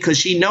BBC because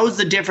she knows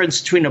the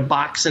difference between a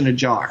box and a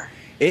jar.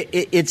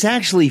 It's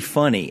actually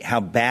funny how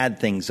bad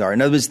things are.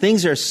 In other words,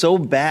 things are so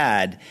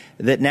bad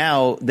that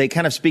now they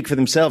kind of speak for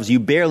themselves. You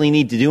barely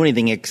need to do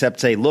anything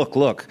except say, look.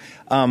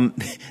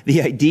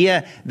 The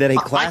idea that a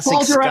classic I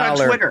called her scholar...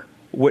 out on Twitter.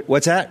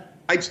 What's that?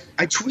 I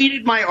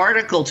tweeted my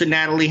article to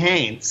Natalie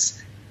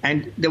Haynes,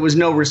 and there was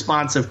no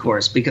response, of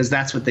course, because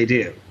that's what they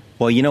do.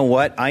 Well, you know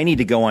what? I need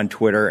to go on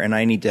Twitter, and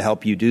I need to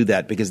help you do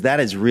that, because that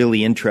is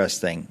really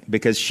interesting,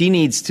 because she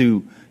needs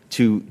to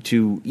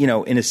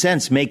in a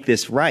sense, make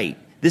this right.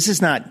 This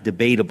is not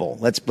debatable.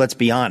 Let's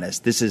be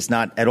honest. This is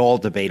not at all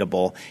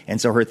debatable.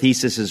 And so her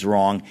thesis is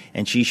wrong,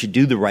 and she should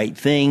do the right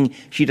thing.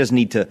 She doesn't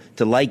need to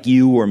like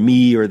you or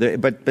me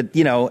but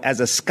as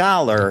a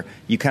scholar,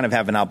 you kind of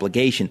have an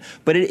obligation.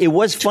 But it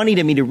was funny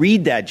to me to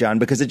read that, John,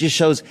 because it just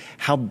shows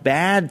how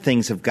bad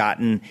things have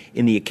gotten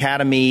in the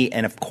academy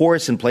and, of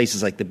course, in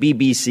places like the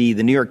BBC,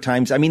 the New York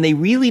Times. I mean, they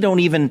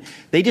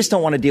just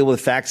don't want to deal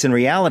with facts and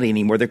reality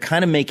anymore. They're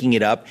kind of making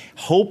it up,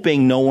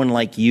 hoping no one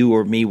like you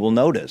or me will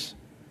notice.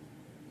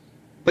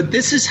 But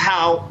this is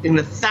how, in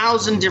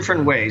 1,000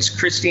 different ways,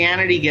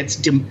 Christianity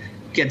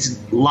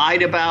gets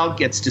lied about,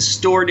 gets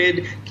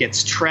distorted,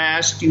 gets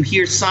trashed. You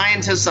hear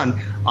scientists on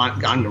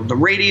the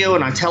radio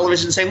and on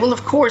television saying, well,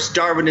 of course,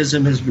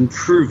 Darwinism has been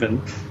proven.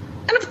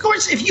 And, of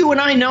course, if you and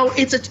I know,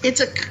 it's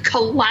a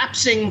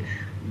collapsing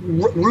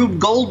Rube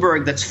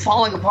Goldberg that's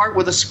falling apart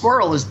where the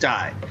squirrel has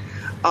died.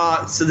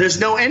 So there's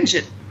no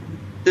engine.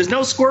 There's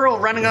no squirrel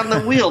running on the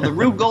wheel. The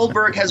Rube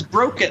Goldberg has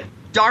broken.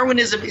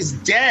 Darwinism is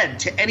dead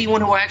to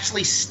anyone who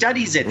actually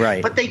studies it.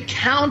 Right. But they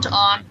count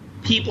on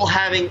people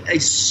having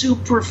a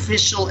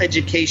superficial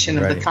education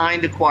of the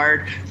kind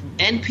acquired from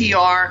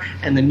NPR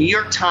and the New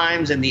York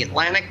Times and the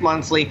Atlantic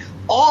Monthly,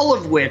 all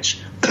of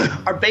which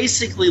are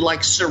basically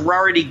like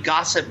sorority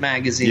gossip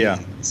magazines.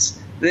 Yeah.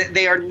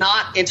 They are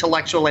not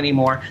intellectual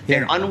anymore.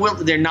 They're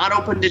unwilling. They're not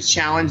open to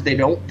challenge. They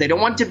don't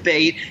want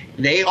debate.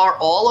 They are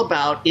all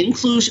about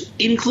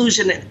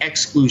inclusion and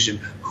exclusion.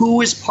 Who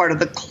is part of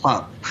the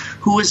club?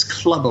 Who is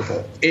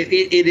clubbable?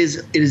 It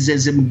is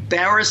as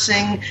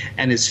embarrassing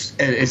and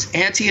as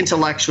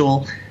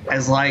anti-intellectual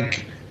as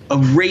like a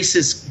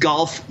racist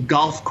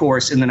golf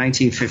course in the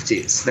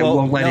 1950s that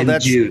won't let in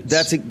Jews.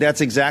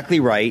 That's exactly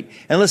right.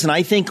 And listen,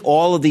 I think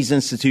all of these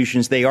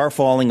institutions, they are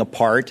falling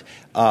apart,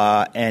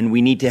 and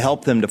we need to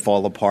help them to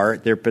fall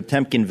apart. They're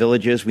Potemkin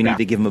villages. We need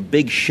to give them a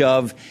big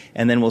shove,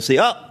 and then we'll say,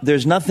 oh,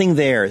 there's nothing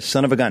there,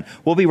 son of a gun.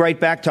 We'll be right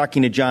back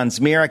talking to John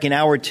Zmirak. In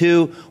hour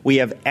 2, we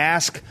have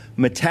Ask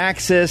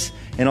Metaxas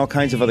and all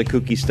kinds of other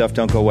kooky stuff.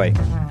 Don't go away.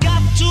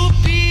 Got to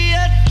be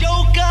a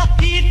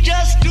joker. He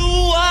just do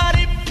what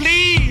he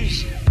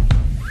please.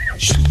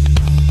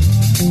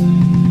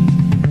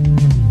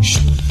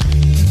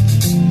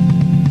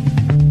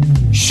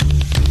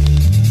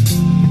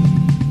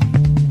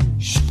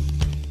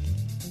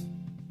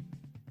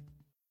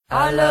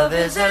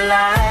 is a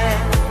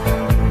lie.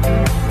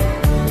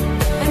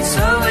 And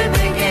so we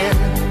begin,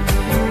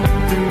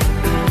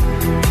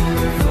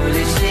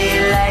 foolishly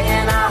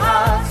laying our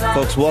hearts on.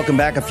 Folks, welcome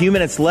back. A few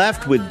minutes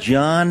left with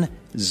John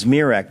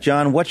Zmirak.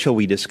 John, what shall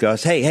we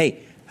discuss?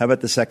 Hey, how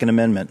about the Second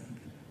Amendment?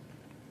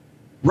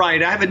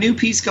 Right. I have a new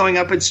piece going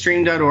up at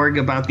stream.org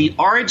about the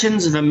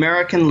origins of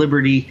American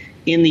liberty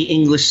in the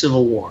English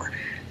Civil War.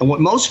 And what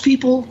most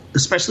people,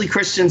 especially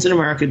Christians in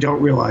America,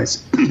 don't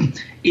realize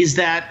is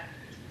that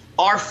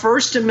our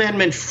First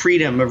Amendment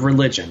freedom of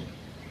religion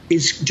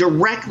is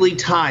directly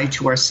tied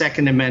to our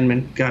Second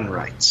Amendment gun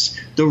rights.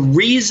 The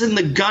reason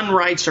the gun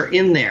rights are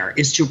in there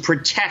is to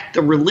protect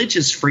the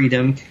religious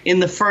freedom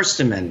in the First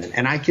Amendment,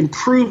 and I can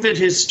prove it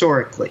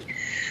historically.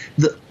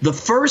 The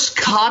first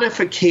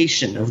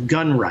codification of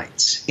gun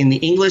rights in the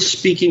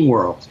English-speaking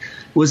world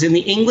was in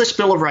the English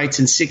Bill of Rights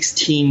in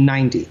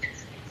 1690.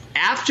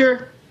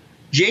 After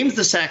James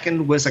II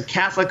was a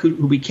Catholic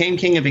who became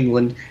King of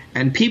England,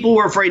 and people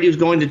were afraid he was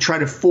going to try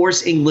to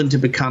force England to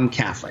become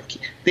Catholic.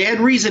 They had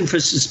reason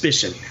for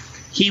suspicion.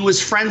 He was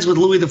friends with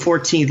Louis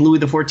XIV. Louis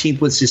XIV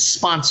was his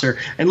sponsor,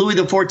 and Louis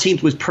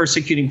XIV was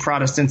persecuting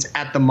Protestants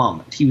at the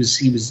moment. He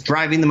was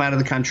driving them out of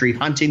the country,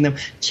 hunting them,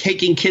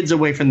 taking kids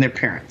away from their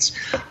parents.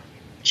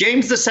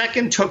 James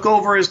II took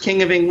over as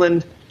King of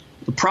England.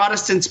 The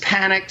Protestants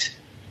panicked.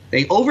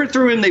 They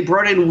overthrew him. They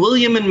brought in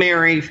William and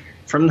Mary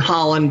from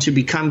Holland to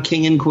become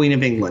King and Queen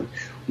of England.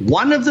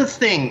 One of the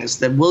things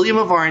that William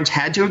of Orange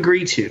had to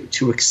agree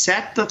to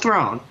accept the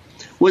throne,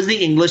 was the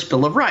English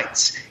Bill of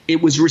Rights.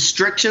 It was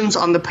restrictions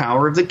on the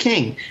power of the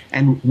king.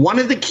 And one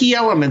of the key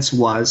elements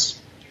was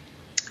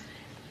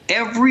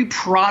every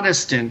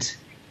Protestant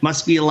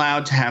must be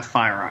allowed to have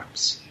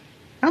firearms.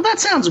 Now, that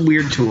sounds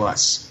weird to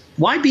us.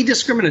 Why be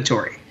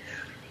discriminatory?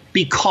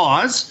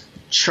 Because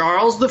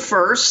Charles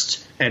I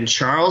and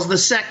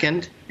Charles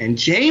II and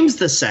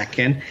James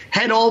II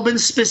had all been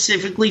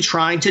specifically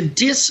trying to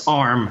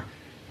disarm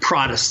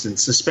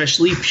Protestants,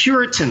 especially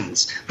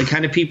Puritans, the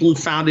kind of people who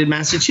founded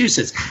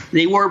Massachusetts.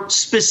 They were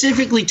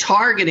specifically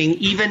targeting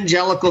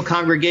evangelical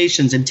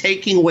congregations and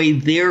taking away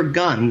their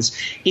guns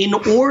in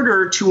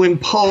order to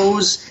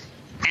impose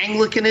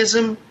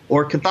Anglicanism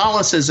or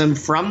Catholicism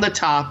from the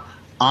top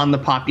on the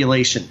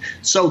population.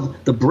 So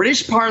the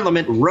British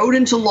Parliament wrote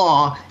into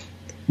law,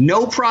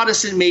 no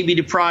Protestant may be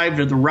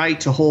deprived of the right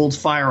to hold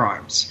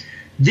firearms.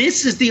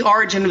 This is the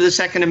origin of the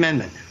Second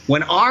Amendment.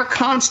 When our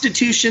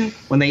Constitution,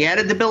 when they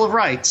added the Bill of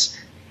Rights,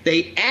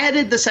 they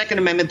added the Second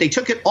Amendment. They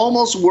took it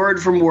almost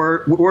word for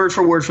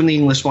word from the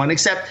English one,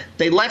 except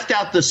they left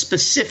out the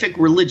specific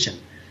religion.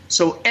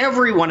 So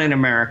everyone in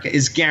America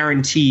is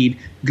guaranteed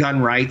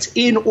gun rights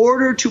in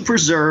order to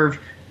preserve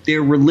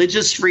their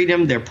religious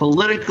freedom, their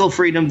political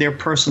freedom, their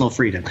personal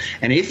freedom.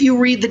 And if you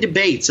read the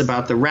debates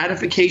about the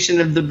ratification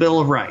of the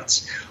Bill of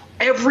Rights,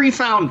 every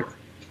founder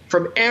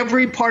from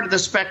every part of the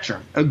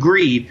spectrum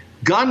agreed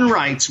gun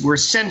rights were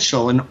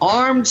essential and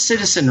armed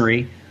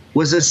citizenry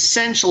was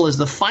essential as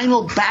the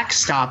final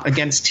backstop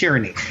against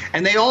tyranny.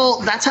 And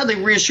that's how they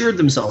reassured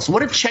themselves.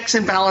 What if checks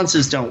and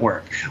balances don't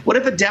work? What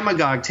if a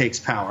demagogue takes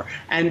power?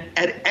 And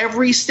at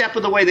every step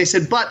of the way they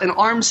said, but an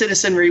armed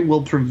citizenry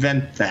will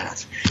prevent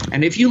that.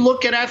 And if you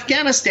look at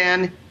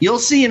Afghanistan, you'll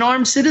see an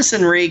armed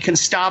citizenry can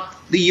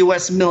stop the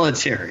U.S.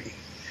 military.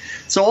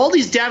 So all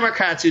these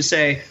Democrats who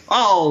say,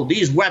 oh,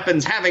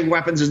 having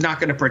weapons is not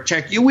going to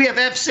protect you. We have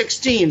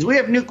F-16s. We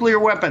have nuclear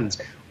weapons.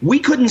 We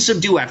couldn't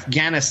subdue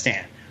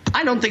Afghanistan.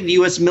 I don't think the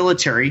U.S.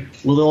 military,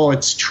 with all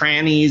its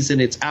trannies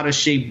and its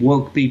out-of-shape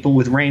woke people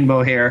with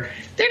rainbow hair,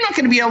 they're not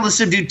going to be able to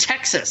subdue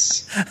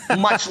Texas,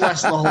 much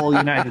less the whole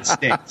United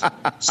States.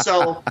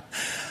 So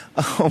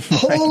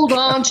hold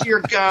on to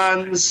your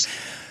guns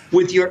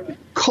with your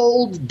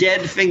cold,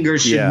 dead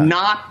fingers should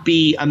not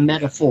be a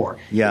metaphor.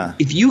 Yeah.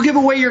 If you give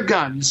away your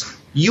guns,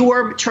 you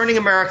are turning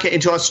America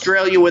into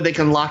Australia where they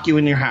can lock you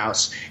in your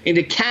house,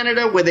 into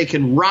Canada where they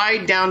can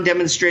ride down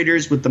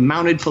demonstrators with the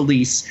mounted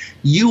police.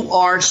 You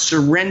are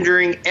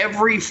surrendering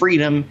every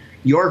freedom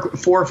your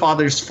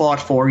forefathers fought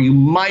for. You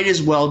might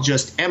as well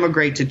just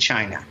emigrate to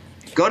China.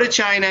 Go to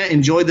China,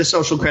 enjoy the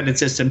social credit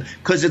system,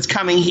 because it's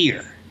coming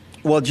here.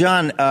 Well,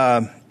 John,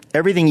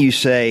 everything you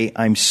say,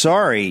 I'm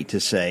sorry to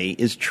say,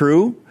 is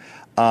true,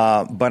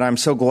 but I'm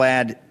so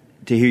glad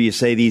to hear you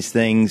say these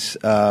things.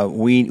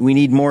 We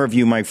need more of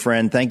you, my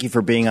friend. Thank you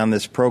for being on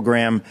this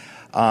program.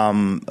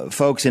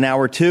 Folks, in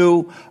hour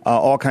two,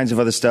 all kinds of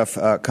other stuff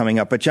coming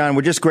up. But, John,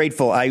 we're just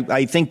grateful.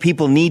 I think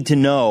people need to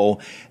know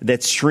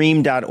that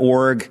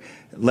stream.org,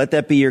 let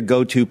that be your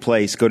go-to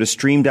place. Go to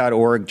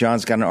stream.org.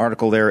 John's got an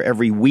article there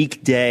every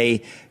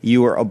weekday.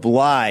 You are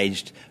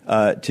obliged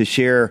to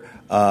share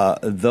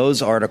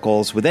those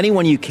articles with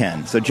anyone you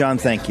can. So, John,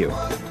 thank you.